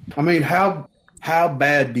 I mean, how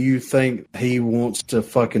bad do you think he wants to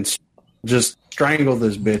fucking just strangle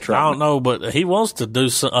this bitch right I don't know, but he wants to do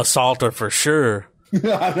assault her for sure.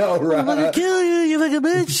 I know, right? I'm gonna kill you, you fucking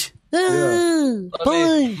bitch. I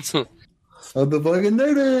Of the fucking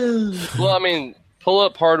niggas. Well, I mean, pull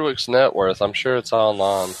up Hardwick's net worth. I'm sure it's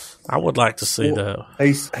online. I would like to see that.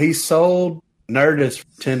 He sold Nerdist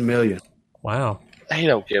for $10 million. Wow. They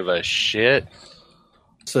don't give a shit.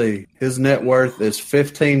 See, his net worth is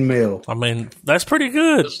 $15 million. I mean, that's pretty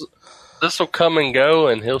good. This will come and go,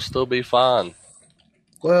 and he'll still be fine.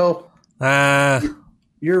 Well,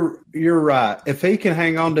 you're right. If he can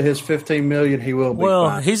hang on to his $15 million, he will be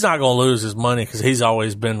fine. He's not going to lose his money because he's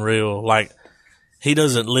always been real. Like, he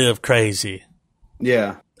doesn't live crazy.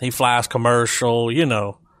 Yeah. He flies commercial, you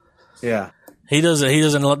know. Yeah. He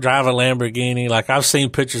doesn't drive a Lamborghini. Like, I've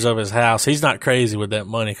seen pictures of his house. He's not crazy with that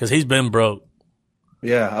money because he's been broke.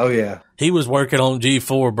 Yeah. Oh, yeah. He was working on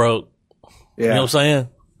G4 broke. Yeah. You know what I'm saying?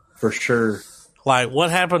 For sure. Like,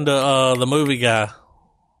 what happened to the movie guy?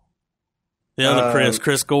 The other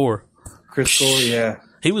Chris Gore. Chris Gore, yeah.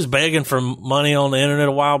 He was begging for money on the internet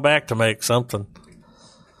a while back to make something.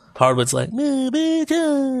 Hardwick's like, no,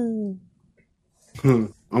 bitch.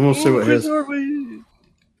 I'm going to see what his...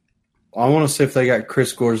 I want to see if they got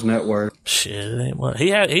Chris Gore's net worth. Shit, it ain't what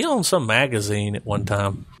he owned some magazine at one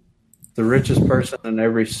time. The richest person in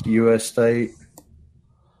every U.S. state.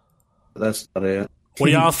 That's not it. What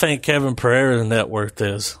do y'all think Kevin Pereira's net worth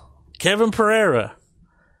is? Kevin Pereira.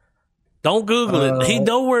 Don't Google it. He's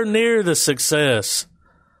nowhere near the success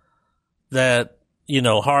that, you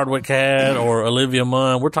know, Hardwick had or Olivia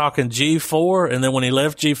Munn. We're talking G4, and then when he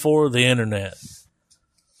left G4, the internet.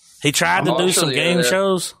 He tried to do some game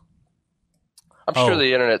shows. I'm sure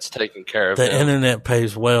the internet's taking care of the him. internet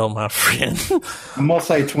pays well, my friend. I'm gonna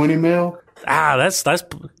say 20 mil. That's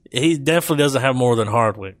he definitely doesn't have more than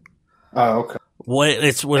Hardwick. Oh, okay.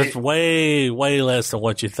 It's way less than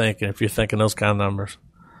what you're thinking. If you're thinking those kind of numbers,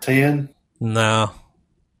 10, no,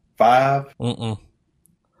 5, 2.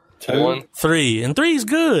 3, and 3's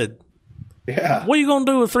good. Yeah. What are you gonna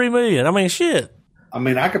do with $3 million? I mean, shit. I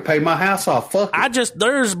mean, I could pay my house off. Fuck it.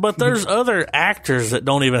 There's other actors that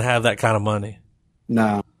don't even have that kind of money.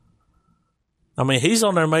 No. I mean, he's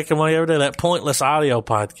on there making money every day. That Pointless Audio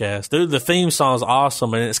podcast, dude. The theme song's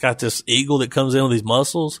awesome, and it's got this eagle that comes in with these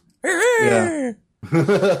muscles. Yeah.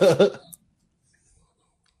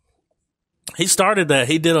 He started that.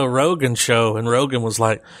 He did a Rogan show, and Rogan was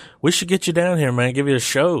like, "We should get you down here, man. Give you a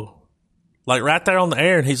show, like right there on the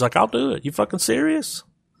air." And he's like, "I'll do it. You fucking serious?"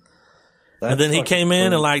 And then he came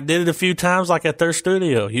in and like did it a few times, like at their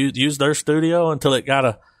studio. Used their studio until it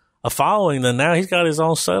got a following. Then now he's got his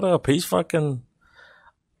own setup. He's fucking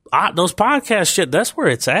those podcast shit. That's where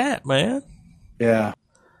it's at, man. Yeah.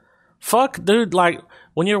 Fuck, dude. Like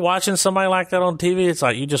when you're watching somebody like that on TV, it's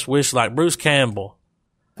like you just wish, like Bruce Campbell.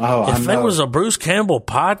 Oh, if there was a Bruce Campbell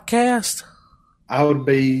podcast, I would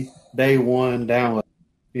be day one download.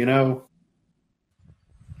 You know?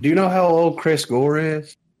 Do you know how old Chris Gore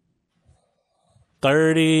is?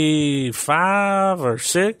 35 or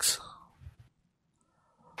 6.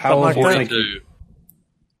 How old like do you that? think 42.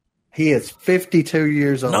 he is? 52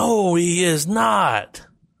 years old. No, he is not.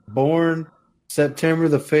 Born September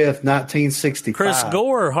the 5th, 1965. Chris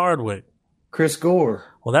Gore or Hardwick? Chris Gore.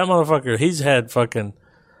 Well, that motherfucker, he's had fucking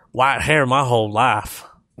white hair my whole life.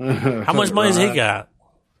 How much money has he got?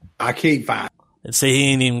 I can't find. And see, he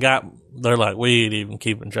ain't even got. They're like, we ain't even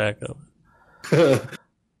keeping track of it.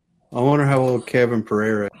 I wonder how old Kevin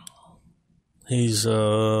Pereira is. He's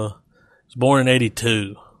born in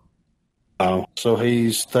 82, Oh, so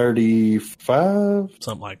he's 35,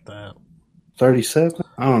 something like that. 37?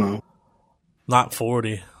 I don't Not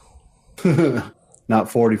 40. know. Not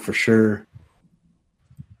 40 for sure.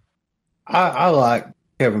 I like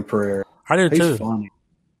Kevin Pereira. I do He's too. funny.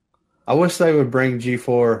 I wish they would bring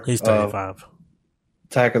G4 He's 35.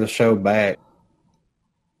 Attack of the Show back.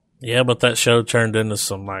 Yeah, but that show turned into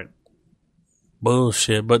some like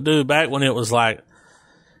bullshit. But dude, back when it was like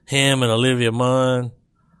him and Olivia Munn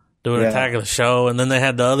doing Attack of the Show, and then they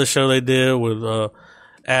had the other show they did with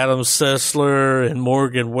Adam Sessler and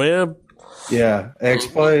Morgan Webb. Yeah,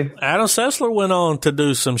 X-Play. Adam Sessler went on to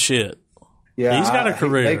do some shit. Yeah, He's got a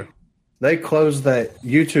career. They closed that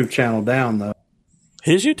YouTube channel down though.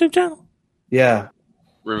 His YouTube channel? Yeah,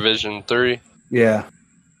 Revision 3. yeah.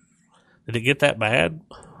 Did it get that bad?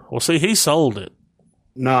 Well, see, he sold it.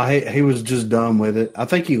 No, he was just done with it. I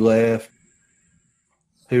think he left.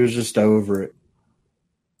 He was just over it.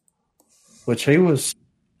 Which he was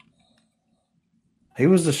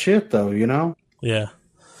the shit though, you know? Yeah.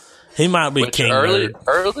 He might be Which king. early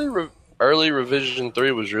Revision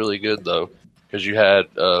 3 was really good though, because you had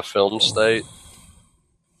Film State,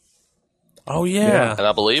 Oh yeah. and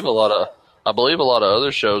I believe a lot of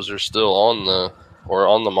other shows are still on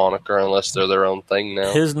the moniker unless they're their own thing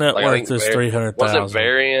now. His net Like, I think worth is 300,000. Wasn't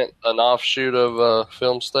Variant an offshoot of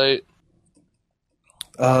Film State?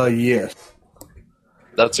 Yes.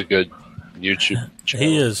 That's a good YouTube channel.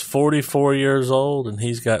 He is 44 years old and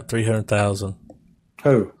he's got 300,000.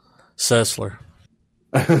 Who? Sessler.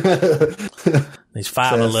 He's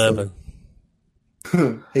 5'11".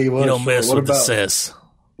 He was. You don't mess What with the about- Sess.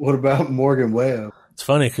 What about Morgan Webb? It's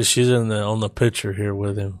funny because she's on the picture here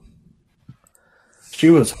with him. She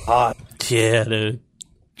was hot. Yeah, dude.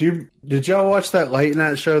 Did y'all watch that late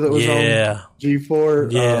night show that was Yeah. on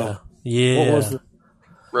G4? Yeah. Yeah. What was it?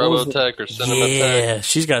 Robotech or Cinematech? Yeah.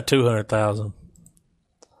 She's got 200,000.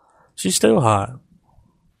 She's still hot.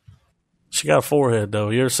 She got a forehead, though.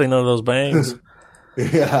 You ever seen none of those bangs?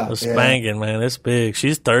 Yeah. It's yeah. banging, man. It's big.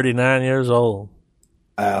 She's 39 years old.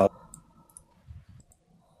 Wow.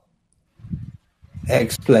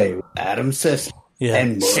 X-Play with Adam Sessler Yeah.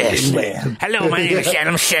 and Morgan Webb. Hello, my name is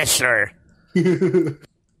Adam Sessler.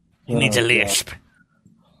 He needs a lisp.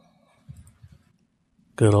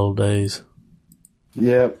 Good old days.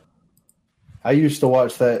 Yep. I used to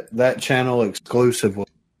watch that channel exclusively.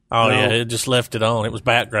 Oh, No. yeah. It just left it on. It was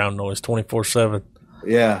background noise 24/7.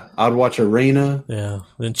 Yeah. I'd watch Arena. Yeah.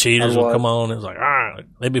 Then Cheaters I would was. come on. It was like, all right.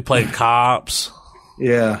 They'd be playing cops.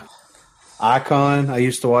 Yeah. Icon. I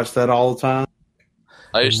used to watch that all the time.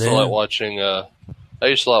 I used to And like then- watching. I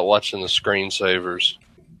used to like watching the screensavers.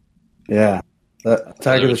 Yeah. Attack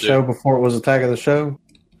They of the would Show do. before it was Attack of the Show.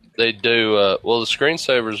 They do. Well, the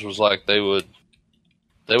screensavers was like they would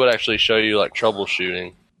actually show you like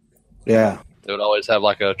troubleshooting. Yeah. They would always have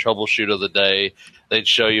like a troubleshoot of the day. They'd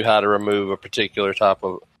show you how to remove a particular type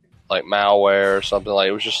of like malware or something. Like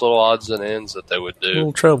it was just little odds and ends that they would do. A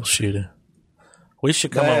little troubleshooting. We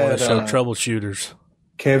should come up with a show, Troubleshooters.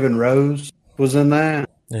 Kevin Rose was in that.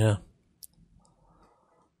 Yeah.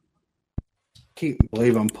 Can't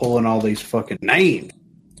believe I'm pulling all these fucking names.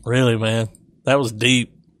 Really, man. That was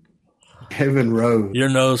deep. Kevin Rose. Your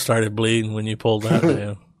nose started bleeding when you pulled that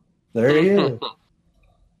down. There he is.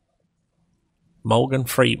 Morgan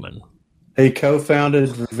Freeman. He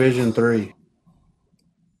co-founded Revision 3.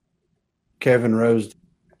 Kevin Rose.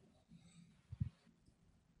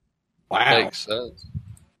 Wow. Makes sense.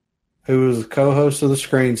 Who was the co-host of the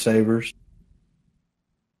Screensavers.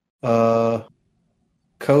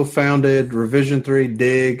 Co-founded Revision 3,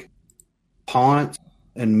 Dig, Ponce,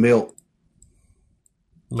 and Milk.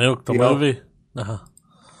 Milk the movie? Uh-huh.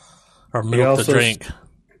 Or Milk the drink?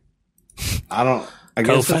 I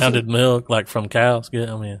guess co-founded Milk, like from cows.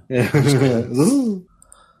 Yeah, I mean. Yeah.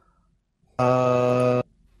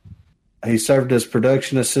 He served as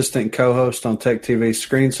production assistant and co-host on Tech TV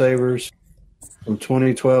Screensavers from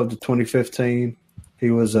 2012 to 2015.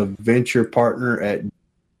 He was a venture partner at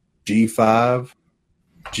G5,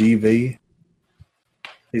 GV.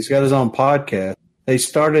 He's got his own podcast. They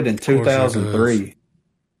started in 2003.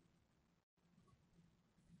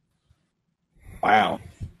 Wow.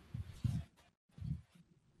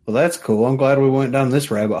 Well, that's cool. I'm glad we went down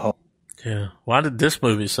this rabbit hole. Yeah. Why did this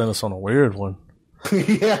movie send us on a weird one?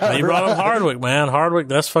 Yeah, he brought up Hardwick, man. Hardwick,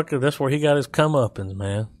 that's where he got his comeuppance,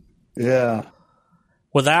 man. Yeah.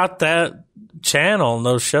 Without that channel and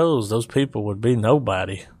those shows, those people would be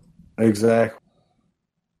nobody. Exactly.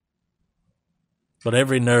 But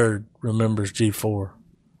every nerd remembers G4.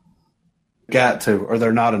 Got to, or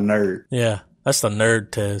they're not a nerd. Yeah, that's the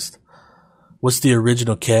nerd test. What's the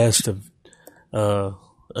original cast of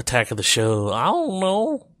Attack of the Show? I don't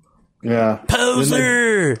know. Yeah.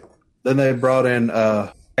 Poser! Then they brought in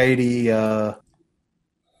Katie, what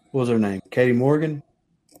was her name? Katie Morgan?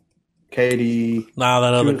 Katie. Nah,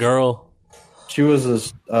 that other girl. She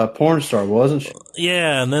was a porn star, wasn't she?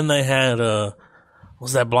 Yeah, and then they had,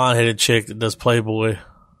 what's that blonde-headed chick that does Playboy?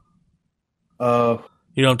 You know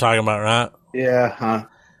what I'm talking about, right? Yeah, huh?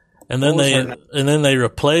 And then they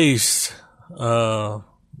replaced,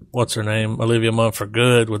 what's her name? Olivia Munn for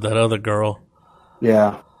good with that other girl.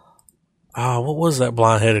 Yeah. Oh, what was that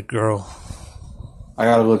blonde-headed girl? I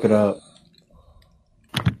gotta look it up.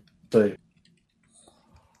 Let's see.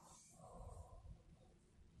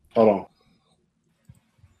 Hold on.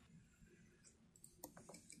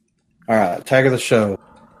 All right, Attack of the Show.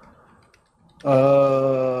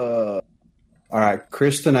 All right,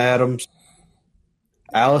 Kristen Adams,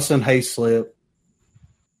 Allison Hayslip.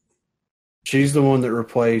 She's the one that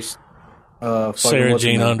replaced Sarah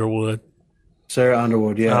Jean Underwood. Sarah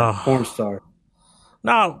Underwood, yeah, porn star.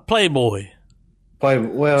 No, Playboy.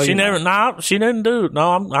 Well, she never. No, she didn't do.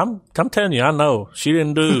 No, I'm telling you, I know she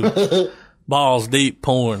didn't do balls deep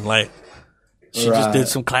porn. Like she just did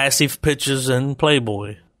some classy pictures in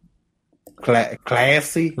Playboy.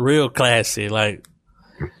 Classy, real classy. Like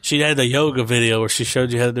she had the yoga video where she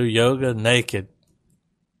showed you how to do yoga naked.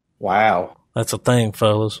 Wow, that's a thing,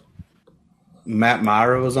 fellas. Matt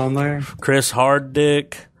Myra was on there. Chris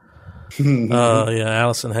Harddick. Yeah,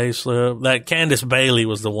 Allison Hayslip. That Candace Bailey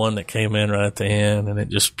was the one that came in right at the end, and it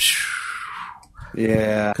just.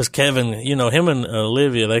 Yeah. Because Kevin, you know, him and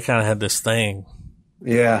Olivia, they kind of had this thing.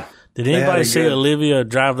 Yeah. Did anybody see Olivia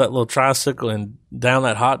drive that little tricycle and down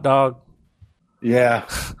that hot dog? Yeah.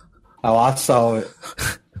 Oh, I saw it.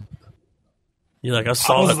 You're like, I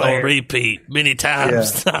saw it on repeat many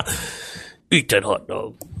times. Yeah. Eat that hot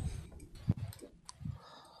dog.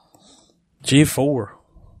 G4.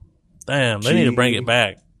 Damn, they need to bring it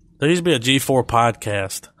back. There needs to be a G4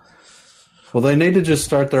 podcast. Well, they need to just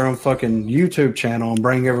start their own fucking YouTube channel and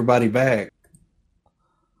bring everybody back.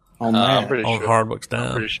 On that. On Hardwick's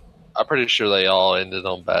Down. I'm pretty sure they all ended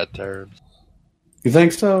on bad terms. You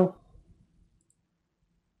think so?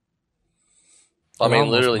 I mean,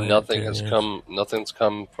 literally nothing's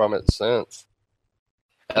come from it since.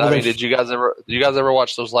 And I mean, did you guys ever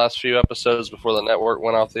watch those last few episodes before the network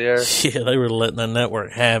went off the air? Yeah, they were letting the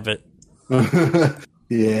network have it.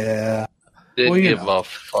 Yeah. Didn't give a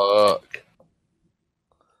fuck.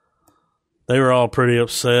 They were all pretty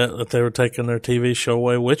upset that they were taking their TV show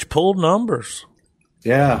away, which pulled numbers.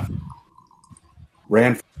 Yeah.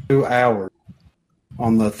 Ran for 2 hours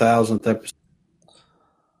on the 1,000th episode.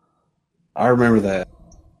 I remember that.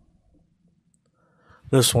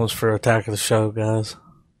 This one's for Attack of the Show, guys.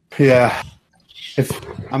 Yeah.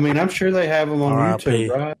 I'm sure they have them on YouTube,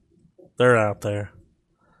 right? They're out there.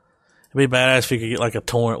 be badass if you could get like a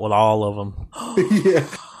torrent with all of them. Yeah.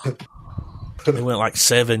 It went like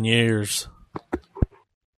 7 years.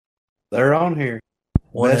 They're on here.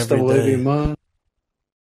 One Best every Olivia day. Munn.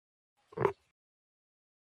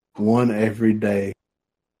 One every day.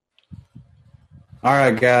 All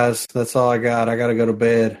right, guys. That's all I got. I got to go to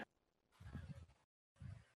bed.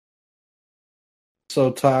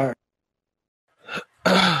 So tired.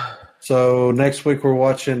 So next week we're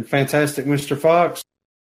watching Fantastic Mr. Fox.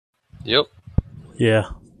 Yep. Yeah,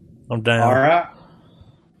 I'm down. All right.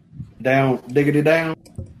 Down, diggity down.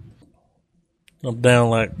 I'm down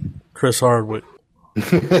like Chris Hardwick.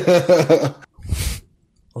 I'm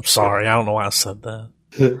sorry. I don't know why I said that.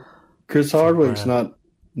 Chris Hardwick's not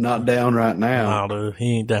down right now. No, dude.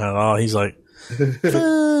 He ain't down at all. He's like,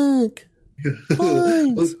 fuck.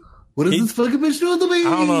 Points. What is this fucking bitch doing to me? I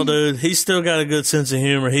don't know, dude. He's still got a good sense of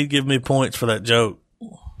humor. He'd give me points for that joke.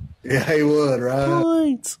 Yeah, he would, right?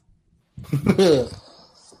 Points.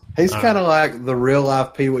 He's kind of like the real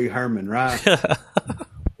life Pee Wee Herman, right?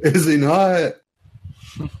 Is he not?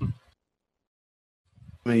 I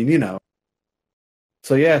mean, you know.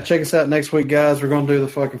 So yeah, check us out next week, guys. We're gonna do the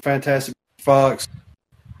fucking Fantastic Fox.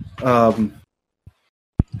 Can't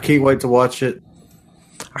wait to watch it.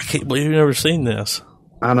 I can't believe you've never seen this.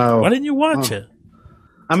 I know. Why didn't you watch it?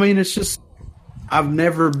 I mean, it's just I've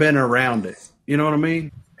never been around it. You know what I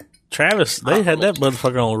mean? Travis, they had that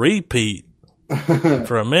motherfucker on repeat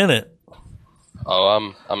for a minute.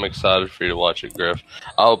 Oh, I'm excited for you to watch it, Griff.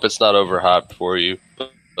 I hope it's not overhyped for you,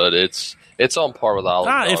 but it's on par with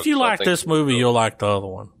Island Dogs. If you like this movie, you'll like the other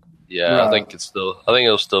one. Yeah, right. I think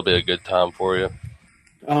it'll still be a good time for you.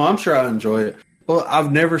 Oh, I'm sure I'll enjoy it. Well,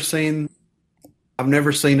 I've never seen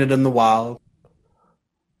it in the wild.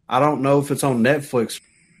 I don't know if it's on Netflix.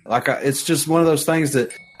 It's just one of those things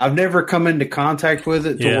that I've never come into contact with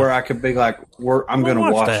it to where I could be like, I'm going to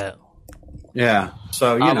watch that. Yeah.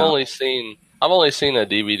 So I've only seen a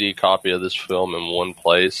DVD copy of this film in one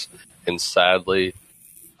place, and sadly,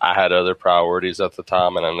 I had other priorities at the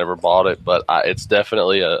time, and I never bought it. But it's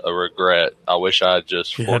definitely a regret. I wish I had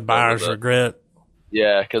just had buyer's regret.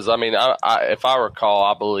 Yeah, because I mean, if I recall,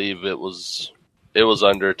 I believe it was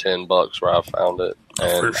under $10 where I found it,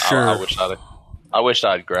 and for sure. I wish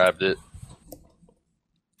I'd grabbed it.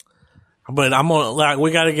 But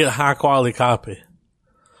we got to get a high quality copy.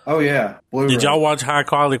 Oh yeah. Blu-ray. Did y'all watch a high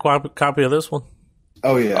quality copy of this one?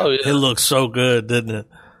 Oh yeah. It looks so good, didn't it?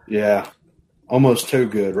 Yeah. Almost too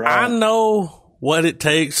good, right? I know what it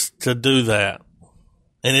takes to do that,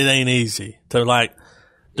 and it ain't easy to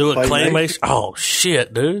do a claymation. Oh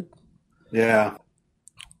shit, dude. Yeah.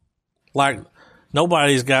 Like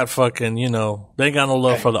nobody's got fucking, they ain't got no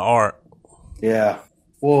love for the art. Yeah.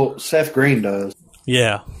 Well, Seth Green does.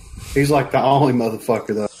 Yeah. He's like the only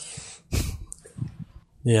motherfucker though.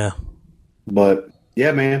 Yeah. But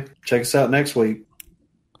yeah, man. Check us out next week.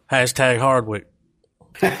 #Hardwick.